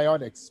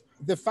antibiotics.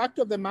 The fact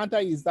of the matter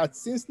is that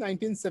since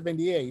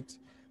 1978,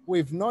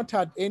 we've not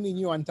had any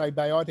new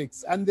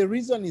antibiotics. And the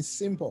reason is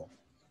simple,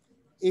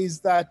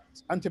 is that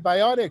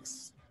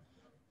antibiotics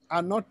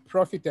are not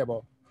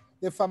profitable.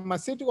 The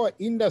pharmaceutical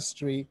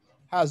industry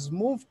has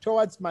moved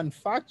towards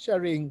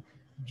manufacturing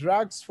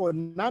drugs for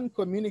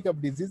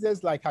non-communicable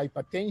diseases like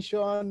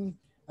hypertension,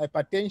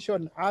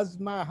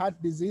 asthma,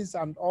 heart disease,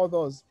 and all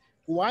those.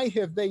 Why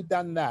have they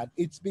done that?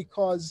 It's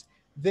because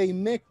they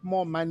make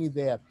more money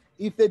there.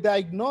 If they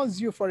diagnose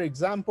you, for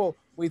example,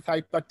 with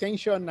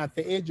hypertension at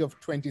the age of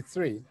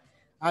 23,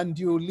 and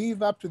you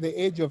live up to the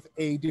age of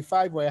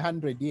 85 or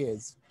 100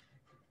 years,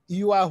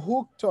 you are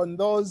hooked on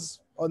those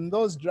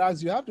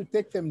drugs. You have to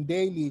take them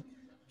daily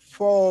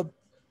for,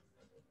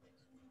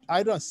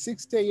 I don't know,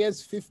 60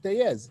 years, 50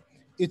 years.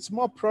 It's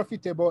more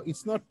profitable.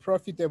 It's not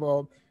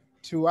profitable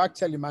to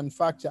actually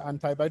manufacture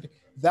antibiotics.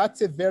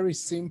 That's a very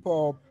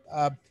simple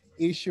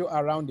issue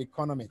around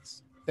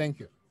economics. Thank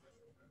you.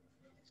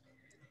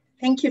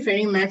 Thank you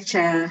very much,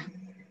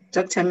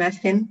 Dr.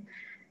 Mirfin.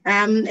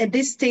 At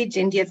this stage,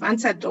 and you've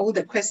answered all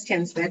the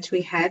questions that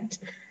we had,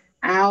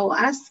 I'll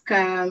ask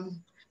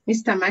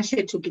Mr.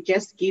 Mashe to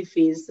just give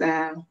his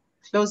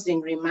closing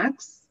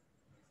remarks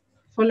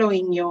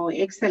following your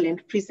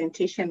excellent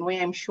presentation,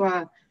 where I'm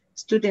sure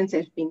students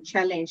have been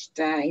challenged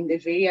in the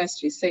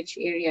various research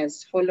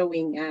areas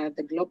following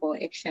the Global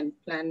Action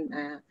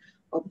Plan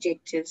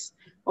objectives.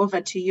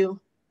 Over to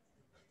you.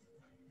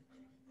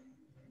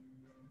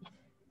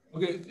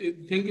 Okay,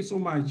 thank you so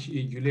much,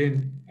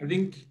 Julian. I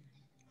think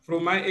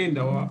from my end,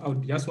 I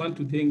would just want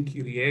to thank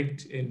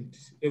REACT and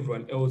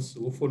everyone else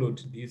who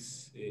followed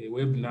this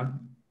webinar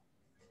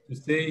to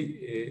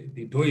say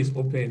the door is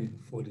open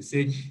for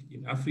research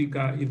in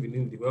Africa, even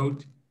in the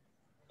world.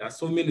 There are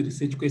so many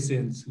research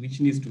questions which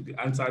needs to be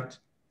answered.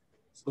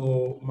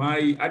 So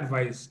my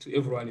advice to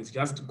everyone is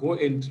just go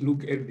and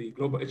look at the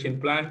Global Action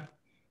Plan.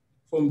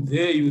 From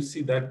there, you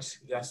see that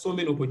there are so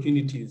many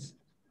opportunities,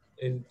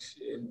 and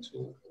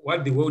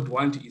what the world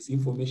wants is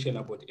information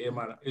about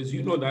AMR. As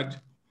you know that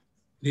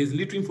there's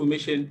little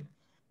information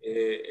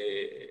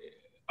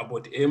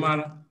about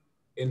AMR,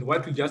 and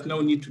what we just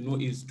now need to know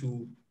is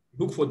to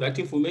look for that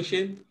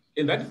information,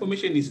 and that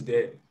information is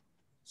there.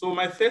 So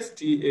my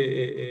first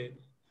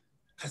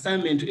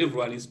assignment to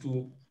everyone is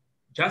to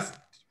just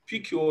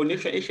pick your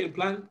national action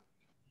plan,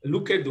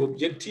 look at the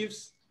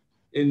objectives,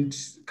 and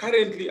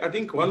currently I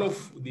think one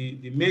of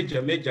the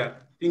major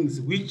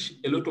things which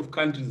a lot of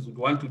countries would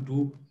want to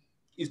do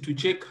is to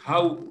check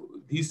how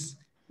this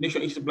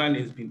national action plan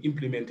has been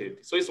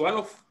implemented. So it's one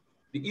of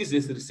the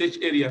easiest research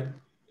area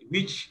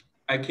which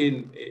I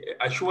can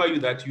assure you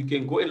that you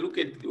can go and look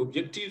at the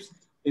objectives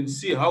and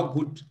see how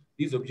good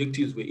these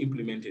objectives were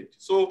implemented.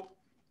 So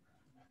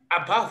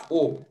above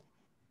all,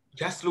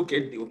 just look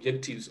at the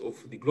objectives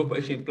of the Global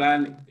Action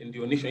Plan and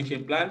your National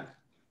Action Plan,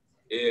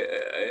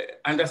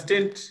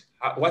 understand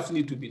what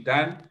needs to be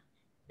done,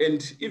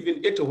 and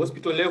even at a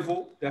hospital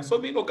level, there are so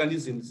many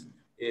organisms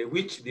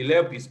which the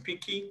lab is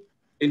picking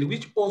and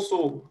which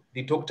also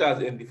the doctors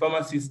and the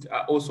pharmacists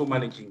are also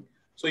managing.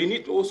 So you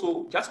need to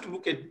also just to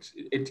look at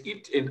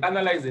it and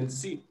analyze and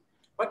see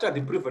what are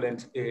the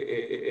prevalent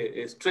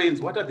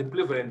strains, what are the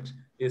prevalent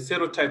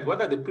serotypes,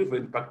 what are the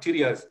prevalent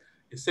bacteria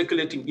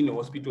circulating in the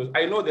hospitals.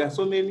 I know there are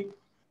so many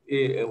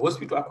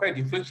hospital-acquired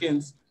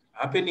infections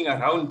happening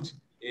around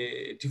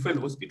different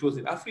hospitals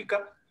in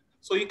Africa.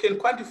 So you can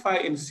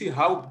quantify and see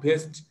how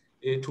best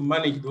to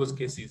manage those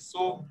cases.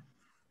 So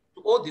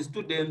to all the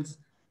students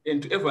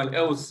and to everyone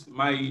else,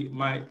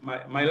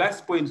 my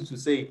last point is to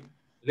say,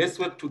 let's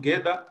work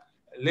together,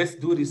 let's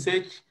do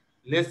research,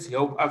 let's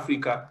help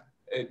Africa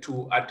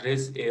to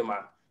address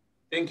AMR.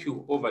 Thank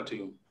you, over to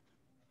you.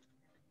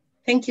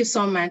 Thank you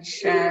so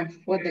much.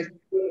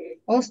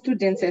 All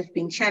students have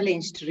been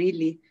challenged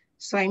really.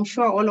 So I'm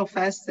sure all of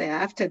us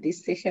after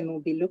this session will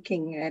be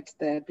looking at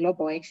the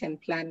Global Action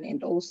Plan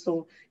and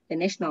also the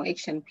National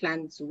Action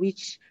Plans,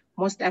 which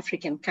most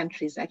African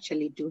countries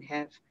actually do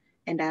have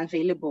and are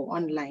available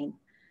online.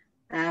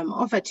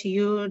 Over to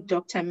you,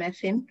 Dr.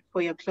 Mirfin,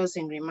 for your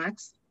closing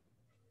remarks.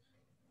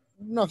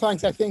 No,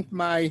 thanks. I think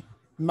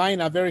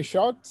mine are very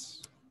short.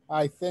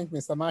 I think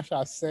Mr. Mashe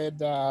has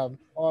said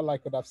all I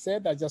could have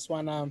said. I just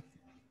want to,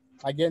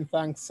 again,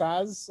 thank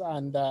SAS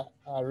and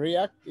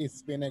REACT.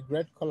 It's been a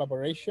great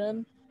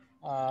collaboration.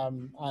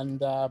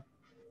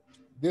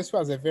 this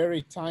was a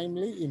very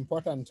timely,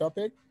 important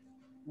topic.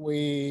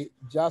 We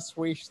just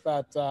wish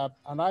that,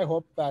 and I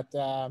hope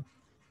that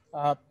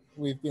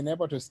we've been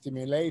able to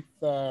stimulate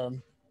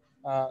the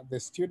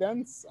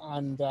students,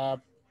 and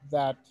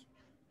that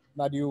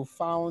you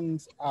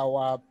found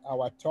our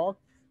talk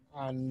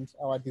and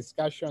our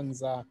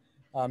discussions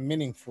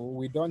meaningful.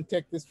 We don't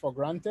take this for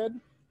granted.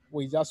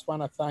 We just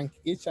want to thank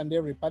each and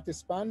every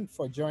participant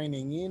for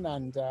joining in,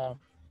 and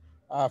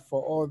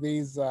for all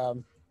these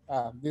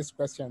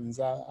questions.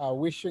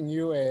 Wishing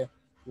you a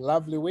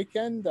lovely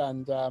weekend,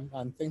 and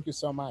thank you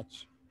so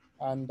much.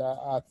 And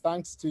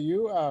thanks to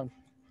you,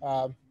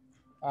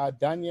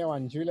 Daniel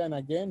and Julian,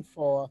 again,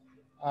 for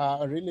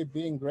really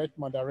being great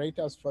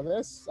moderators for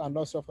this, and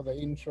also for the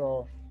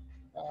intro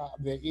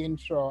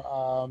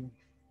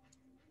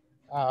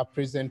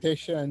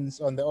presentations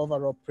on the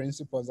overall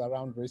principles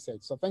around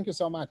research. So thank you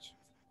so much,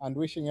 and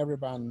wishing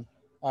everyone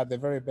the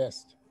very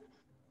best.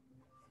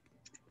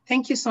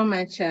 Thank you so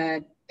much,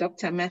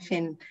 Dr.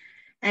 Mirfin.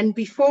 And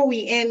before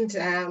we end,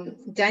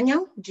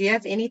 Daniel, do you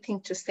have anything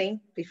to say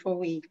before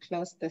we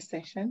close the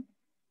session?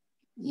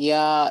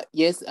 Yeah,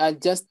 yes,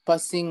 just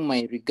passing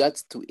my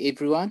regards to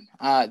everyone.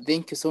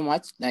 Thank you so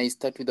much. I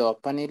start with our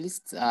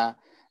panelists,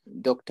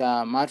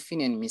 Dr.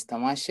 Mirfin and Mr.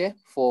 Mashe,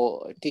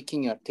 for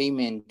taking your time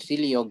and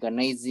really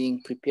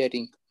organizing,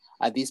 preparing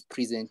these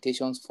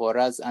presentations for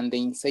us, and the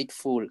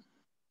insightful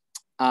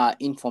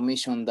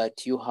information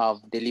that you have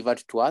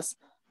delivered to us.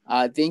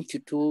 Thank you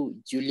to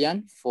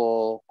Julian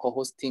for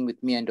co-hosting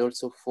with me, and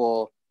also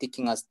for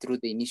taking us through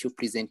the initial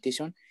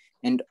presentation,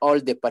 and all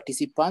the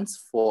participants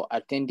for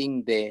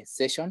attending the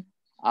session.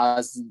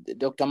 As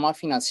Dr.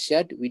 Mirfin has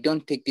shared, we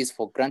don't take this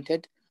for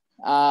granted.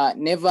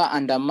 Never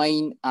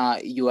undermine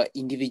your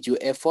individual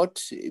effort,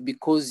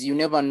 because you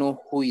never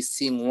know who is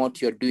seeing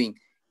what you're doing.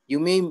 You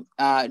may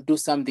do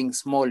something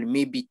small,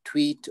 maybe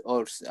tweet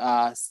or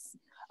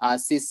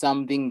say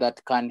something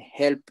that can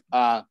help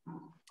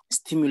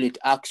stimulate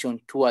action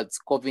towards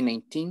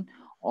COVID-19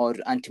 or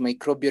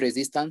antimicrobial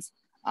resistance.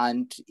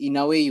 And in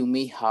a way, you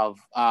may have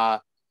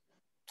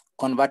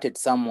converted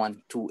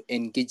someone to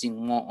engaging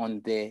more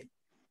on the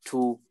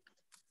two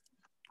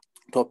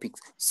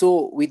topics.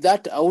 So with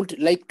that, I would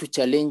like to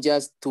challenge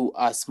us to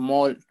a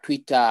small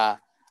Twitter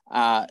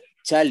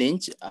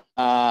challenge,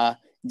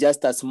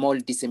 just a small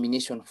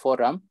dissemination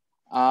forum.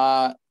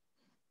 I'm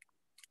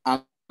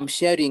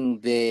sharing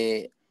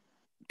the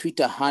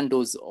Twitter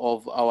handles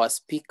of our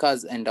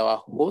speakers and our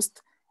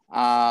host,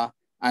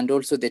 and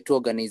also the two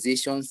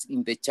organizations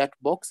in the chat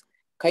box.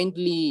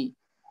 Kindly,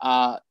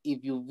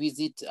 if you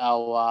visit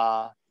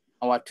our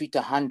Twitter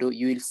handle,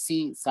 you will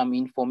see some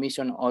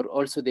information, or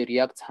also the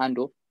React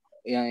handle,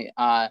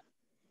 the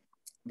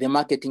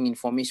marketing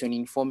information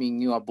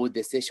informing you about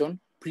the session.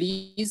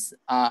 Please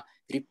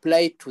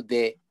reply to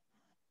the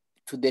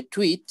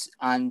tweet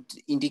and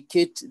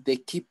indicate the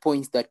key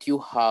points that you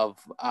have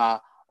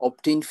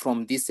obtained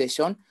from this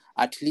session.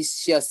 At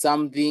least share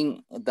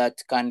something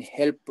that can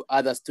help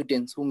other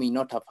students who may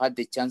not have had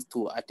the chance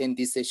to attend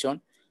this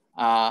session,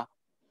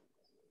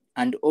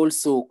 and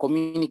also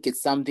communicate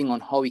something on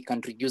how we can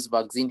reduce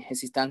vaccine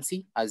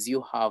hesitancy, as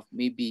you have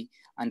maybe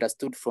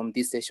understood from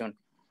this session.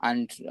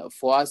 And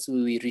for us,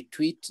 we will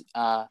retweet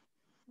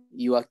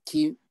your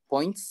key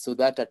points, so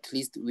that at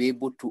least we're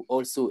able to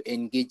also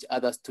engage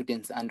other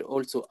students and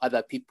also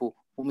other people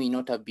who may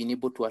not have been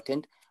able to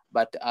attend,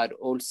 but are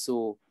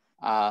also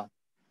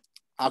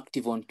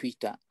active on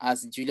Twitter.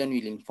 As Julian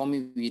will inform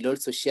me, we will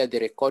also share the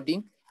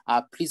recording.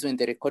 Please, when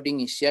the recording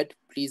is shared,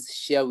 please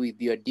share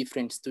with your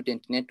different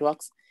student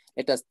networks.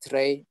 Let us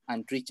try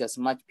and reach as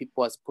much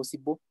people as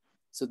possible,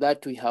 so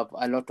that we have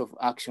a lot of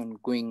action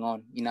going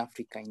on in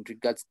Africa in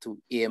regards to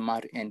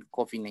AMR and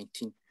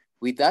COVID-19.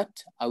 With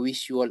that, I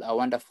wish you all a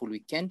wonderful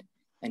weekend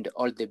and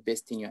all the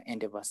best in your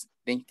endeavors.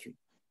 Thank you.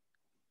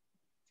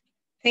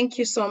 Thank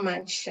you so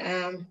much.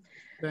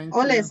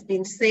 All has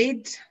been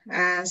said.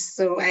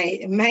 So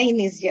mine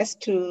is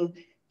just to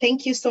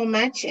thank you so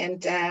much,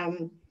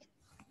 and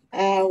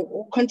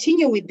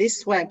continue with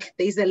this work.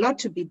 There's a lot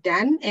to be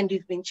done, and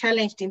we've been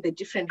challenged in the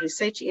different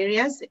research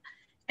areas.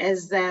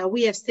 As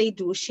we have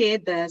said, we'll share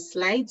the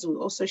slides,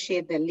 we'll also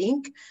share the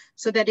link,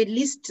 so that at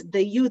least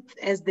the youth,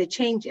 as the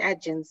change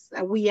agents,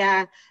 we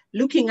are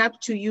looking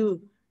up to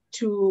you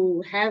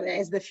to have,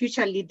 as the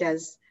future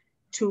leaders,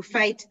 to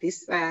fight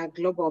this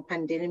global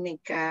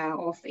pandemic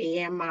of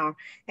AMR,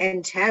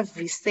 and have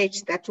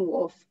research that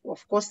will,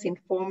 of course,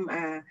 inform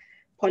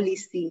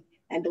policy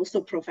and also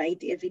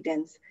provide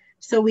evidence.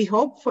 So we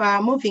hope,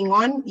 moving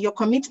on, your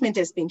commitment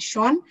has been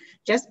shown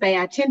just by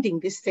attending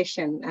this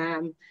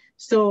session.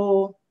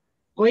 So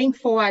going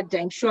forward,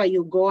 I'm sure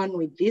you'll go on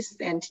with this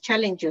and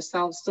challenge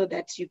yourselves, so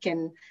that you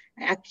can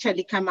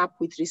actually come up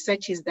with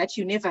researches that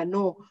you never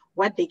know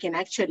what they can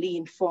actually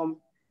inform.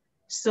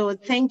 So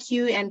thank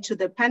you. And to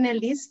the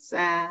panelists,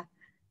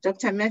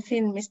 Dr.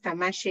 Mirfin, Mr.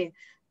 Mashe,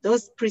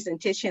 those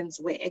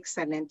presentations were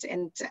excellent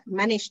and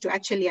managed to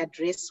actually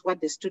address what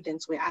the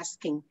students were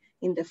asking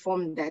in the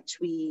form that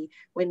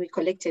when we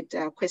collected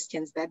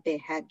questions that they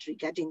had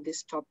regarding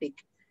this topic.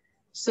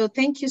 So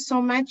thank you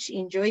so much.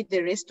 Enjoy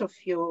the rest of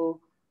your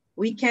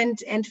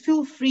weekend and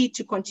feel free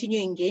to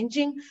continue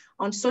engaging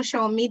on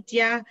social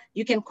media.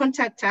 You can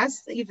contact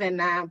us,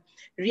 even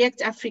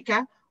React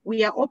Africa.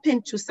 We are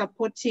open to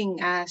supporting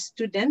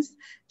students.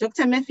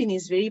 Dr. Mirfin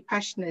is very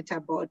passionate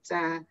about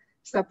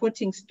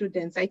supporting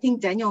students. I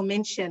think Daniel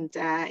mentioned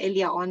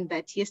earlier on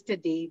that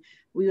yesterday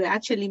we were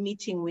actually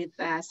meeting with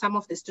some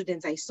of the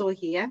students I saw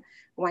here,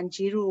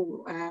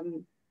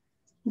 Wanjiru,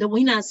 the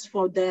winners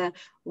for the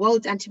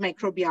World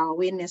Antimicrobial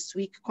Awareness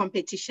Week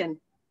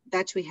competition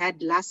that we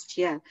had last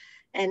year.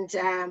 And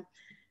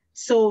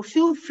so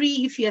feel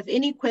free if you have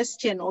any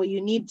question or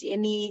you need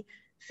any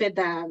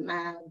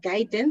further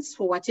guidance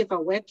for whatever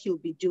work you'll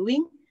be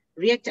doing.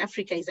 React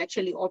Africa is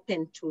actually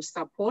open to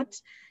support.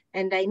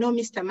 And I know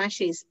Mr.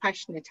 Mashe is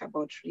passionate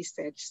about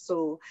research.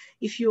 So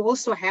if you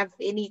also have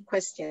any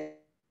questions,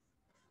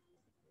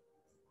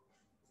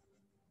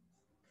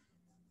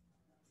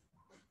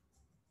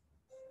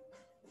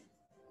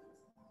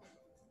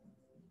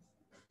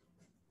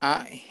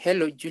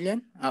 hello,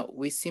 Julian.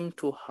 We seem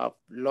to have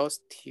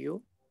lost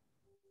you.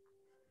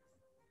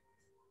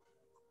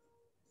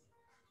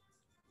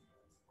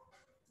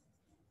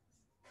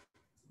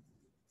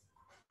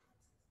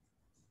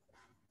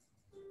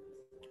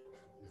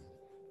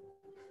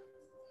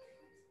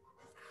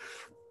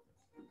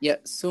 Yeah,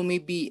 so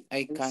maybe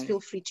I can... Feel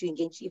free to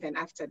engage even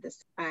after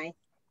this. Bye.